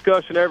in the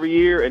discussion every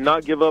year and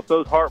not give up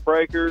those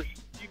heartbreakers,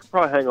 you can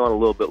probably hang on a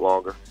little bit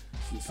longer.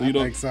 So you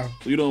don't, so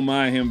you don't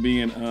mind him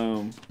being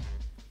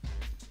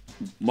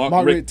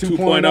Mark Richt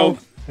 2.0?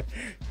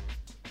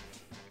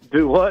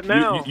 Do what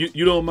now?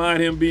 You don't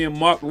mind him being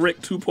Mark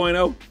Richt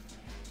 2.0?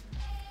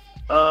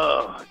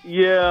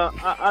 Yeah,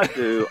 I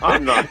do.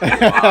 I'm not.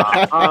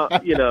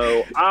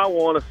 I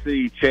want to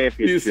see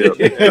championships,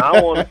 and I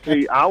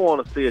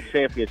want to see a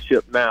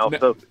championship now.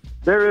 So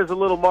there is a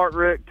little Mark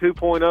Richt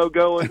 2.0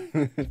 going,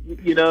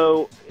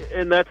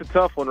 and that's a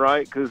tough one,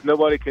 right? Because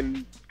nobody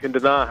can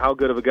deny how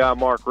good of a guy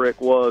Mark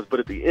Richt was. But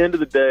at the end of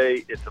the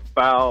day, it's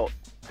about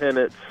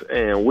pennants,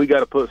 and we got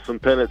to put some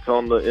pennants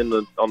on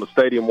the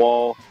stadium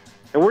wall,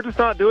 and we're just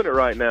not doing it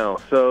right now.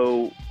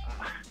 So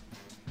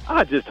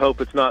I just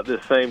hope it's not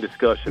this same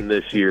discussion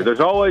this year.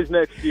 There's always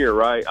next year,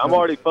 right? I'm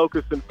already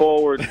focusing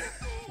forward.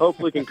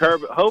 Hopefully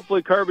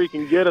Kirby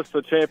can get us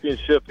a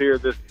championship here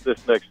this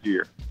next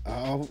year.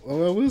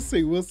 Well, we'll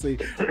see. Once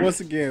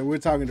again, we're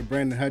talking to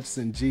Brandon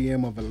Hutchison,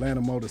 GM of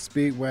Atlanta Motor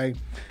Speedway.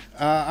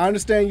 I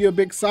understand you're a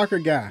big soccer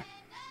guy.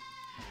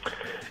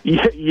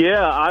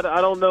 Yeah,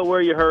 I don't know where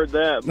you heard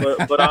that,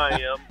 but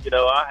I am.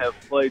 I have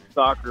played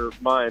soccer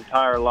my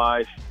entire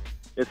life.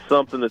 It's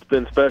something that's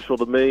been special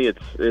to me.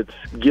 It's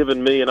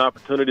given me an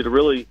opportunity to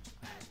really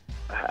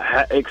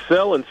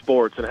excel in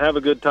sports and have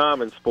a good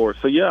time in sports.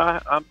 So, yeah,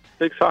 I'm a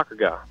big soccer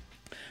guy.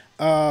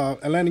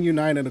 Atlanta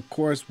United, of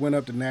course, went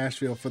up to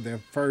Nashville for their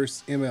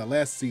first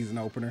MLS season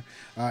opener.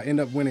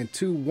 Ended up winning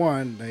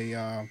 2-1. They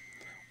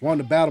won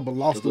the battle but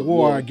lost It's the a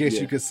war, war, I guess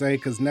yeah. you could say,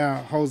 because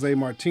now Jose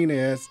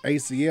Martinez,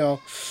 ACL,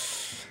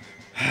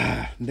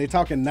 they're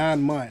talking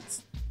 9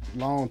 months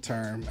long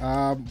term.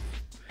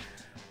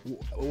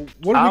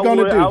 What are we going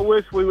to do? I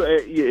wish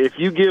if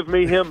you give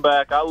me him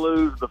back, I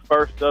lose the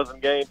first dozen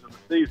games of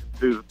the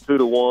season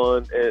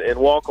 2-1 and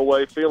walk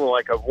away feeling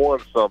like I've won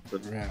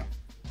something. Yeah.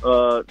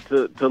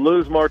 To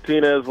lose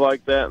Martinez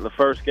like that in the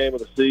first game of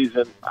the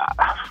season,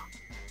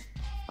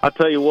 I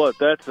tell you what,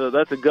 that's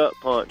a gut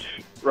punch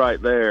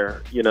right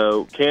there. You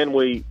know, can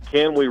we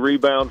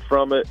rebound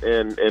from it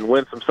and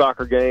win some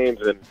soccer games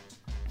and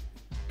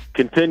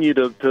continue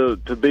to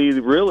be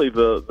really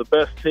the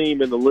best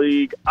team in the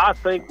league? I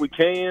think we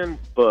can,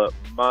 but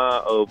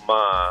my, oh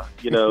my,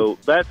 you know,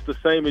 that's the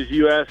same as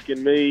you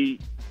asking me,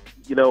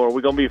 you know, are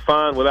we going to be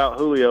fine without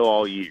Julio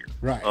all year?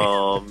 Right.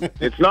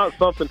 It's not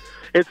something,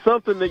 it's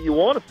something that you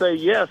want to say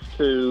yes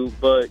to,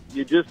 but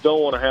you just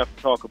don't want to have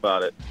to talk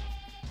about it.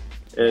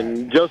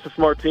 And Joseph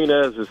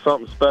Martinez is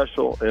something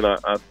special, and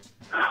oh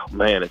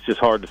man, it's just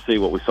hard to see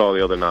what we saw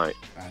the other night.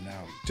 I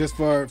know. Just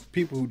for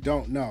people who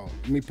don't know,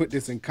 let me put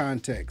this in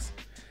context.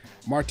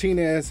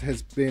 Martinez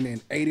has been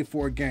in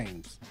 84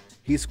 games.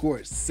 He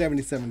scored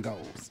 77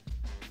 goals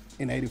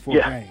in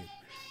 84 games.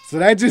 So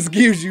that just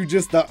gives you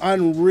just the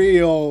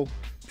unreal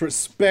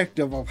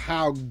perspective of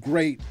how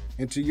great,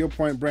 and to your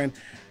point, Brandon,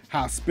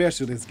 how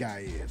special this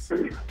guy is.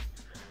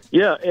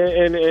 Yeah,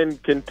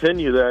 and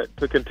continue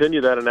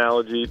that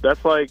analogy.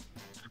 That's like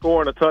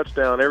scoring a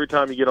touchdown every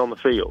time you get on the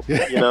field.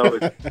 You know,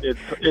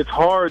 it's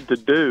hard to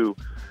do.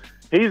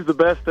 He's the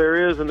best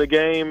there is in the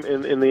game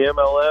in the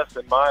MLS,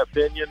 in my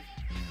opinion,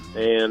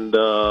 and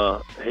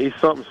he's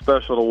something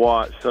special to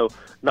watch. So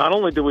not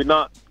only do we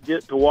not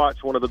get to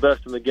watch one of the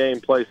best in the game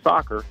play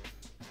soccer,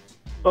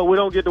 but we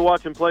don't get to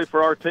watch him play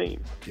for our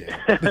team. Yeah.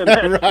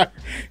 Right.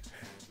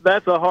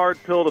 That's a hard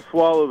pill to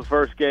swallow the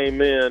first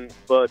game in,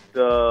 but,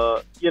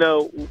 you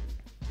know,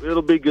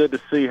 it'll be good to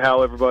see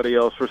how everybody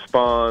else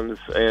responds,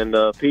 and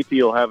PT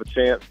will have a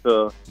chance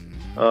to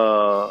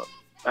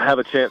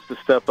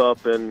step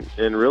up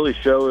and really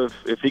show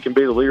if he can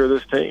be the leader of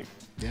this team.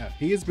 Yeah,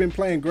 he has been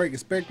playing great,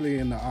 especially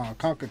in the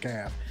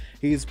CONCACAF.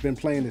 He's been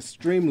playing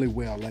extremely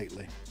well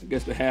lately. I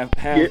guess the half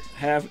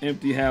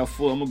empty, half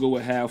full. I'm gonna go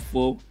with half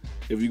full.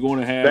 If you're going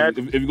to have,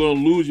 if you're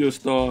going to lose your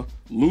star,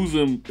 lose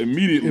him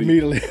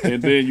immediately,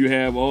 and then you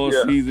have all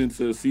season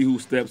to see who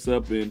steps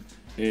up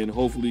and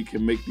hopefully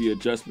can make the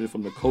adjustment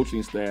from the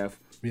coaching staff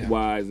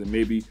wise and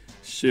maybe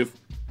shift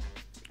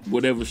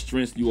whatever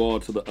strengths you are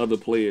to the other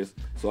players.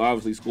 So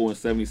obviously scoring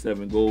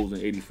 77 goals in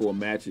 84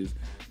 matches,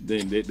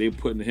 then they're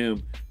putting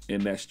him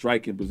in that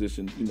striking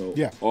position, you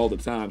know, all the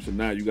time. So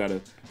now you got to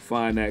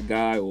find that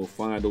guy or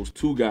find those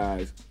two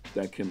guys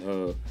that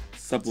can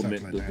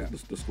supplement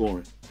the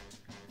scoring.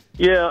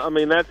 Yeah, I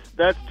mean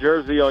that's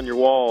jersey on your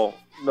wall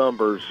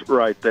numbers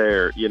right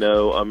there. You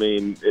know, I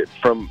mean,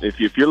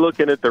 if you're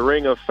looking at the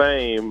Ring of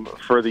Fame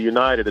for the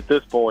United at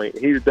this point,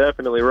 he's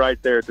definitely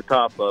right there at the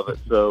top of it.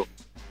 So,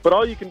 but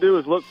all you can do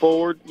is look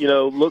forward. You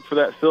know, look for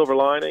that silver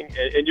lining.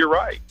 And you're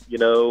right. You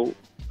know,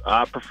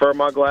 I prefer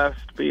my glass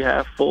to be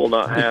half full,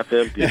 not half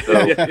empty.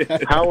 So,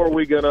 how are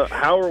we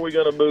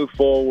gonna move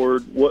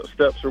forward? What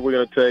steps are we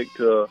gonna take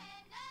to,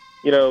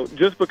 you know,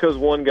 just because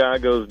one guy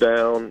goes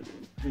down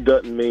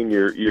doesn't mean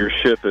your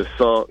ship is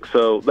sunk.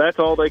 So that's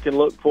all they can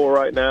look for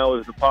right now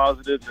is the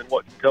positives and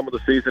what can come of the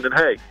season. And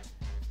hey,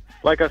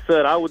 like I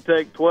said, I would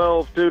take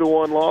 12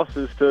 2-1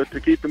 losses to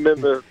keep them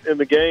in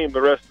the game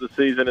the rest of the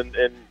season,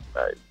 and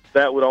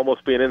that would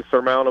almost be an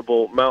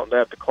insurmountable mountain to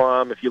have to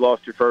climb if you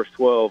lost your first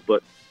 12.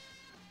 But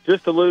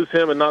just to lose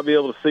him and not be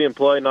able to see him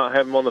play, not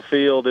have him on the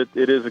field, it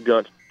is a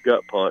gut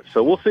punch.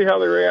 So we'll see how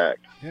they react.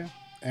 Yeah,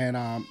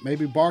 and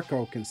maybe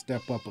Barco can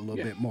step up a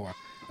little bit more.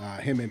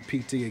 Him and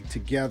PT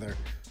together,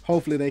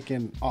 hopefully they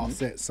can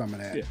offset some of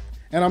that. Yeah.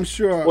 And I'm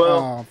sure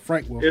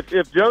Frank will.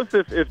 If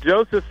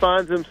Joseph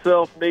finds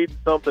himself needing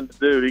something to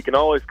do, he can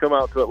always come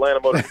out to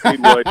Atlanta Motor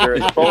Speedway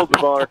during Folds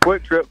of Honor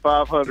Quick Trip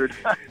 500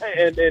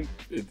 and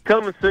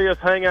come and see us,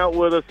 hang out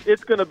with us.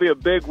 It's going to be a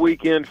big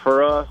weekend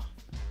for us.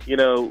 You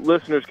know,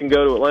 listeners can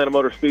go to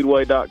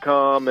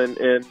AtlantaMotorspeedway.com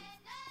and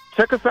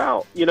check us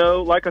out. You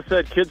know, like I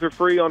said, kids are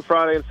free on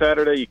Friday and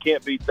Saturday. You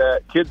can't beat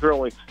that. Kids are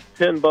only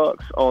 $10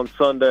 on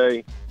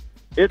Sunday.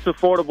 It's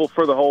affordable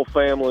for the whole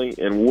family,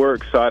 and we're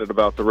excited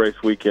about the race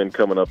weekend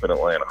coming up in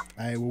Atlanta.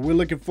 Hey, well, we're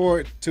looking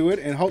forward to it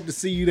and hope to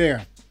see you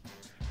there.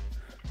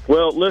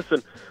 Well,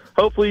 listen,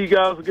 hopefully you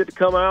guys will get to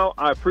come out.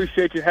 I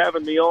appreciate you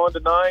having me on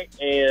tonight,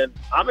 and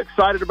I'm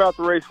excited about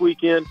the race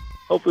weekend.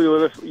 Hopefully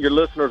your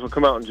listeners will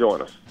come out and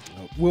join us.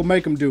 We'll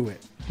make them do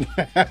it.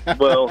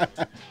 Well,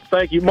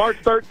 thank you. March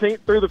 13th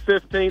through the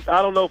 15th.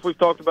 I don't know if we've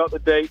talked about the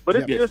date, but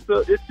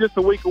it's just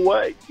a week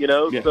away, you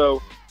know, so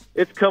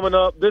it's coming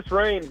up. This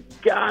rain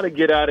got to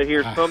get out of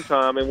here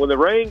sometime. And when the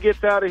rain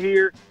gets out of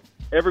here,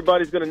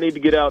 everybody's going to need to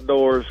get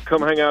outdoors.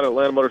 Come hang out at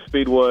Atlanta Motor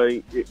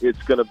Speedway.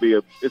 It's going to be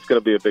a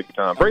big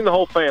time. Bring the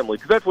whole family,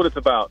 because that's what it's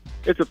about.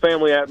 It's a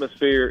family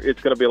atmosphere.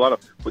 It's going to be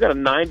we got a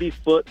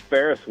 90-foot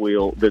Ferris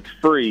wheel that's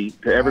free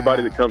to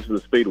everybody that comes to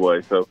the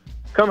Speedway. So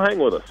come hang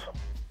with us.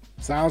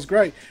 Sounds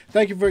great.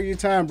 Thank you for your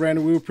time,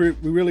 Brandon.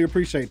 We really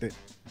appreciate it.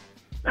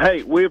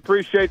 Hey, we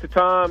appreciate the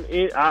time.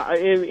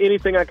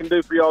 Anything I can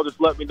do for y'all,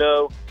 just let me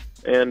know.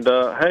 And,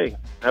 hey,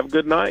 have a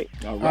good night.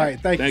 All right.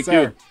 Thank you,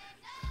 sir.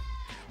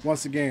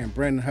 Once again,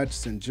 Brandon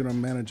Hutchinson, General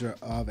Manager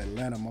of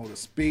Atlanta Motor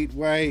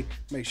Speedway.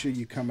 Make sure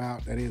you come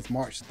out. That is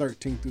March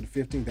 13th through the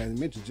 15th. As I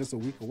mentioned, just a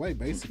week away,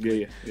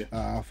 basically,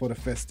 for the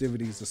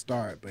festivities to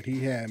start. But he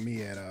had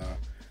me at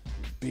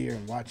beer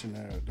and watching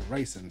the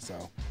racing.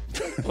 So,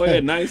 oh yeah,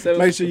 97.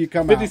 Make sure you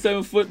come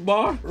 57-foot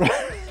bar.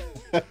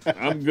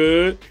 I'm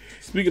good.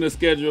 Speaking of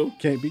schedule,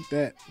 can't beat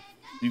that.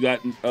 You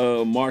got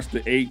March the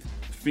 8th,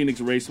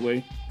 Phoenix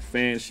Raceway,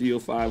 Fan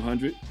Shield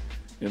 500,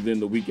 and then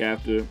the week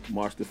after,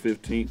 March the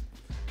 15th,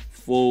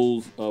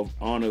 Fulls of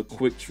Honor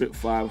Quick Trip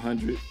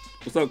 500.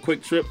 What's up,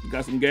 Quick Trip?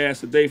 Got some gas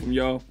today from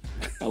y'all.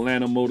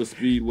 Atlanta Motor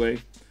Speedway,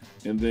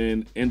 and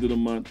then end of the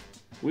month,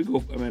 we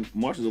go. I mean,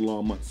 March is a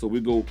long month, so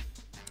we go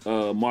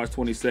March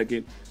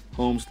 22nd,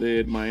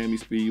 Homestead Miami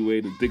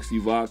Speedway, the Dixie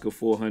Vodka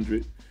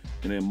 400.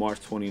 And then March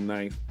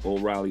 29th,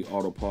 O'Reilly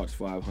Auto Parts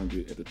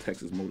 500 at the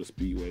Texas Motor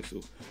Speedway. So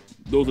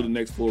those are the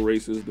next 4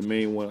 races. The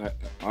main one,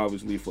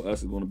 obviously, for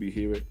us is going to be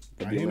here at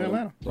the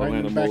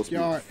Atlanta Motor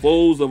Speedway.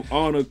 Fulls of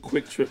Honor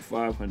Quick Trip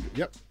 500.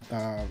 Yep.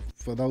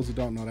 For those who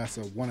don't know, that's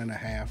a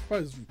 1.5.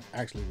 Well, it's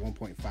actually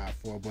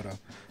 1.54, but a 1.5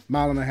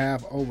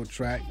 mile over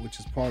track, which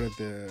is part of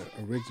the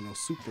original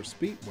Super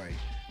Speedway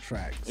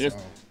track. Yes.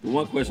 The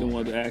one question I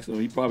wanted to ask him,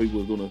 he probably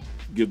was going to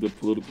give the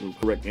political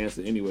correct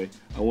answer anyway.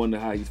 I wonder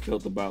how he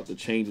felt about the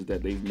changes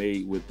that they've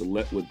made with the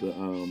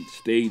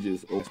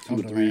stages over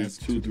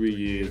 2-3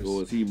 years,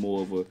 or is he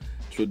more of a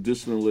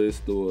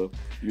traditionalist, or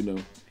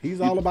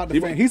He's all about the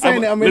fan. He's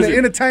saying that I'm in the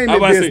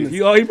entertainment business. He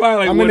probably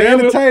like I'm in the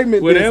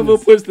entertainment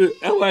business. Puts the.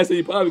 That's why I say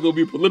he probably gonna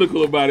be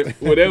political about it.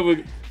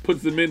 Whatever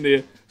puts him in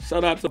there.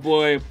 Shout out to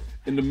boy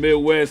in the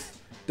Midwest.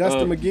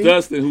 Dustin McGee.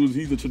 Dustin,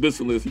 he's a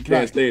traditionalist. He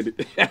can't stand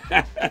it.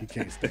 He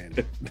can't stand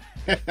it.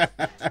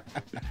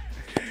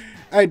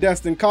 Hey,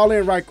 Dustin, call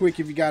in right quick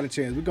if you got a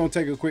chance. We're going to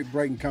take a quick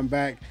break and come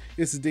back.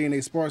 This is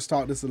DNA Sports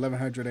Talk. This is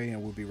 1100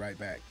 AM. We'll be right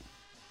back.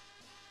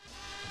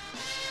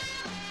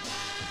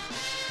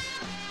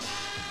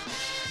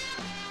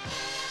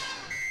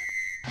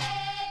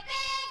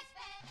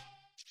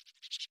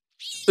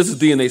 This is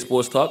DNA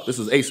Sports Talk. This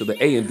is Ace of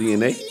the A in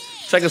DNA.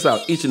 Check us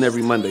out each and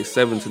every Monday,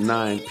 7 to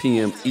 9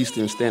 p.m.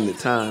 Eastern Standard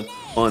Time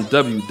on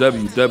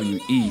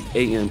WWWE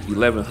AM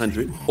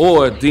 1100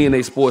 or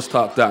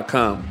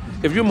DNASportsTalk.com.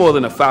 If you're more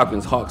than a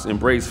Falcons, Hawks, and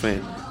Braves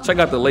fan, check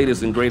out the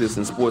latest and greatest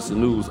in sports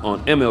and news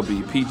on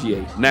MLB,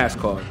 PGA,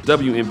 NASCAR,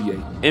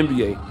 WNBA,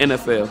 NBA,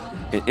 NFL,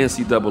 and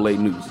NCAA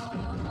news.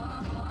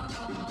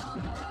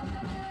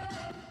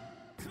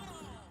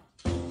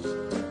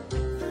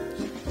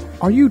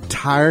 Are you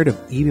tired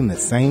of eating the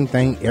same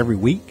thing every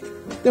week?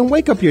 Then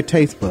wake up your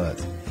taste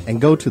buds and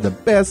go to the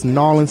best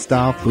New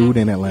Orleans-style food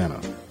in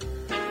Atlanta.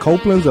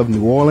 Copeland's of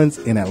New Orleans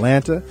in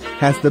Atlanta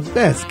has the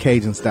best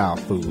Cajun-style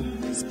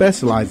food,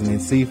 specializing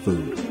in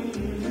seafood.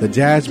 The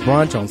Jazz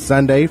Brunch on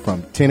Sunday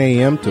from 10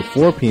 a.m. to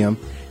 4 p.m.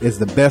 is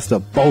the best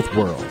of both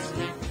worlds.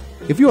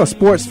 If you're a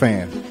sports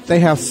fan, they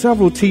have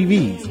several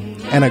TVs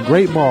and a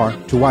great bar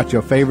to watch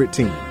your favorite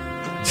team.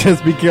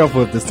 Just be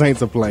careful if the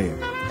Saints are playing.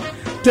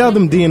 Tell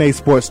them DNA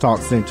Sports Talk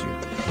sent you.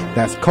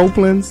 That's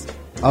Copeland's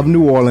of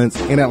New Orleans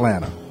in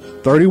Atlanta.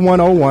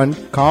 3101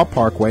 Carl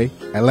Parkway,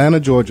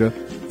 Atlanta, Georgia,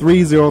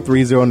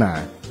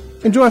 30309.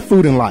 Enjoy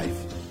food and life.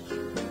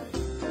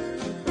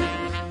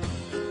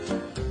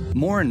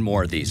 More and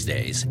more these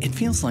days, it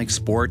feels like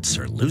sports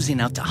are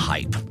losing out to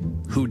hype.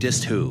 Who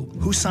dissed who?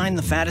 Who signed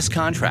the fattest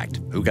contract?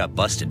 Who got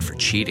busted for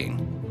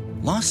cheating?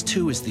 Lost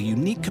 2 is the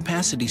unique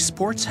capacity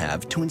sports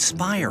have to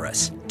inspire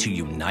us, to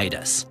unite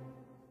us.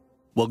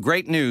 Well,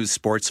 great news,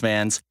 sports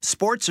fans.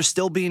 Sports are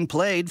still being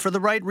played for the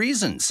right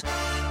reasons.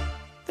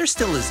 They're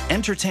still as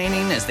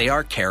entertaining as they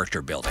are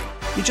character building.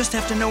 You just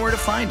have to know where to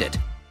find it.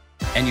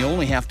 And you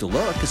only have to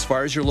look as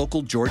far as your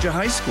local Georgia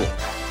high school.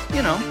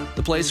 You know,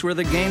 the place where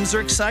the games are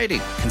exciting,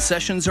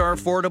 concessions are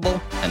affordable,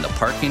 and the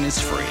parking is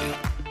free.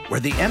 Where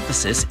the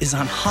emphasis is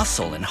on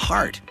hustle and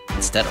heart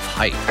instead of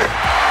hype.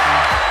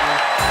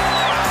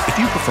 If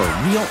you prefer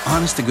real,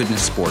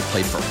 honest-to-goodness sport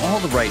played for all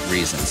the right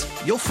reasons,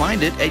 you'll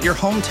find it at your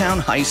hometown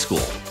high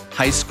school.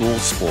 High school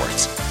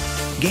sports.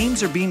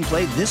 Games are being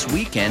played this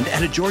weekend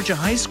at a Georgia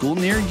high school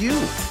near you.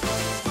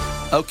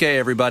 Okay,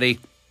 everybody,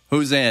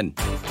 who's in?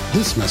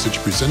 This message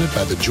presented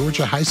by the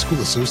Georgia High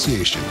School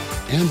Association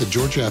and the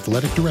Georgia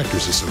Athletic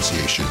Directors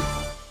Association.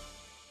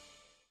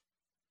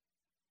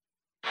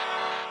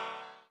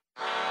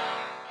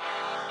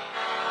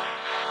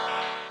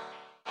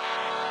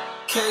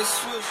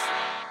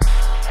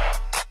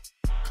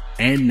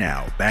 And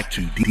now, back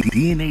to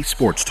DNA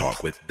Sports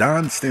Talk with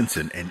Don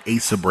Stinson and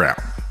Asa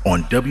Brown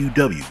on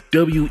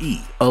WWE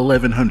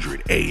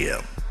 1100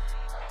 AM.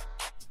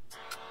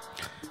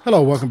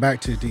 Hello, welcome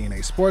back to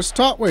DNA Sports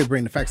Talk, where we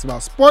bring the facts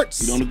about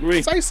sports. You don't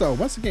agree? Say so.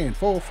 Once again,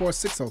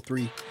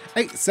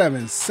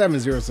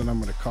 404-603-8770 is the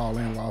number to call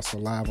in. We're also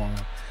live on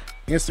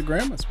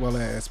Instagram as well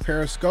as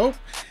Periscope.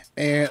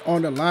 And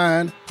on the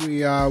line,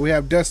 we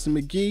have Dustin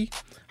McGee.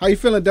 How you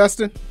feeling,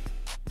 Dustin?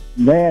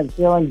 Man,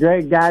 feeling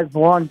great, guys.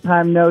 Long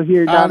time no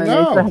hear down in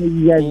Mesa. How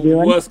you guys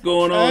doing? What's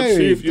going on,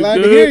 Chief? You glad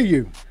good? to hear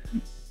you.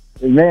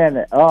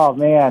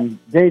 Man,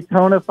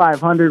 Daytona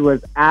 500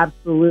 was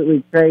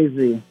absolutely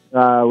crazy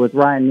with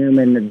Ryan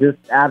Newman. Just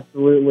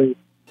absolutely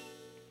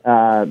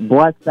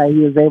blessed that he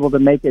was able to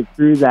make it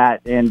through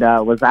that and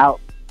was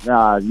out,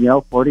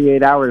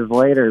 48 hours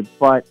later.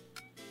 But,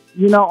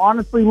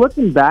 honestly,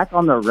 looking back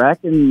on the wreck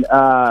and,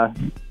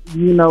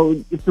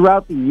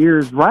 throughout the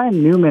years,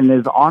 Ryan Newman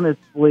is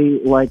honestly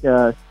like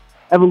a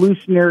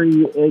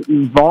evolutionary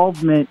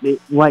involvement,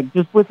 like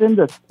just within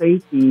the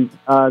safety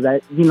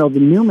that, the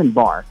Newman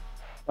bar.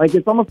 Like,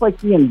 it's almost like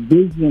he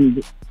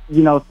envisioned,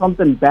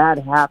 something bad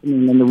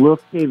happening and the roof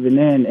caving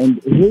in.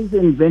 And his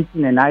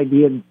invention and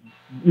idea,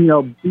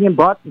 being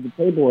brought to the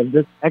table of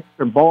this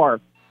extra bar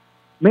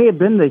may have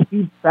been the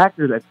huge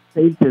factor that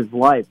saved his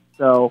life.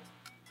 So,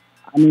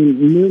 I mean,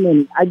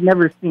 Newman, I'd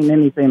never seen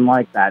anything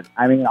like that.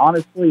 I mean,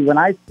 honestly, when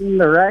I seen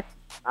the wreck,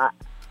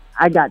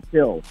 I got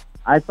chills.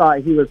 I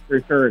thought he was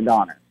for sure a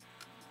goner.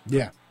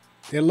 Yeah.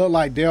 It looked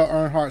like Dale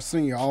Earnhardt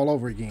Sr. all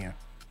over again.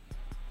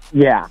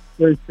 Yeah,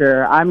 for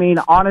sure. I mean,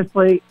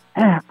 honestly,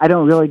 I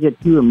don't really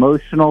get too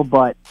emotional,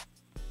 but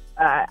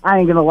I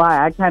ain't going to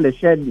lie. I kind of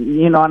shed,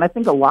 and I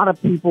think a lot of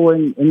people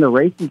in the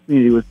racing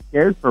community was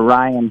scared for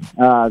Ryan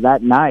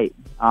that night.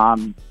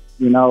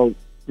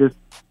 Just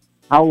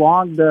how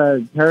long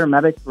the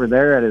paramedics were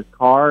there at his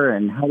car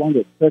and how long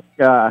it took,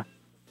 for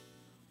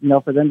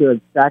them to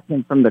extract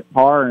him from the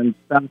car and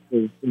stuff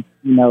is,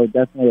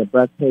 definitely a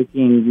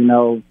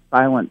breathtaking,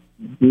 silent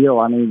deal.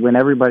 I mean, when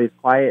everybody's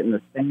quiet in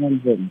the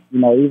stands and,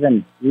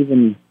 even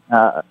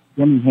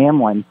Jimmy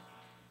Hamlin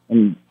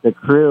and the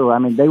crew, I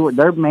mean,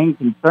 their main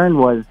concern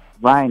was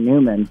Ryan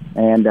Newman.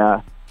 And,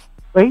 but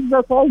he's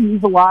okay.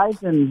 He's alive.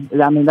 And,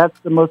 I mean, that's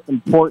the most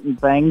important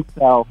thing.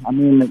 So, I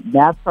mean,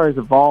 NASCAR has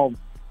evolved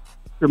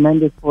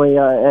tremendously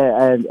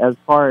as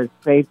far as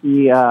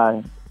safety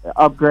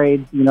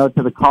upgrades,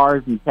 to the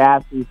cars and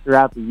chassis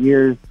throughout the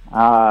years.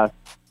 I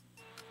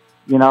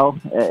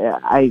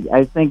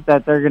think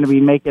that they're going to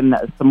be making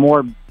some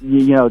more,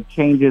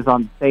 changes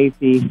on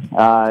safety,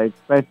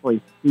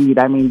 especially speed.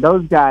 I mean,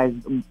 those guys,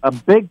 a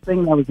big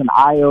thing that was an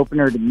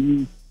eye-opener to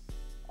me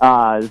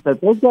is that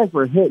those guys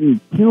were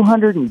hitting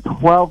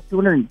 212,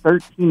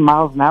 213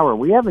 miles an hour.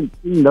 We haven't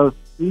seen those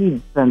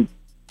speeds since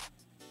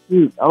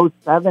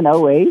 07,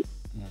 08.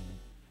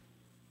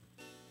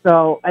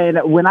 So, and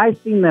when I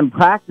seen them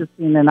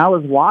practicing and I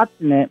was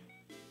watching it,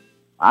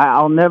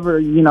 I'll never,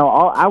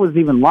 I was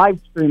even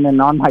live streaming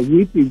on my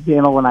YouTube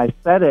channel when I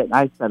said it.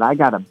 I said, I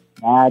got a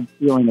bad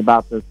feeling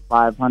about this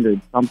 500.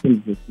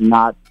 Something's just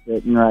not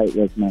sitting right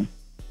with me.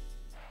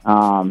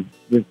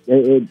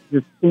 It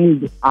just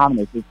seemed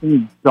ominous. It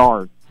seemed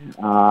dark.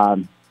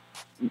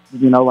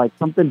 Like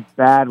something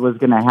bad was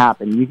going to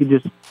happen. You could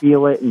just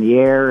feel it in the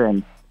air.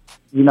 And,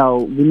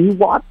 when you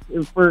watch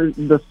for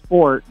the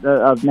sport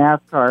of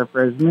NASCAR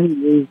for as many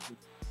years as,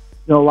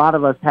 a lot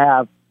of us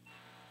have,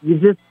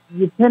 you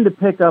tend to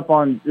pick up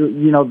on,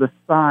 the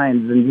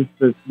signs and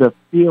just the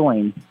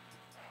feeling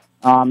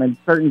and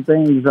certain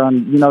things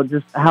on,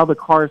 just how the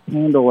cars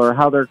handle or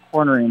how they're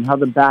cornering, how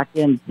the back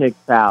end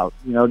kicks out,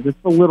 just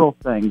the little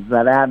things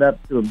that add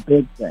up to a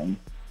big thing.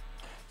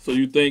 So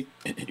you think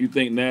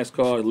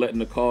NASCAR is letting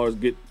the cars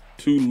get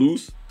too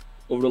loose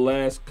over the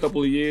last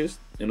couple of years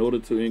in order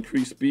to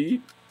increase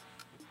speed?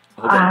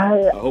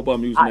 I hope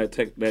I'm using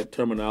that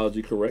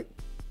terminology correct.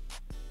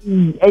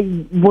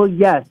 Well,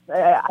 yes.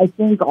 I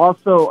think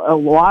also a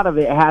lot of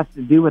it has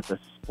to do with the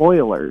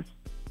spoilers.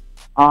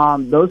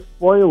 Those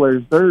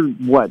spoilers, there's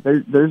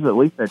at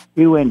least a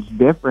 2-inch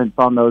difference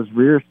on those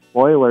rear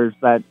spoilers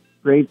that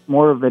creates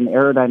more of an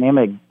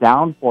aerodynamic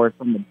downforce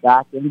from the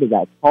back end of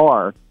that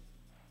car.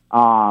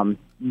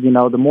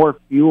 The more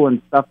fuel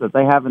and stuff that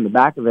they have in the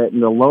back of it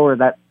and the lower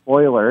that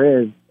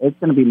spoiler is, it's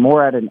going to be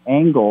more at an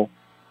angle,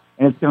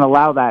 and it's going to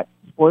allow that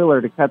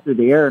spoiler to cut through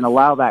the air and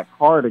allow that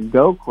car to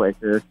go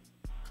quicker.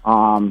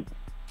 I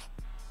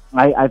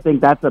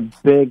think that's a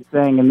big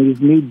thing. And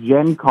these new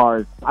gen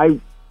cars, I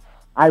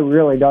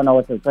really don't know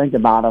what to think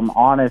about them,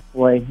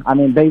 honestly. I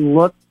mean, they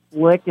look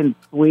slick and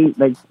sweet.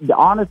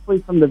 Honestly,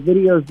 from the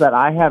videos that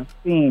I have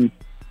seen,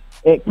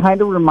 it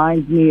kind of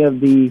reminds me of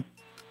the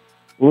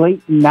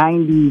late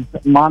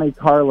 90s Monte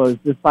Carlos,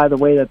 just by the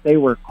way that they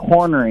were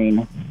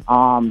cornering.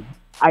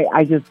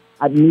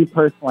 Me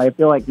personally, I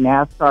feel like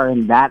NASCAR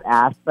in that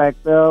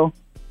aspect, though,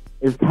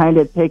 is kind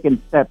of taking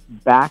steps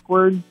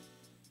backwards,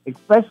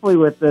 especially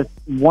with this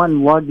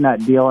one lug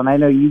nut deal. And I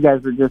know you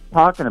guys were just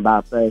talking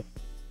about this.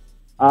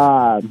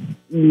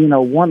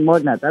 One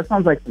lug nut, that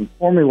sounds like some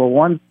Formula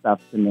One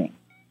stuff to me.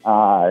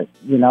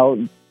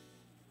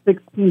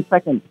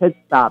 16-second pit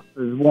stops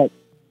is what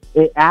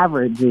it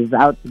averages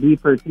out to be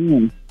per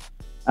team,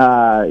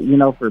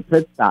 for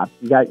pit stops.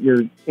 You got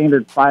your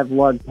standard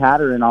 5-lug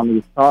pattern on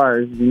these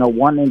cars,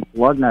 1-inch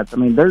lug nuts. I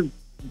mean,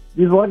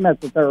 these lug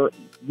nuts that they're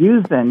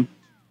using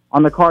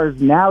on the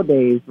cars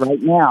nowadays,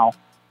 right now,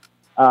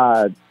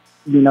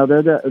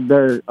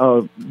 they're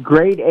a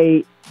grade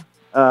 8,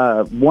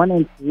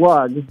 1-inch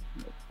lug,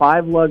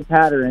 5-lug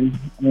pattern,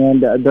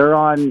 and they're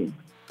on,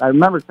 I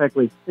remember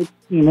correctly,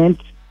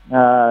 16-inch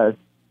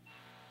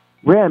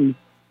rims.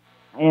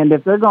 And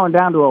if they're going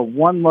down to a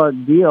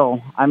 1-lug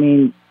deal, I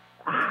mean,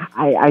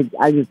 I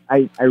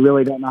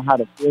really don't know how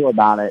to feel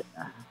about it.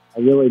 I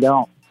really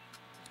don't.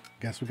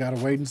 Guess we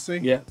gotta wait and see.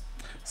 Yeah.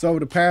 So over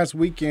the past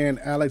weekend,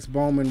 Alex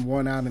Bowman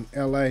won out in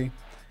L.A.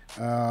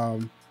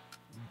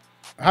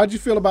 How'd you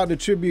feel about the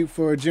tribute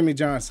for Jimmy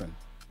Johnson?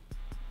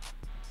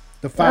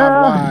 The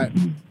 5 wide.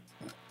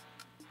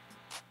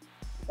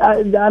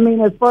 I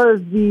mean, as far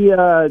as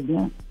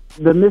the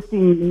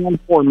missing man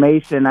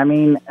formation, I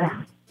mean,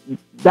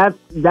 that's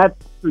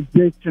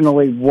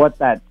traditionally what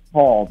that's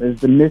called,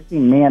 is the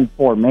missing man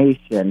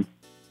formation.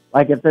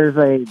 Like if there's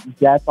a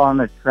death on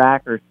the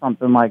track or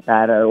something like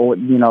that, or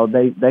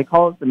they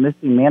call it the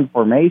missing man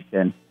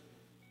formation.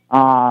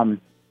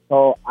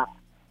 So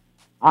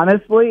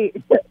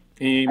honestly,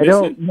 I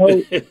don't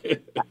know.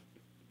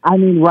 I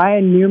mean,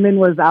 Ryan Newman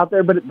was out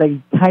there, but they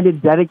kind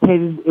of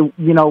dedicated,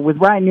 with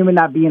Ryan Newman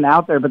not being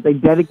out there, but they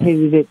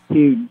dedicated it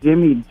to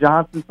Jimmy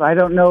Johnson. So I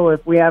don't know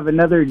if we have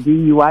another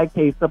DUI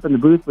case up in the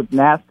booth with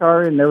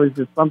NASCAR and there was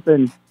just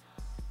something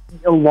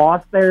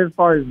lost there as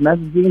far as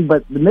messaging.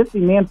 But the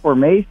missing man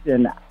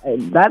formation,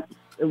 that's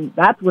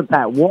what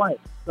that was.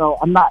 So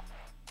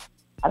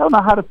I don't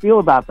know how to feel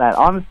about that.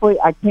 Honestly,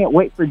 I can't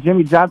wait for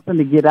Jimmy Johnson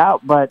to get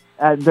out, but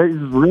there's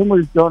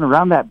rumors going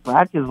around that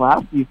Brad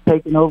Keselowski's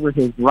taking over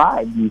his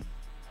ride. And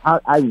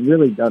I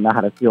really don't know how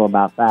to feel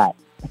about that.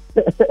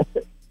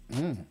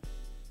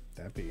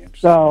 That'd be interesting.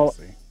 So,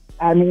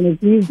 I mean,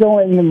 if he's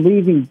going and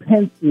leaving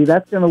Penske,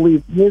 that's going to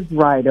leave his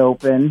ride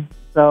open.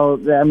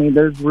 So, I mean,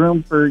 there's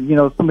room for,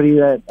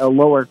 somebody at a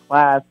lower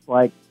class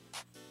like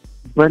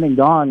Brendan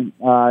Gaughan,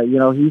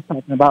 he's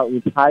talking about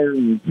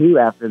retiring too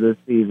after this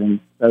season.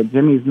 So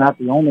Jimmy's not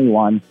the only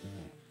one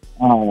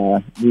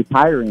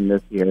retiring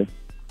this year.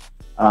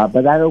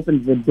 But that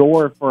opens the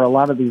door for a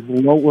lot of these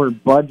lower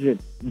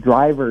budget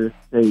drivers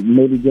to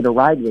maybe get a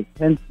ride with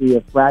Penske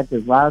if Brad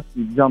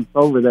Keselowski jumps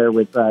over there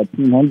with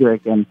Team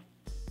Hendrick and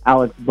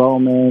Alex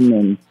Bowman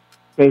and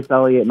Chase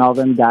Elliott and all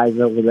them guys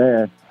over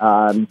there.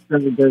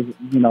 Certainly there's,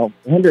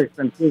 Hendrick's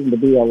been proven to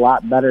be a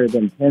lot better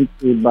than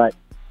Penske, but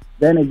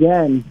then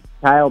again,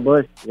 Kyle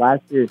Busch,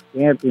 last year's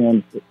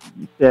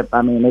championship,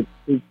 I mean, it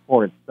speaks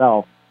for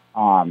itself.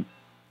 A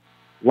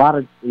lot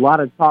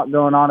of talk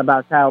going on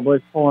about Kyle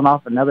Busch pulling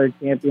off another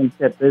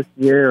championship this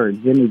year, or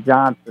Jimmy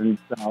Johnson.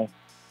 So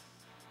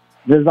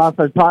there's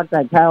also talk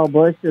that Kyle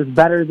Busch is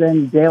better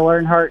than Dale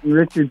Earnhardt and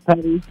Richard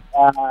Petty.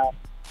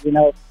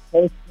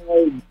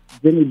 Personally,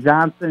 Jimmy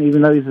Johnson,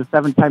 even though he's a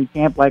 7-time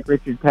champ like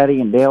Richard Petty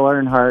and Dale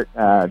Earnhardt,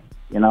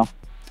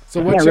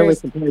 So I can't really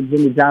compare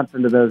Jimmy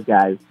Johnson to those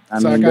guys. I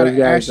gotta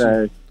ask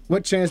you,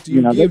 what chance do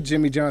you give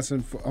Jimmy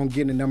Johnson on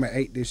getting number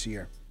 8 this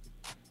year?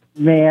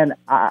 Man,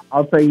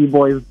 I'll tell you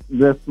boys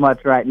this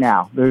much right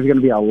now. There's going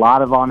to be a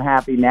lot of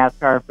unhappy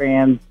NASCAR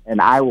fans, and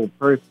I will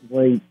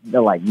personally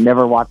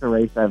never watch a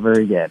race ever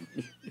again.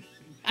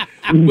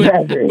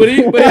 but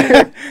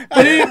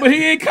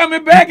he ain't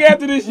coming back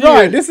after this year.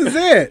 Right, this is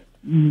it.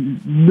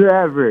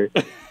 Never.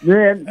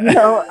 Man,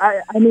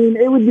 I mean,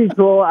 it would be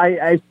cool,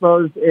 I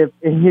suppose, if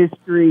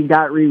history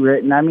got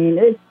rewritten. I mean,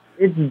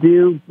 it's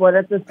due, but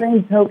at the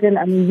same token,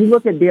 I mean, you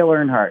look at Dale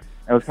Earnhardt,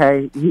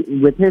 okay?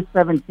 With his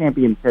 7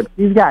 championships,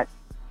 he's got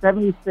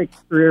 76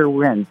 career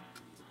wins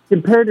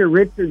compared to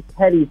Richard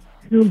Petty's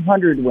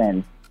 200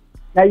 wins.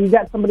 Now, you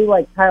got somebody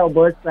like Kyle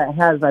Busch that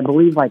has, I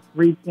believe,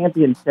 3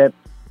 championships,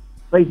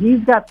 but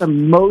he's got the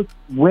most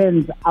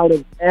wins out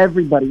of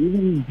everybody,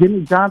 even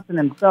Jimmy Johnson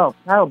himself.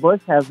 Kyle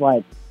Busch has,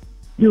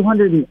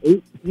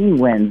 218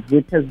 wins,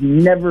 which has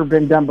never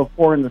been done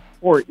before in the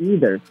sport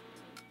either.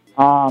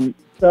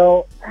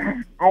 So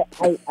I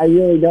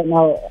really don't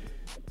know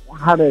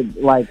how to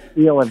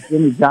feel if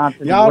Jimmy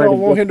Johnson. Y'all don't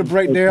want him to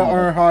break Dale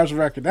Earnhardt's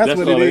record. That's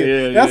what it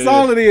is. That's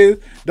all it is.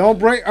 Don't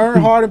break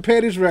Earnhardt and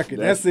Petty's record.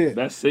 That's it.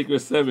 That's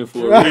Sacred 7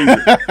 for a reason.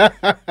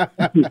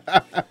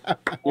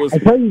 I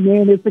tell you,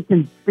 man, it's a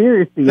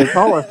conspiracy. It's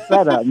all a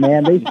setup,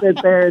 man. They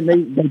sit there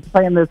and they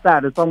plan this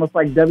out. It's almost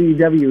like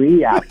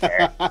WWE out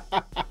there.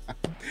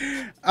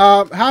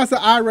 How's the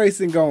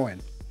iRacing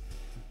going?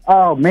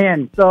 Oh,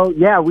 man. So,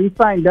 yeah, we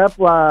signed up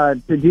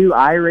to do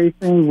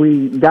iRacing.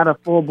 We got a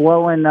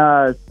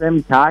full-blown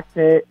sim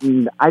cockpit.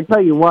 And I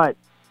tell you what,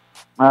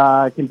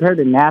 compared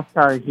to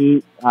NASCAR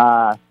Heat,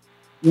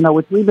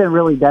 which we've been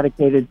really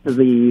dedicated to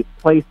the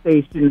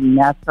PlayStation and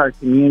NASCAR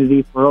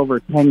community for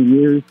over 10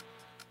 years.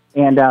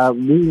 And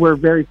we were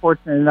very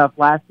fortunate enough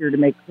last year to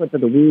make Clip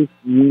of the Week.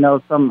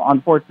 Some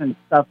unfortunate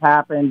stuff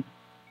happened.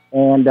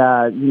 And,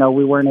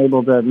 we weren't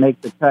able to make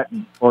the cut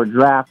or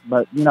draft.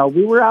 But,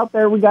 we were out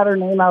there. We got our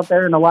name out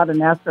there, and a lot of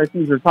NASCAR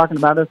teams were talking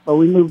about us. So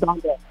we moved on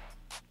to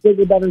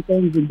bigger, better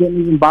things and didn't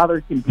even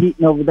bother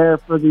competing over there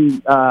for the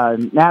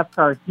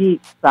NASCAR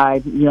Heat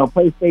side,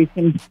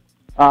 PlayStation.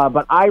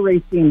 But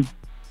iRacing,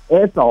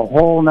 it's a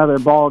whole nother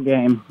ball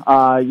game.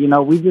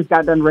 We just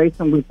got done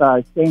racing with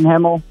Shane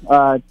Hemmel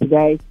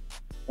today.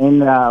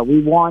 and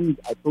we won.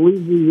 I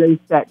believe we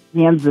raced at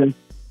Kansas,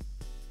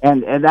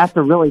 and that's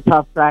a really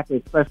tough track,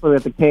 especially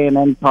with the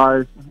K&N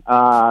cars.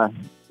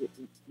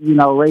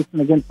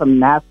 Racing against some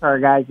NASCAR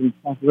guys and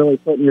really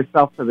putting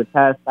yourself to the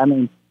test. I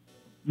mean,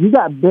 you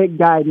got big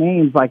guy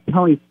names like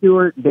Tony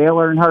Stewart, Dale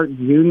Earnhardt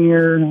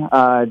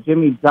Jr.,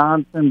 Jimmy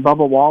Johnson,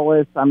 Bubba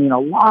Wallace. I mean, a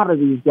lot of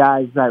these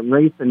guys that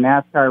race in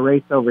NASCAR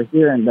race over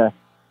here, and to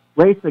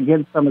race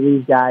against some of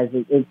these guys,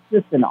 it's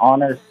just an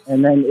honor.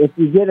 And then if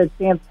you get a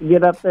chance to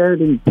get up there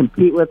and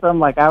compete with them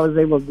like I was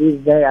able to do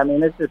today, I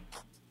mean, it's just,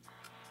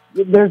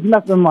 there's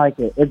nothing like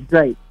it. It's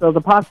great. So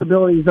the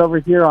possibilities over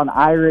here on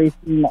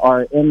iRacing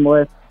are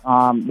endless.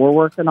 We're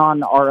working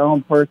on our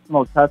own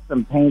personal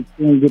custom paint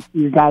scheme. Get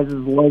you guys'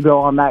 logo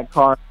on that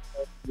car.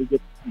 We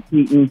get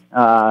competing.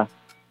 And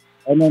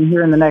then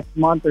here in the next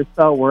month or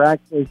so, we're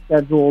actually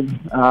scheduled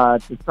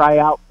to try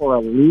out for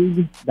a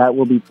league that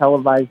will be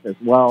televised as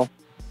well.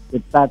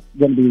 That's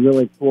going to be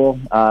really cool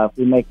if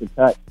we make the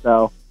cut.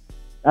 So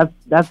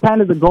that's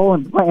kind of the goal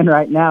and plan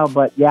right now.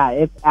 But, yeah,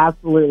 it's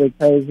absolutely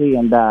crazy.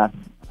 And, I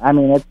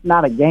mean, it's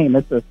not a game.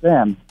 It's a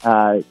sim.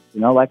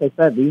 Like I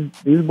said,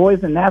 these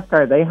boys in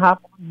NASCAR, they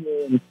hop on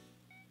here and,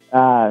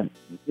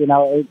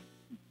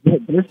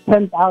 there's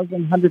 $10,000,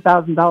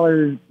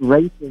 $100,000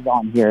 races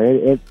on here.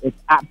 It's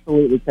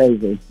absolutely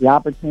crazy. The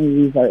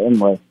opportunities are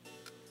endless.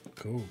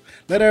 Cool.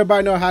 Let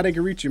everybody know how they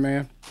can reach you,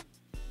 man.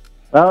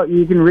 Well,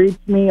 you can reach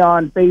me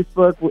on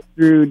Facebook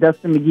through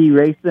Dustin McGee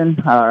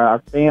Racing. Our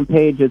fan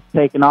page is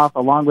taken off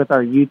along with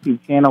our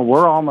YouTube channel.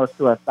 We're almost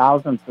to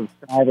 1,000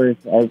 subscribers.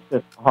 It's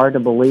just hard to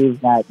believe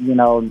that,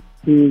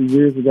 2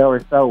 years ago or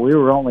so, we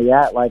were only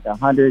at like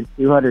 100,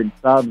 200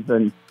 subs.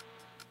 And,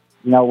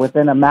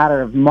 within a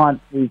matter of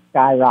months, we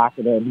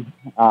skyrocketed.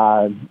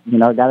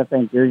 Got to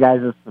thank your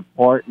guys'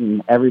 support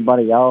and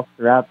everybody else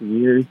throughout the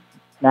years.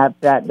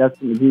 Snapchat,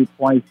 Dustin McGee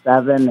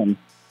 27, and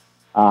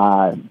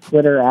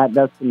Twitter at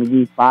Dustin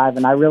McGee 5,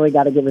 and I really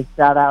got to give a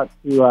shout out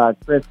to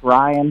Chris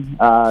Ryan,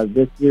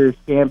 this year's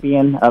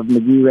champion of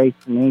McGee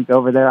Racing Inc.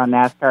 over there on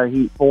NASCAR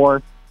Heat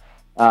 4.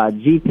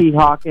 GT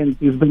Hawkins,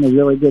 who's been a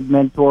really good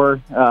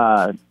mentor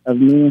of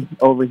me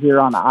over here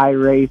on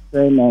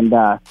iRacing,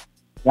 and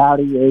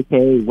Rowdy,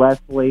 a.k.a.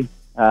 Wesley.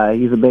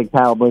 He's a big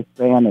Kyle Busch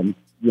fan, and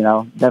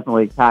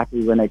definitely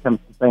cocky when it comes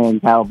to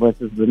saying Kyle Busch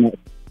is the next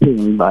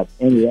team. But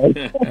anyway,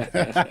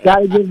 got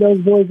to give those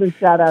boys a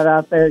shout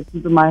out there,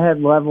 keeping my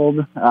head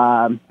leveled.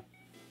 Go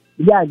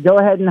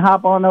ahead and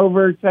hop on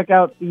over, check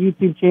out the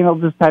YouTube channel.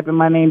 Just type in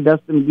my name,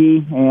 Dustin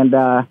McGee, and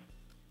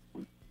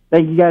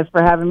thank you guys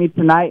for having me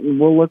tonight. And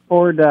we'll look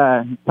forward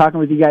to talking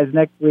with you guys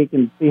next week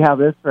and see how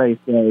this race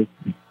goes.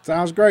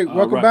 Sounds great.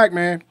 Welcome back,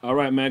 man. All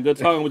right, man. Good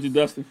talking with you,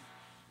 Dustin.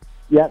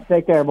 Yep.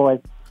 Take care, boys.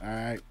 All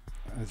right.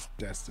 That's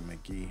Dustin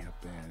McGee up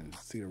in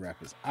Cedar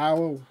Rapids,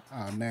 Iowa,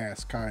 our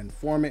NASCAR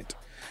informant.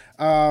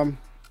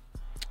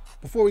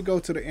 Before we go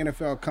to the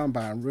NFL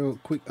Combine, real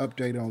quick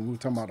update on, we were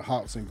talking about the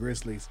Hawks and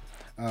Grizzlies.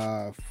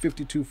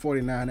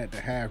 52-49 at the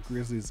half.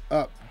 Grizzlies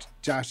up.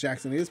 Josh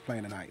Jackson is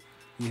playing tonight.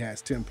 He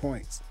has 10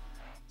 points.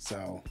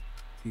 So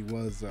he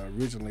was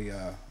originally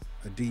a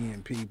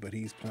DNP, but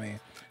he's playing.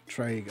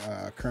 Trey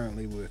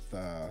currently with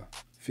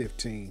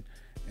 15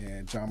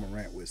 and John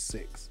Morant with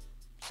 6.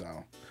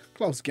 So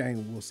close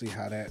game. We'll see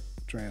how that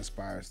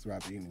transpires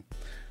throughout the evening.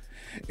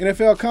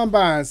 NFL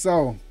Combine.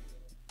 So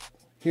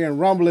hearing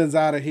rumblings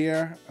out of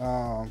here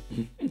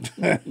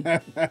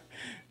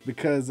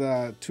because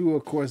Tua,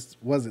 of course,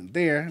 wasn't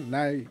there.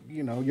 Now,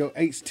 your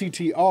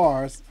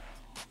HTTRs,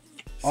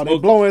 are they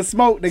blowing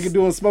smoke? They can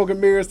doing smoke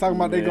and mirrors talking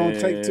about they going to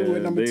take Tua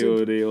at number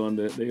 2. They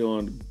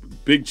on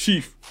Big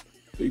Chief.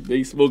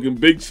 They smoking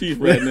Big Chief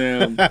right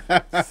now.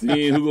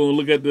 Seeing who gonna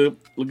look at that.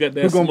 Who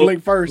gonna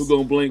blink first? Who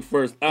gonna blink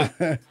first?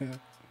 Again,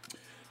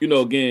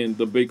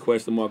 the big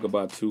question mark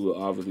about Tua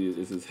obviously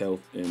is his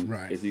health and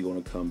is he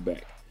gonna come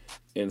back?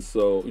 And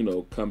so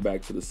come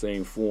back to the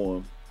same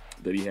form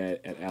that he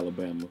had at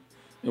Alabama.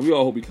 And we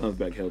all hope he comes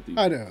back healthy.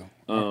 I know.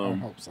 I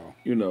hope so.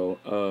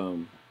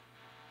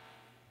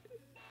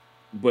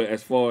 But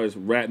as far as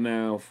right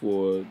now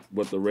for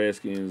what the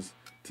Redskins,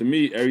 to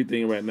me,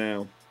 everything right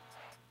now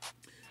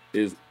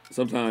is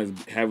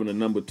sometimes having a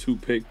number 2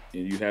 pick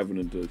and you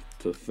having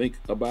to think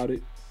about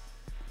it.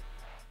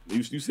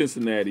 You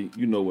Cincinnati,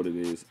 you know what it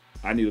is.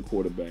 I need a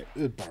quarterback.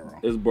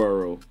 It's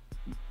Burrow.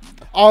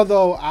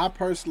 Although I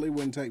personally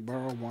wouldn't take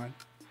Burrow 1.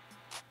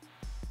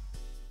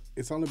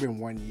 It's only been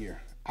 1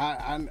 year.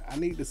 I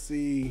need to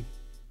see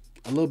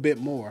a little bit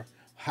more.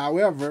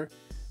 However,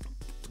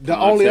 the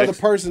only other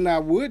person I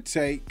would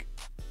take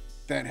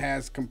that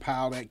has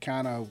compiled that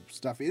kind of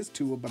stuff is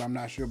Tua, but I'm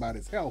not sure about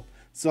his health.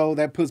 So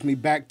that puts me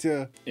back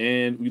to.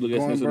 And we look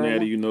at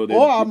Cincinnati, that.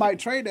 Or I might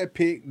trade that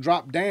pick,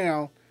 drop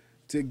down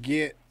to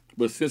get.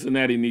 But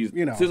Cincinnati needs.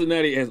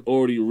 Cincinnati has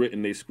already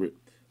written their script.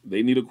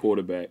 They need a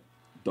quarterback.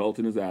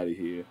 Dalton is out of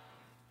here.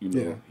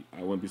 I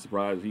wouldn't be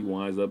surprised if he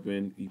winds up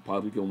in. He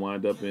probably can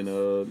wind up in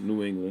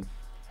New England.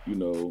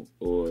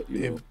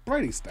 If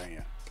Brady's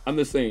staying. I'm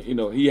just saying,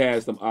 he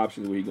has some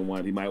options where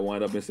he might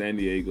wind up in San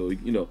Diego. He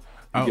can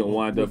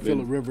wind up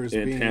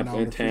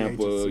in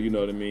Tampa. You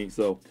know what I mean?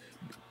 So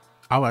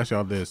I'll ask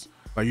y'all this.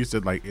 Like you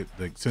said, like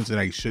the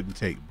Cincinnati shouldn't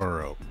take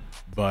Burrow,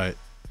 but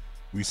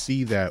we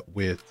see that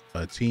with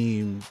a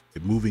team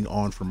moving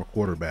on from a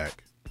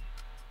quarterback.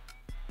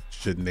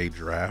 Shouldn't they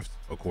draft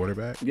a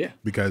quarterback? Yeah.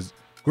 Because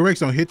quarterbacks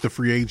don't hit the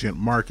free agent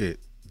market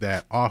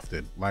that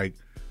often. Like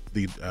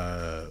the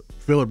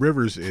Phillip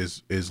Rivers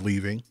is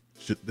leaving.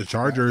 The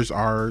Chargers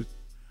are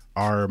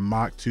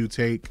mocked to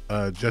take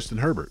Justin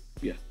Herbert.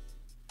 Yeah.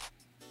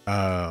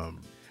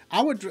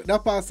 I would.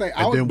 That's why I say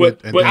I And would.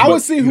 then I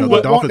would see who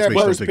would want that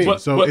may first still pick. take him.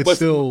 So it's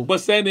still. But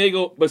San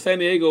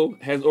Diego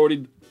has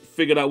already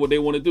figured out what they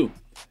want to do.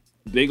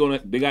 They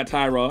got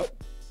Tyrod.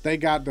 They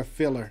got the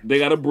filler. They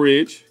got a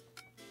bridge.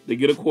 They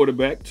get a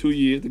quarterback, 2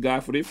 years, the guy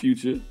for their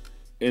future,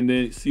 and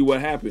then see what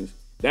happens.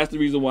 That's the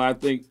reason why I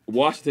think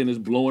Washington is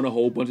blowing a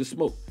whole bunch of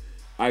smoke.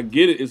 I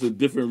get it; it's a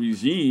different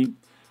regime,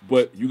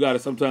 but you got to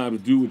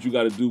sometimes do what you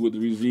got to do with the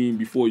regime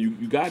before you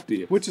got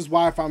there. Which is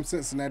why if I'm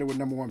Cincinnati with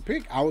number 1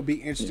 pick, I would be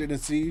interested to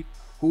see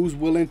who's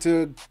willing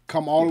to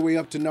come all the way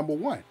up to number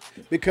 1,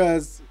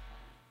 because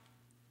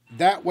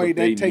that way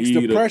that takes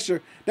the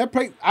pressure.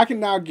 I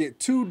can now get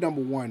 2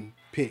 number 1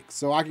 picks,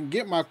 so I can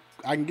get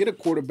a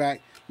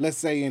quarterback. Let's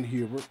say in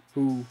Hubert,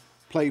 who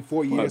played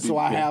 4 years, so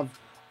I have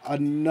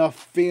enough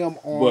film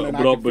on and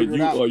I can figure it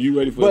out. Are you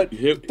ready for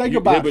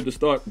Hibbert to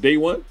start day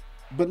 1?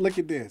 But look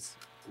at this.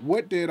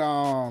 What did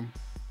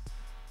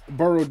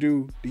Burrow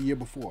do the year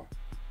before?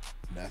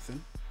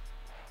 Nothing.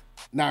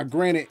 Now,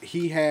 granted,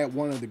 he had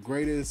one of the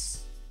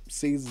greatest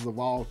seasons of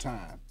all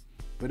time,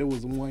 but it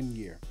was 1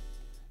 year.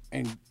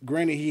 And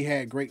granted, he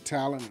had great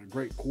talent and a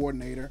great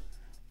coordinator.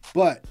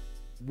 But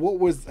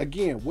what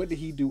did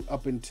he do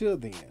up until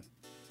then?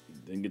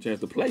 Didn't get a chance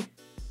to play.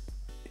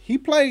 He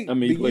played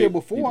year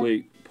before. He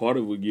played part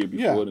of a year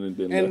before,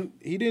 and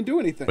he didn't do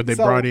anything. But they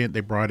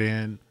brought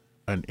in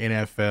an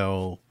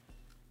NFL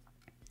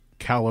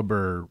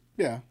caliber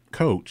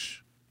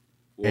coach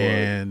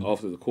and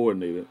offensive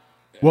coordinator.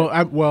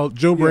 Well,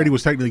 Joe Brady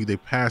was technically the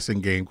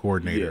passing game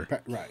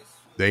coordinator. Right.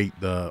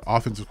 The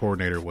offensive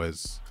coordinator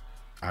was,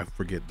 I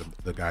forget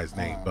the guy's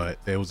name,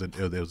 but there was a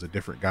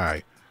different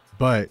guy.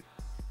 But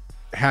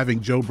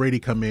having Joe Brady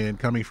coming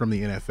from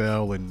the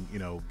NFL and,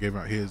 give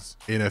out his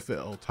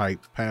NFL type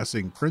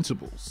passing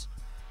principles,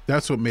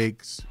 that's what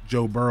makes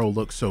Joe Burrow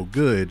look so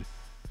good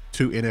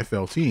to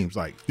NFL teams.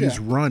 Like he's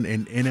run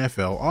an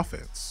NFL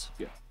offense.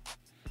 Yeah.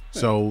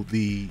 So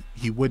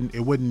it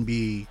wouldn't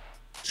be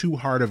too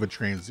hard of a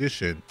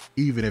transition,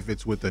 even if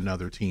it's with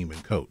another team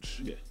and coach.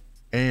 Yeah.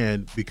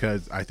 And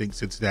because I think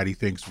Cincinnati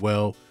thinks,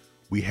 well,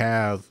 we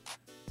have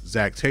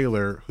Zach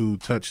Taylor, who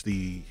touched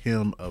the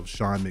hem of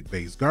Sean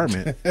McVay's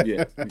garment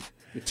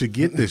to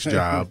get this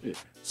job.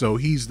 So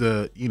he's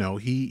the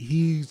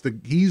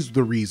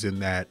reason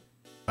that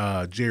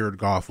Jared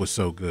Goff was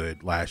so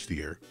good last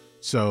year.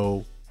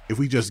 So if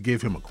we just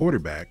give him a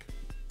quarterback,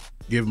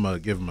 give him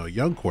a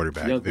young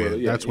quarterback,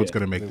 that's what's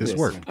going to make this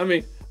work. I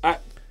mean, I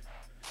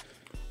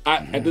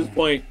at this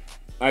point,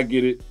 I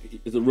get it.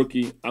 It's a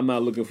rookie. I'm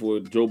not looking for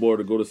Joe Burrow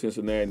to go to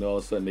Cincinnati and all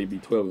of a sudden they be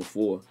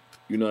 12-4.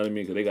 You know what I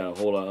mean? Because they got a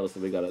whole lot of other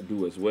stuff they got to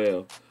do as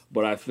well.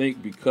 But I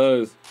think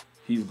because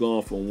he's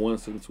gone from one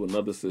system to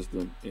another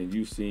system, and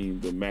you've seen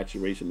the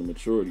maturation and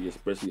maturity,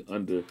 especially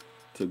under,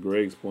 to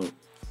Greg's point,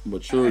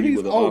 maturity he's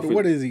with the older. offense.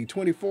 What is he?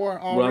 24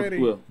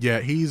 already? Yeah,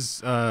 he's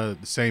the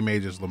same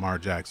age as Lamar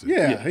Jackson.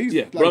 Yeah, he's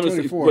like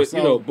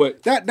 24.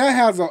 But that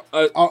has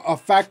a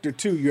factor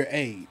to your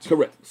age.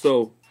 Correct.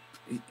 So,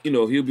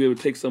 he'll be able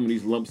to take some of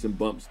these lumps and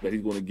bumps that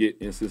he's going to get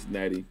in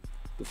Cincinnati.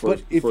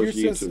 But if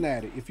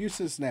you're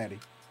Cincinnati,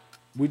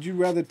 would you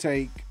rather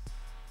take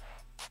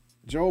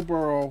Joe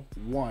Burrow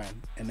 1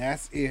 and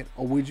that's it,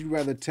 or would you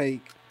rather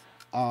take?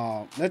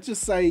 Let's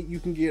just say you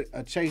can get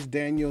a Chase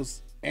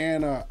Daniels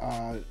and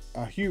a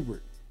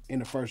Hubert in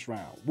the first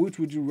round. Which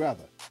would you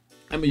rather?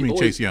 You mean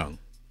Chase Young?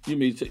 You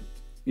mean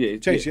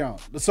Chase Young?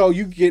 So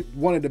you get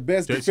one of the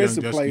best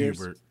defensive players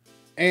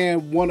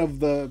and one of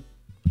the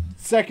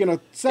second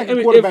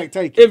quarterback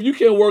taken. If you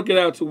can work it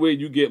out to where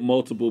you get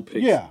multiple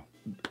picks,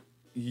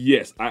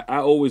 yes, I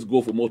always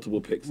go for multiple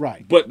picks.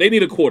 Right, but they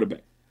need a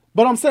quarterback.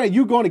 But I'm saying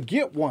you're going to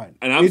get one.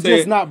 And I'm saying,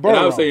 just not Burrow.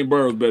 And I'm saying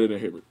Burrow's better than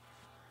Hibbert.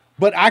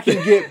 But I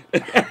can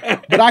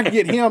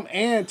get him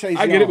and Chase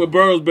Young. I get it, but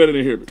Burrow's better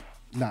than Hibbert.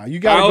 Nah, you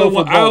got to go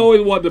for both. I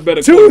always want the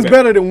better Two quarterback. Is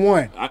better than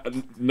one.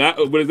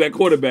 But is that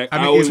quarterback? I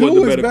mean, always want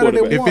the better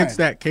quarterback. If it's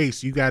that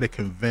case, you got to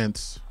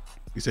convince.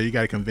 You say you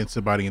got to convince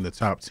somebody in the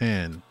top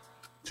 10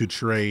 to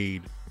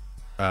trade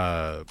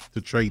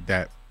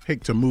that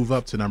pick to move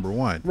up to number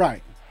 1.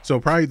 Right. So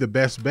probably the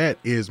best bet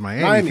is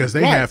Miami because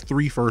they have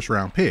 3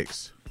 first-round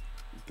picks.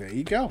 There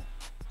you go.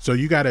 So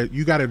you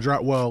gotta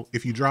drop. Well,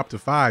 if you drop to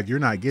 5, you're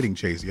not getting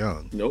Chase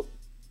Young. Nope.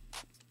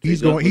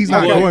 He's not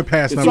going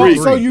past number 3.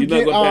 So you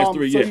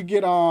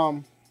get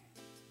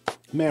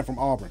man from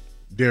Auburn,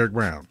 Derrick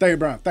Brown.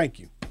 Thank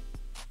you.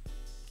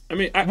 I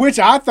mean, which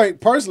I think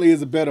personally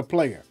is a better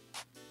player.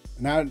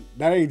 Now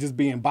that ain't just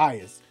being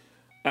biased.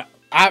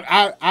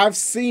 I've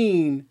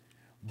seen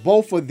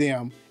both of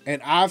them,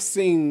 and I've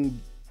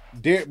seen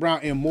Derrick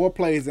Brown in more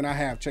plays than I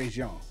have Chase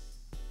Young.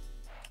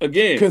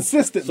 again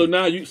consistently. So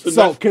now you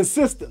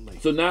consistently.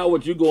 So now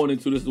what you're going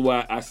into, this is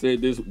why I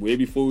said this way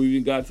before we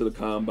even got to the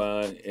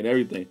combine and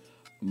everything.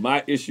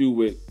 My issue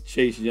with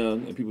Chase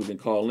Young, and people can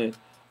call in,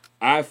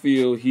 I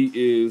feel he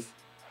is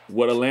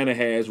what Atlanta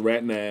has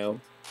right now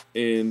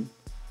in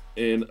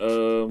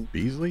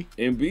Beasley.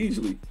 In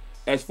Beasley,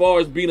 as far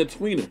as being a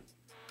tweener,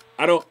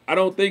 I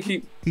don't think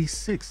he's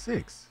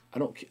 6'6".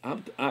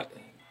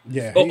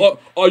 Yeah.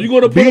 Are you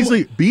going to put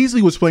Beasley?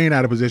 Beasley was playing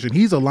out of position.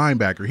 He's a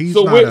linebacker. He's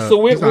not a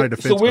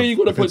defensive. So where are you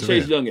going to put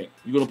Chase Young at?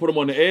 You going to put him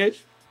on the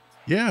edge?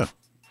 Yeah.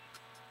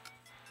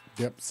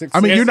 Yep. I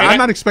mean, I'm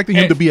not expecting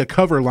him to be a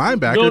cover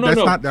linebacker.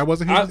 No. That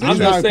wasn't his position. I'm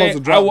just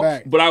saying.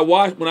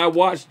 When I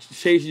watched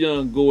Chase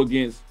Young go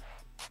against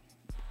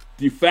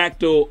de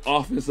facto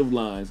offensive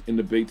lines in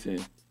the Big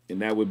Ten,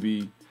 and that would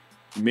be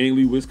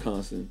mainly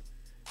Wisconsin.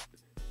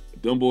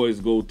 Them boys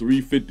go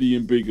 350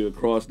 and bigger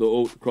across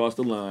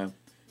the line.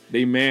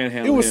 They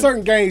manhandle him. It was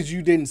certain games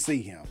you didn't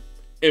see him.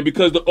 And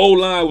because the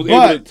O-line was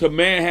able to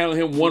manhandle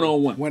him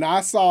one-on-one. When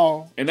I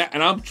saw...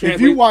 I'm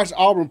if you watch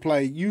Auburn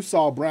play, you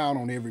saw Brown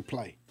on every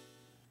play.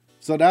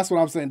 So that's what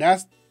I'm saying.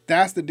 That's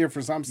the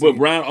difference I'm seeing. But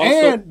Brown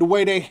also... And the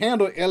way they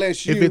handle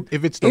LSU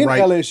if it's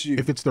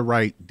the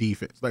right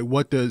defense. Like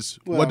what does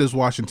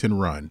Washington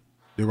run?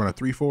 They run a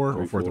 3-4 or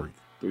 4-3?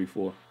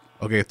 3-4.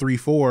 Okay,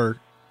 3-4.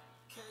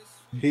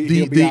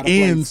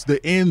 The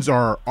ends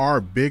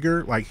are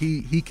bigger. Like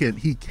he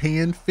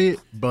can fit,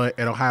 but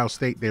at Ohio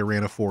State they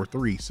ran a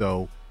 4-3,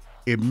 so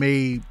it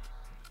may,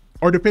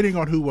 or depending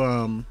on who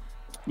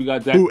we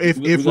got Jack,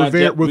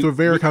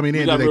 Rivera coming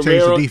in, do they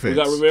change the defense?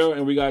 We got Rivera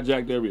and we got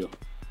Jack Del Rio.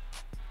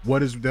 What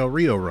does Del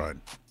Rio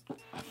run?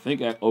 I think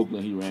at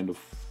Oakland he ran the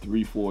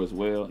 3-4 as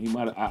well. He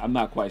might. I'm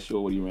not quite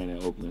sure what he ran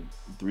at Oakland.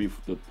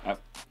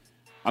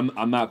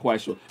 I'm not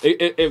quite sure.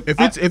 If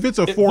it's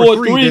a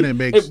 4-3, then it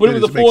makes sense.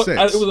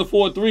 It was a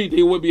 4-3.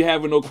 They wouldn't be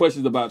having no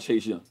questions about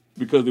Chase Young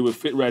because it would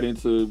fit right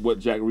into what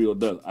Jack Rio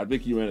does. I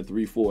think he ran a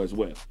 3-4 as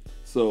well.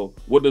 So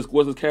what does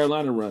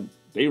Carolina run?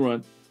 They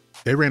ran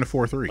a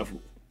 4-3.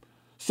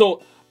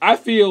 So I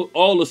feel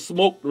all the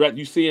smoke that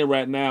you're seeing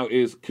right now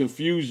is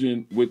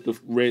confusion with the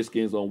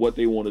Redskins on what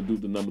they want to do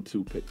with the number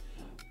 2 pick.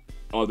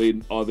 Are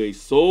they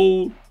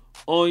sold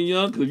on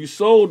Young? Because if you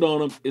sold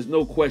on him, it's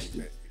no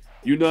question.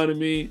 You know what I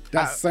mean?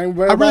 That's the same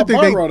way about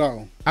Burrow,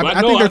 though.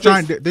 I think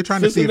they're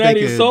trying to see if they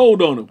can. Sold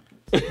on him.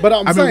 But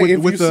I'm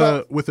saying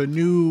with a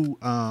new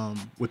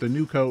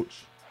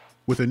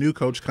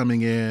coach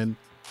coming in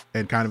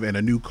and kind of in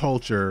a new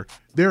culture,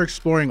 they're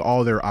exploring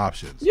all their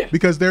options. Yeah.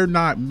 Because they're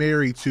not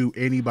married to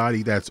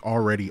anybody that's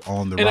already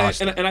on the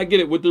roster. And I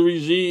get it with the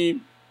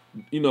regime.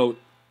 You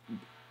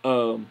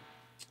know,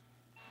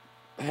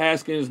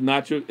 Haskins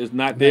is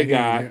not their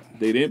guy. Yeah.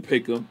 They didn't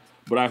pick him,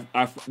 but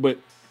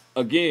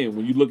again,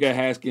 when you look at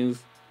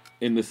Haskins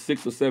in the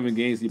 6 or 7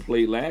 games he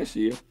played last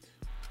year,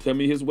 tell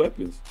me his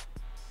weapons.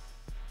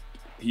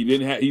 He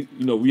didn't have.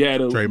 We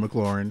had Trey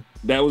McLaurin.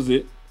 That was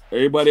it.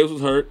 Everybody else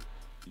was hurt.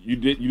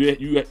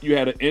 You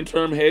had an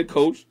interim head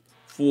coach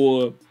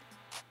for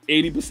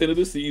 80% of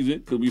the season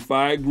because we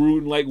fired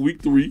Gruden like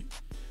week 3.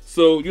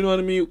 So you know what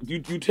I mean.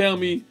 You tell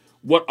me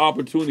what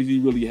opportunities he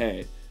really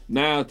had.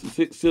 Now to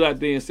sit out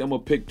there and say I'm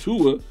gonna pick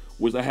Tua,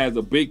 which I has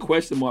a big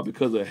question mark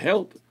because of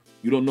health.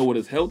 You don't know what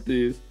his health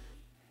is.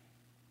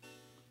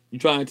 You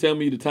trying to tell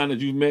me the time that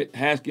you met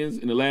Haskins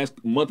in the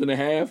last month and a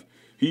half,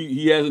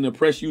 he hasn't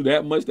impressed you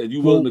that much that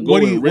you willing to go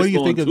and risk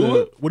on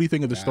Tua? What do you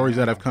think of the stories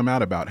that have come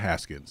out about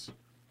Haskins,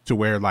 to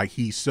where like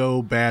he's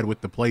so bad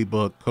with the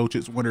playbook,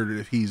 coaches wondered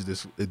if he's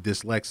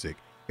dyslexic?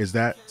 Is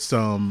that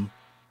some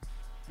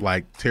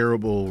like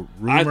terrible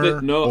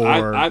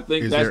rumor, I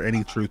think is there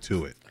any truth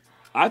to it?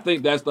 I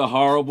think that's the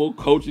horrible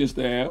coaching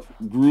staff,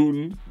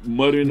 Gruden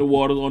muttering the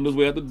waters on his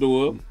way out the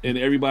door, and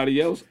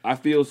everybody else. I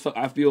feel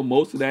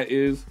most of that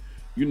is,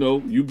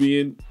 you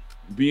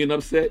being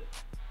upset,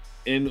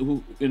 and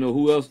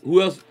who else is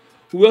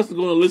going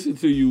to listen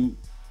to you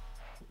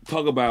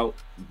talk about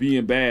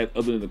being bad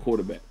other than the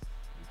quarterback?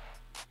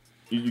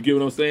 You get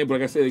what I'm saying? But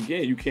like I said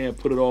again, you can't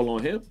put it all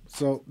on him.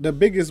 So the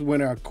biggest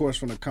winner, of course,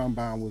 from the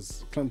combine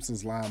was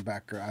Clemson's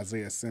linebacker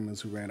Isaiah Simmons,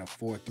 who ran a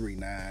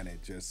 4.39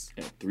 and just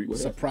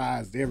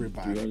surprised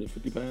everybody.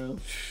 350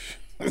 pounds.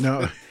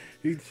 No,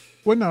 he's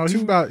about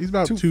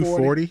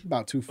 240.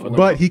 About 240.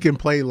 But he can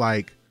play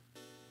like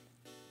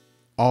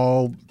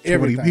all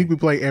 20. He can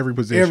play every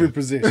position. Every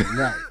position,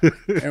 right?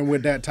 And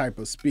with that type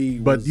of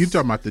speed. But you're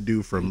talking about the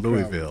dude from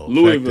Louisville.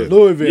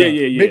 Louisville.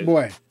 Yeah. Big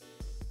boy.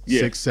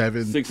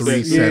 6'7",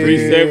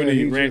 370.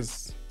 He ran.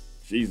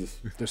 Jesus.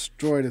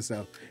 Destroyed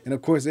himself. And,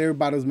 of course,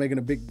 everybody was making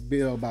a big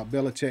deal about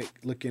Belichick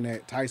looking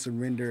at Tyson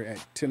Render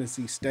at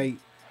Tennessee State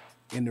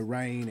in the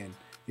rain. And,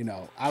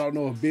 I don't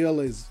know if Bill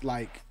is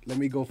like, let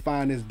me go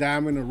find this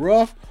diamond in the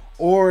rough,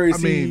 or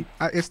is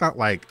it's not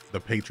like the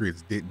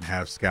Patriots didn't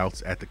have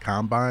scouts at the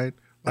combine.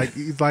 Like,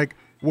 he's like,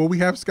 well, we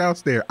have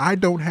scouts there. I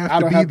don't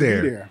have to be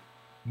there.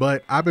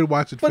 But I've been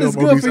watching film of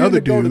these other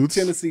dudes. Go to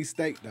Tennessee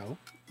State, though.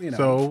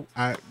 So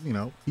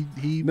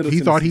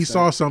he thought he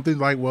saw something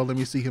like, well, let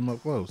me see him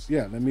up close.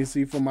 Yeah, let me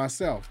see for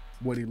myself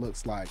what he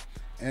looks like.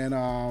 And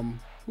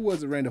who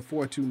was it ran the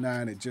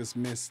 4.29 and just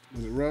missed?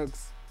 Was it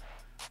Ruggs?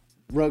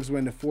 Ruggs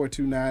ran the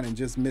 4.29 and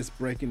just missed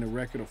breaking the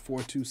record of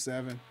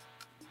 4.27.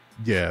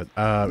 Yeah,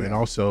 and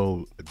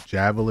also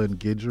Javelin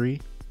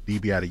Guidry,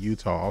 DB out of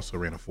Utah, also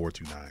ran a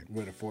 4.29.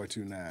 With a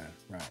 4.29,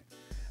 right.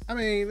 I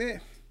mean,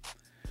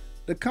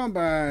 the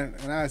combine,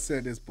 and I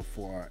said this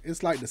before,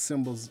 it's like the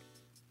cymbals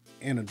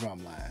in a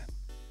drum line.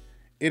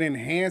 It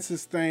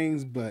enhances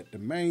things, but the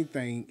main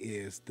thing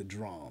is the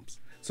drums.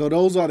 So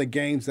those are the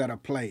games that are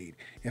played.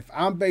 If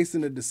I'm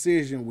basing a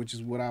decision, which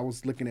is what I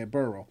was looking at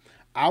Burrow,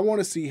 I want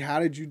to see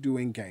how did you do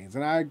in games.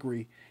 And I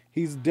agree,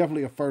 he's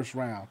definitely a first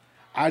round.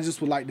 I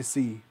just would like to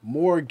see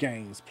more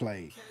games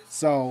played.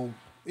 So,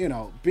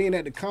 being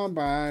at the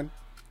combine,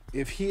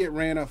 if he had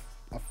ran a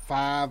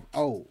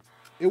 5.0,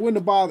 it wouldn't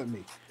have bothered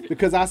me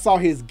because I saw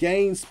his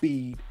game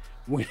speed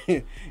when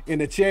in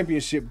the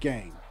championship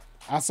game.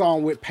 I saw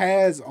him with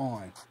pads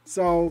on.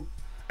 So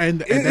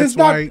and that's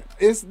why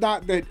it's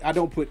not that I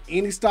don't put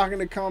any stock in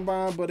the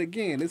combine, but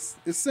again, it's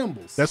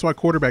symbols. That's why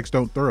quarterbacks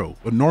don't throw,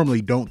 but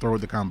normally don't throw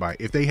at the combine.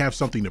 If they have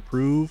something to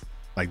prove,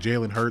 like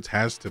Jalen Hurts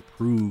has to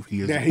prove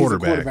he is a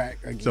quarterback.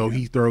 So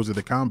he throws at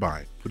the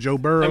combine. But Joe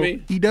Burrow,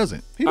 he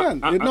doesn't. He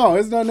doesn't.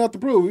 It's not enough to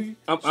prove. You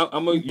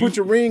put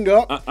your ring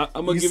up,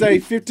 you say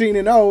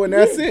 15-0, and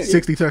that's it.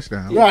 60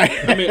 touchdowns. Right.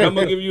 I'm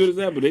gonna give you an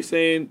example.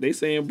 They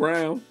saying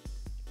Brown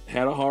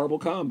had a horrible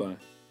combine.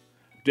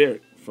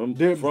 Derek from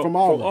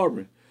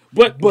Auburn.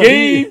 But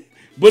in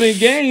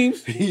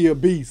games, he a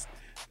beast.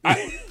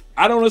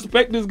 I don't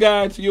expect this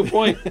guy, to your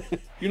point.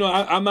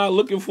 I'm not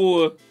looking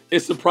for. It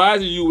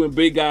surprises you when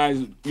big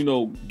guys,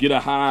 get a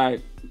high,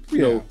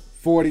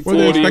 40,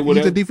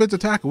 he's a defensive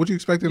tackle. What do you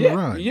expect him to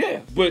run?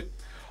 Yeah, but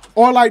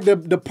or like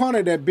the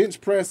punter that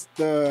bench pressed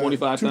the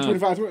 25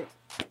 times.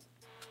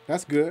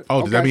 That's good.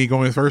 Oh, does that mean he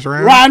going in the first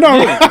round? Right, I know.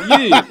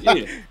 Yeah.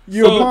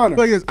 You a punter.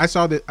 Look, I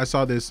saw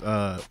this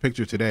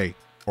picture today.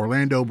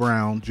 Orlando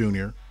Brown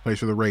Jr. plays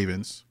for the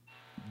Ravens.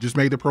 Just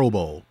made the Pro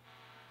Bowl.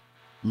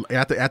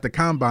 At the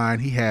combine,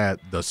 he had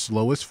the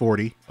slowest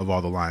 40 of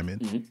all the linemen.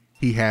 Mm-hmm.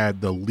 He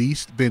had the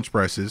least bench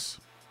presses.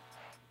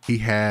 He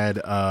had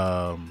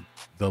the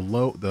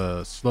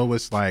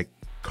slowest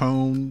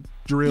cone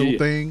drill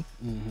thing.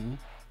 Mm-hmm.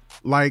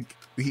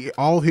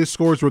 All his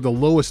scores were the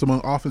lowest among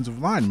offensive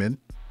linemen.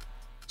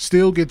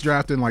 Still get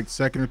drafted in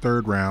second or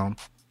third round.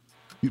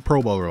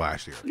 Pro Bowler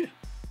last year. Yeah.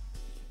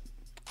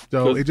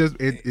 So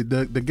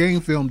the game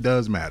film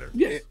does matter.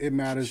 Yeah, it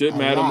matters. Should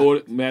matter more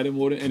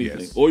than anything.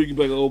 Yes. Or you can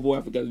be like, oh boy,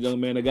 I forgot the young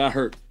man that got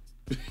hurt.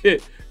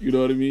 You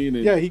know what I mean?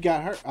 And he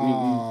got hurt.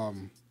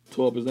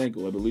 Tore up his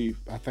ankle, I believe.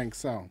 I think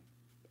so.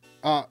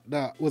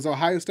 Was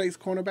Ohio State's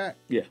cornerback?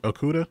 Yeah.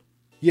 Okuda?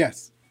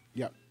 Yes.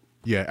 Yep.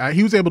 Yeah,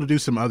 he was able to do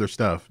some other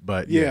stuff,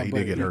 but he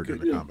did get hurt in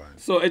the combine.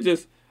 So it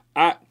just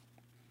I'm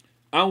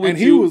with and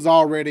he was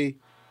already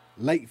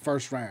late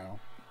first round.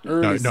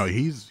 No,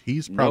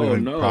 he's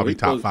probably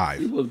top 5.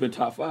 He was been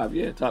top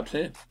 5, top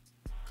 10.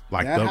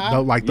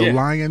 The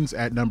Lions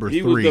at number 3.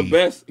 He was the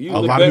best. A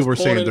lot of people are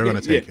saying they're going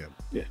to take him.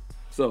 Yeah.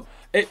 So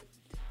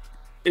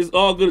it's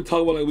all good to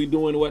talk about like we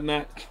doing and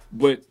whatnot,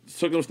 but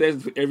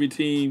circumstances for every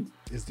team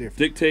is different.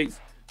 Dictates.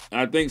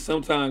 I think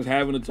sometimes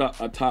having a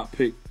top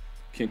pick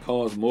can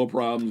cause more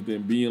problems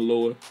than being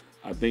lower.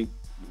 I think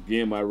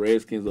again my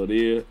Redskins are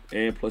there,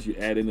 and plus you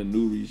add in a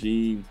new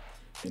regime,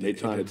 and they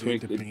trying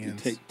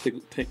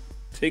to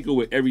tinker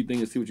with everything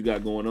and see what you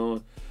got going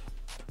on.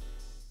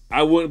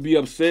 I wouldn't be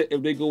upset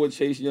if they go with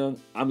Chase Young.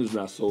 I'm just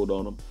not sold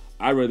on him.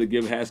 I'd rather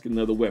give Haskins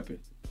another weapon.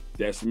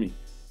 That's me.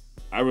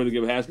 I'd rather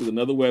give Haskins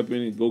another weapon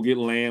and go get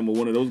Lamb or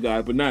one of those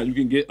guys. But now you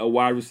can get a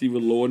wide receiver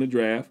lower in the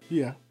draft.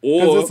 Yeah,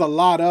 because it's a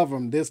lot of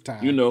them this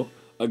time.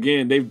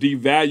 Again, they've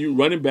devalued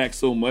running back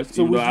so much.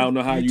 So I don't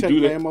know how you do that.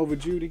 You take Lamb over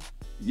Judy?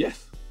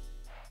 Yes.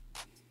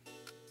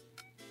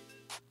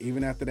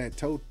 Even after that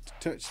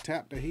touch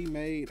tap that he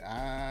made,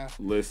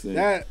 listen.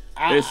 Those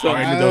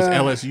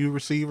LSU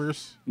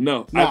receivers?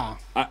 No, nah.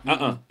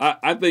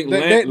 I think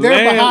they're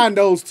Lamb, behind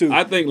those two.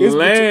 I think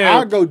Lamb.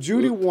 I'll go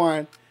Judy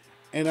 1,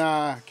 and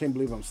I can't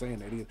believe I'm saying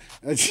that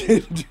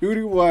either.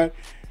 Judy 1.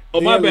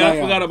 Oh my bad,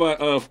 I forgot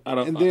about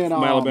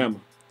from Alabama.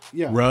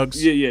 Yeah,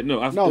 Ruggs. Yeah,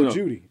 no,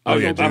 Judy.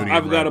 I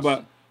forgot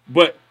about,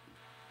 but.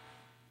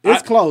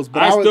 It's close,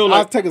 but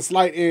I'll take a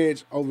slight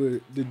edge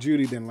over the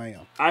Judy than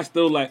Lamb. I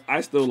still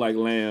like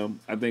Lamb.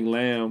 I think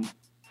Lamb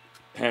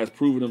has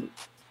proven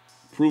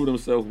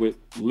himself with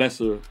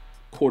lesser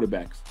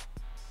quarterbacks,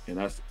 and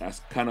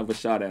that's kind of a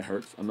shot at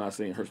Hurts. I'm not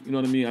saying Hurts. You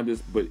know what I mean?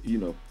 When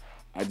you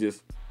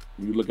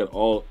look at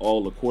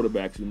all the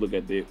quarterbacks, you look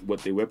at what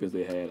their weapons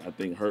they had. I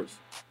think Hurts.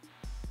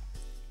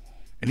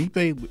 And he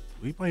played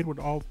with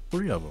all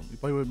 3 of them. He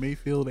played with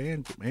Mayfield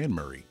and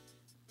Murray.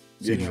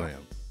 CeeDee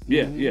Lamb.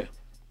 Yeah, yeah.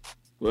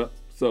 Well,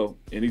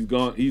 and he's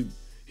gone. He's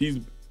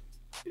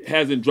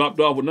hasn't dropped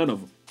off with none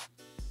of them.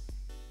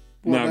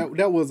 Well, now,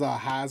 that was a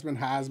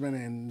Heisman,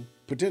 and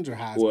potential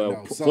Heisman.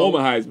 Well, former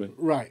Heisman.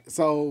 Right.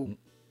 So,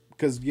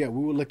 because we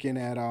were looking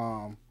at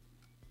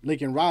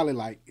Lincoln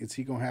Riley. Is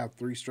he gonna have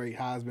 3 straight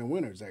Heisman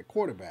winners at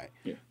quarterback?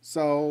 Yeah.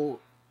 So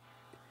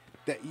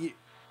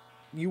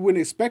you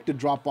wouldn't expect to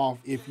drop off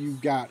if you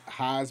got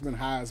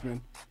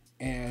Heisman,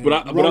 and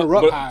but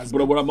runner-up Heisman.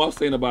 But what I'm also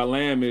saying about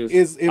Lamb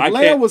is if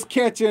Lamb was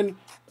catching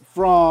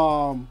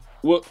from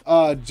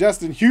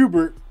Justin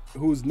Herbert,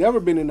 who's never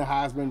been in the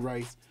Heisman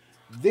race,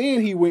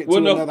 then he went to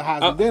another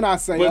Heisman. Then I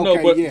say,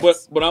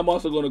 yes. But I'm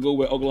also going to go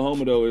where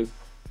Oklahoma though is.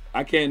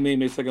 I can't name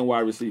their second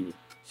wide receiver.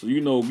 So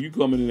you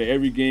coming into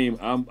every game,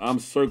 I'm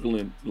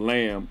circling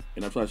Lamb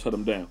and I'm trying to shut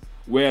him down.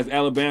 Whereas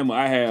Alabama,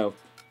 I have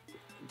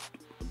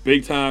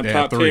big time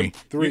top 10.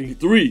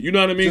 Three. You know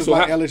what I mean? Just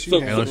like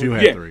LSU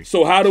had 3.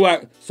 So how do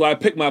I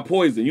pick my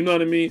poison? You know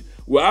what I mean?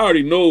 Well, I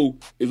already know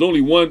there's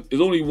only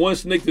one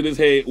snake to this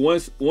head, one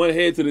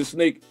head to this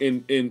snake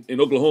in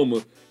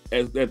Oklahoma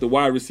at the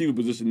wide receiver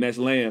position. That's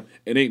Lamb,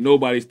 and ain't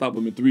nobody stop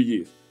him in 3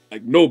 years.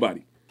 Like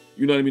nobody.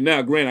 You know what I mean?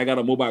 Now, granted, I got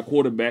a mobile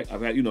quarterback.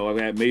 I've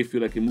had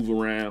Mayfield that can move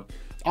around.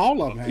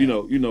 All of them.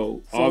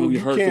 So all you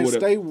hurt can't or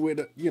stay with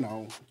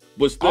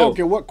But still, I don't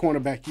care what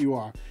cornerback you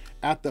are.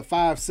 After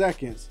 5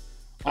 seconds,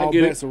 all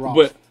bets are off.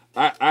 But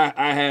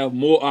I have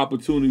more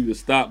opportunity to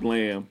stop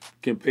Lamb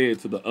compared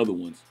to the other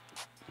ones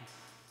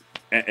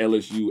at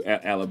LSU,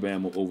 at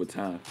Alabama over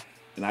time.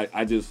 And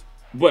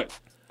but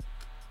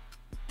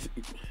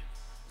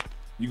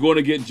you're going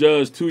to get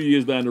judged 2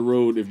 years down the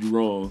road if you're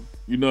wrong.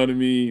 You know what I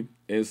mean?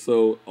 And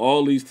so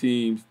all these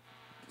teams,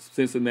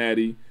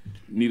 Cincinnati,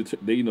 need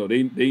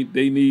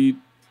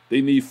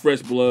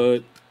fresh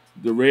blood.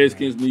 The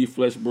Redskins need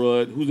fresh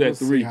blood. Who's at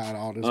 3? See how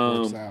all this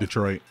works out.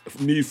 Detroit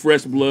need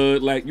fresh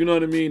blood. Like, you know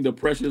what I mean? The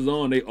pressure's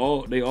on. They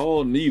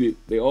all need it.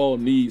 They all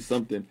need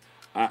something.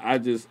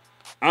 I'm just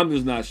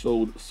not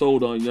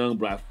sold on Young,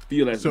 but I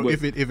feel that's so.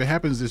 If it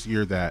happens this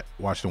year that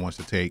Washington wants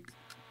to take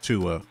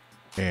Tua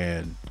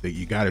and that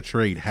you got to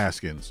trade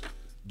Haskins,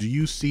 do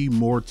you see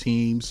more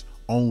teams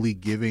only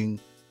giving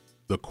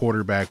the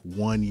quarterback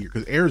 1 year?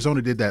 Because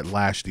Arizona did that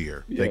last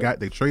year. Yeah.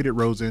 They traded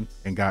Rosen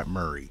and got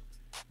Murray.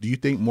 Do you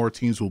think more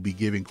teams will be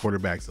giving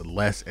quarterbacks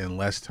less and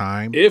less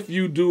time? If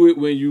you do it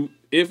when you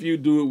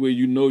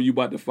know you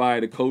about to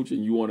fire the coach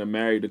and you want to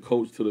marry the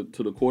coach to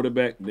the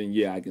quarterback, then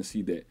yeah, I can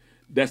see that.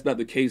 That's not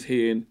the case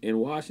here in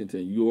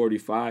Washington. You already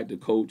fired the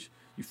coach.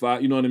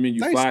 You know what I mean?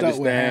 You fired the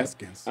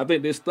staff. I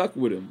think they're stuck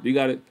with him.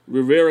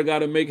 Rivera got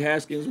to make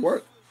Haskins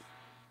work.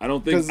 I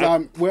don't think.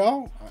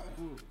 Well,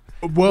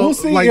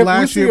 like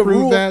last year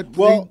proved that.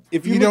 Well,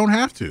 if you don't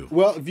have to.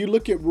 Well, if you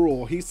look at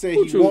Rule, he said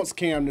he wants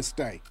Cam to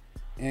stay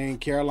in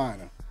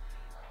Carolina,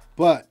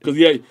 but because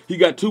he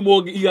got 2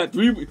 more. He got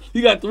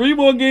 3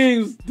 more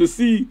games to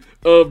see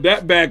of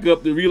that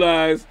backup to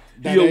realize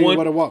that ain't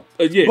what it was.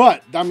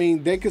 But I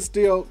mean, they could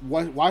still.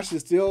 Washington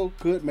still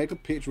could make a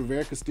pitch.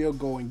 Rivera could still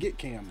go and get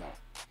Cam though.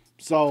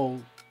 So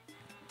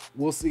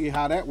we'll see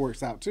how that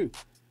works out too.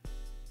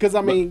 Because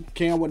I mean,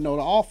 Cam would know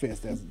the offense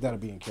that'll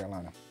be in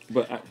Carolina.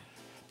 But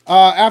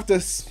after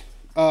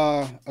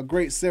a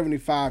great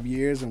 75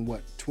 years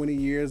and 20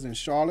 years in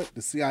Charlotte,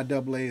 the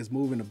CIAA is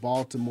moving to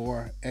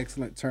Baltimore.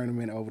 Excellent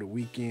tournament over the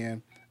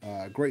weekend.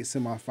 Great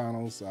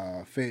semifinals.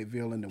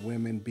 Fayetteville and the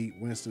women beat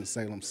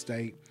Winston-Salem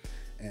State,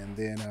 and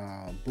then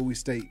Bowie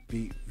State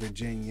beat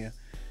Virginia.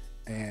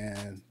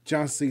 And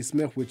Johnson C.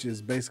 Smith, which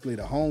is basically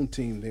the home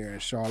team there in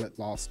Charlotte,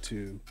 lost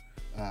to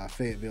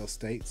Fayetteville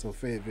State. So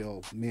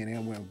Fayetteville men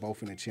and women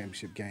both in the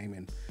championship game,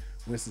 and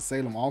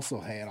Winston-Salem also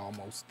had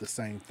almost the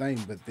same thing,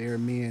 but their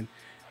men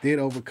did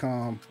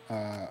overcome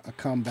a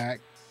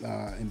comeback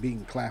and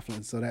beating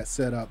Claflin. So that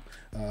set up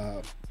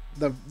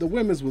the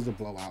women's was a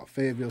blowout.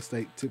 Fayetteville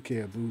State took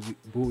care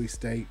of Bowie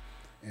State,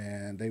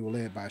 and they were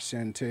led by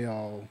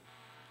Chantel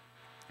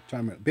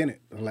Bennett,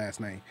 her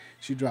last name.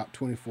 She dropped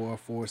 24,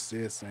 4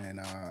 assists, and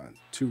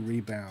 2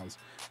 rebounds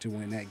to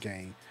win that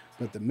game.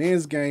 But the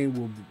men's game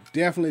will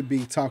definitely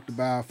be talked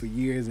about for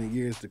years and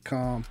years to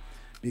come,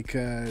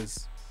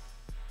 because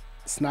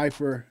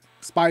Spicer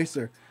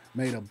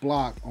made a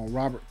block on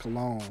Robert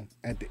Cologne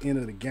at the end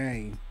of the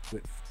game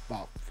with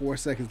about 4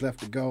 seconds left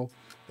to go.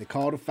 They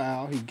called a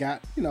foul. He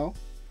got, the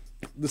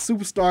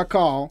superstar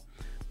call,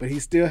 but he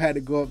still had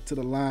to go up to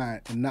the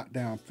line and knock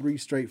down 3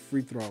 straight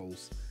free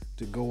throws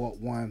to go up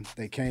 1.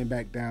 They came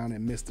back down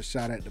and missed a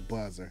shot at the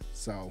buzzer.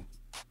 So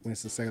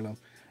Winston-Salem,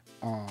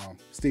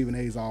 Stephen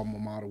A's alma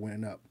mater,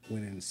 winning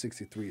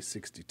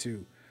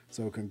 63-62.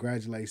 So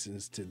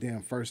congratulations to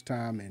them. First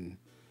time in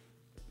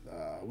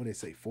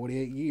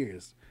 48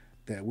 years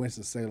that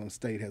Winston-Salem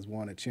State has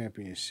won a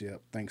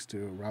championship, thanks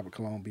to Robert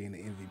Cologne being the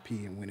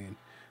MVP and winning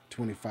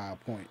 25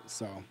 points.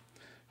 So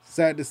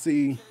sad to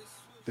see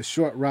the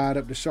short ride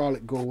up to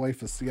Charlotte go away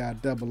for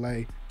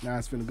CIAA. Now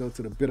it's going to go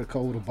to the bitter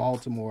cold of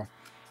Baltimore.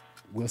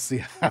 We'll see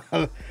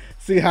how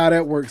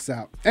that works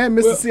out. And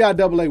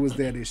CIAA was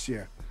there this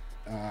year.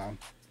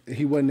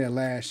 He wasn't there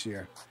last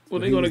year. Well,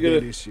 they're going to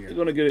get this year. They're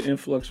going to get an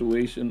influx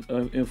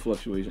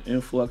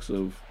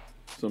of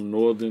some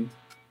northern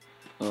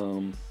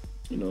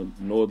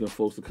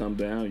folks to come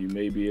down. You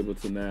may be able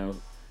to now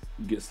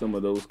get some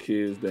of those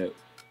kids that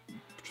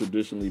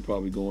traditionally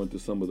probably go into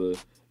some of the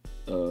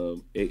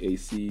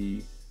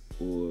AAC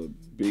or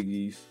Big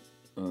East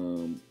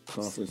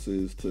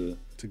conferences to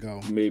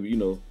go. Maybe,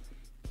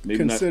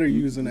 consider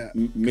using that.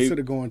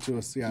 Consider going to a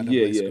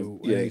CIAA school,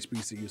 an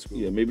HBCU school.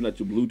 Yeah, maybe not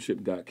your blue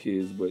chip got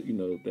kids, but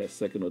that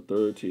second or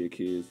third tier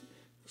kids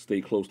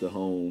stay close to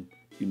home.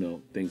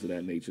 Things of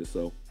that nature.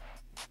 So,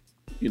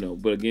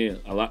 but again,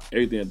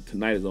 everything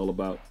tonight is all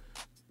about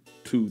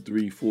 2,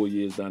 3, 4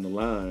 years down the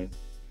line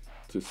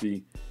to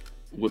see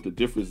what the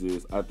difference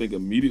is. I think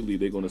immediately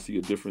they're going to see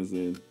a difference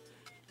in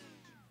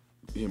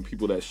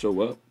people that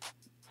show up.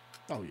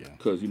 Oh yeah,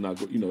 because you're not,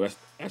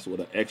 that's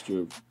what an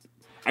extra.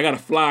 I got to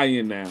fly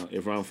in now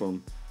if I'm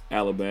from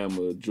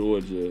Alabama,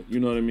 Georgia. You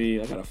know what I mean?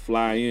 I got to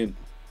fly in.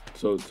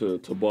 So to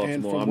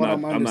Baltimore,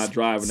 I'm not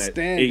driving that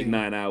 8,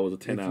 9 hours or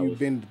 10 hours. If you've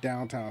been to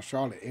downtown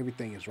Charlotte,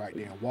 everything is right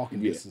there in walking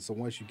distance. So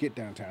once you get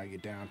downtown, you're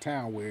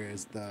downtown.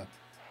 Whereas the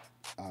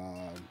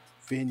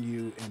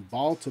venue in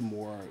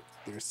Baltimore,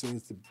 it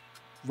seems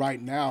like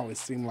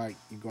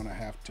you're gonna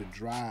have to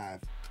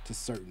drive to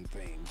certain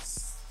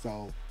things.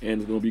 So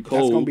and it's gonna be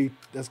cold.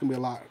 That's gonna be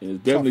a lot. And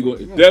it's definitely gonna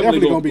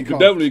be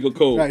cold. Definitely gonna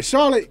cold. Right,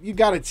 Charlotte, you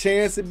got a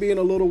chance at being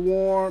a little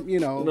warm.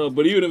 No,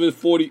 but even if it's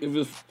 40, if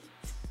it's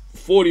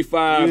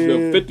 45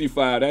 to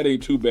 55, that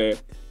ain't too bad.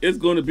 It's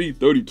going to be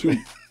 32.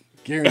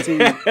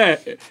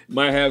 Guaranteed.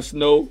 Might have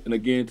snow, and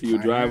again, you're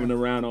driving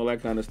around, all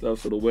that kind of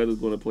stuff, so the weather's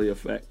going to play a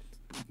fact.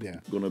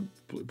 Yeah. Going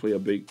to play a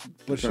big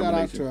But shout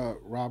out to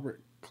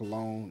Robert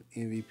Cologne,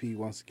 MVP,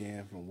 once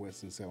again, from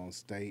Winston-Salem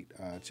State.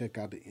 Check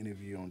out the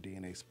interview on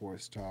DNA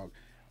Sports Talk.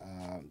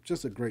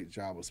 Just a great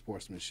job of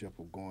sportsmanship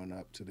of going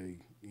up to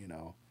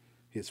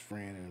his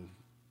friend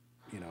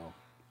and,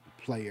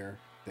 player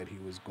that he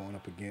was going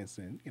up against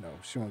and,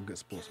 showing good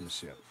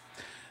sportsmanship.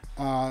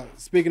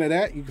 Speaking of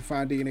that, you can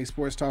find DNA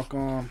Sports Talk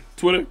on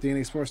Twitter,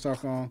 DNA Sports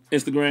Talk on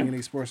Instagram,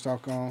 DNA Sports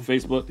Talk on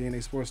Facebook,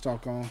 DNA Sports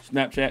Talk on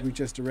Snapchat.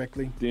 Reach us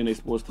directly. DNA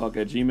Sports Talk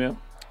at Gmail.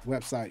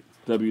 Website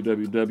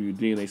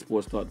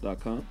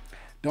www.dnasportstalk.com.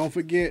 Don't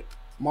forget,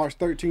 March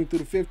 13th through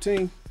the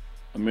 15th.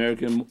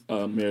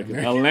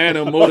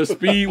 Atlanta Motor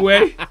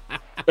Speedway.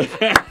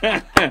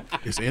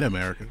 It's in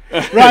America.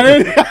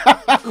 Right.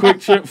 Quick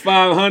Trip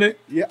 500.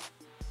 Yeah.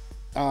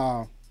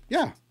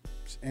 Yeah.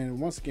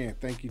 And once again,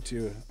 thank you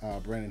to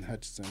Brandon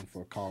Hutchinson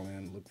for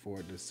calling. Look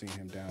forward to seeing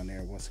him down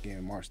there. Once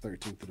again, March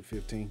 13th through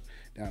the 15th,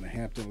 down in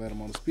Hampton. Let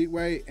him on the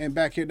Speedway. And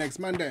back here next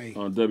Monday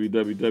on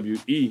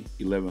WWWE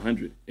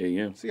 1100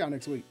 AM. See y'all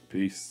next week.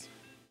 Peace.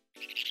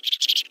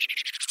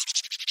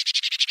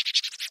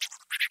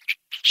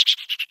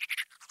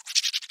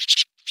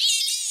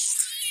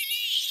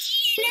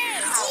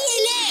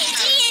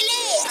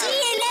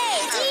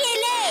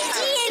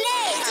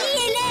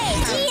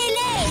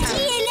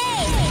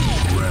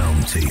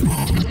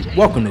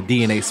 Welcome to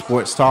DNA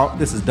Sports Talk.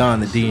 This is Don,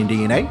 the D and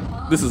DNA.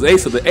 This is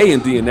Ace of the A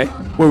and DNA.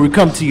 Where we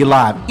come to you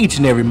live each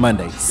and every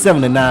Monday,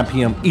 7 to 9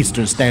 p.m.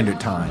 Eastern Standard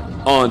Time.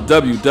 On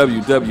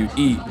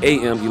WWWE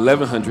AM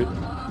 1100,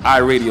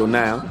 iRadio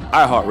Now,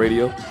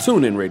 iHeartRadio,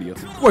 TuneIn Radio.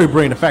 Where we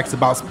bring the facts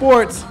about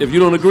sports. If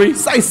you don't agree,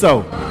 say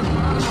so. Tell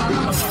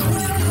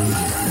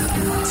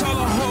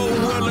the whole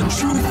world the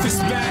truth is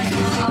back.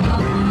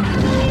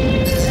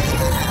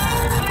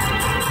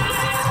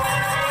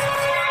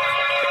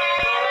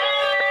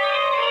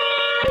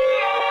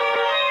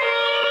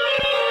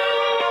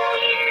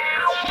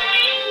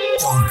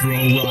 Throw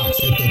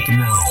rocks at the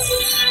throne.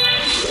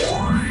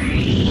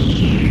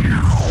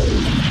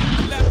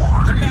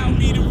 Allow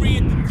me to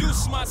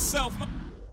reintroduce myself.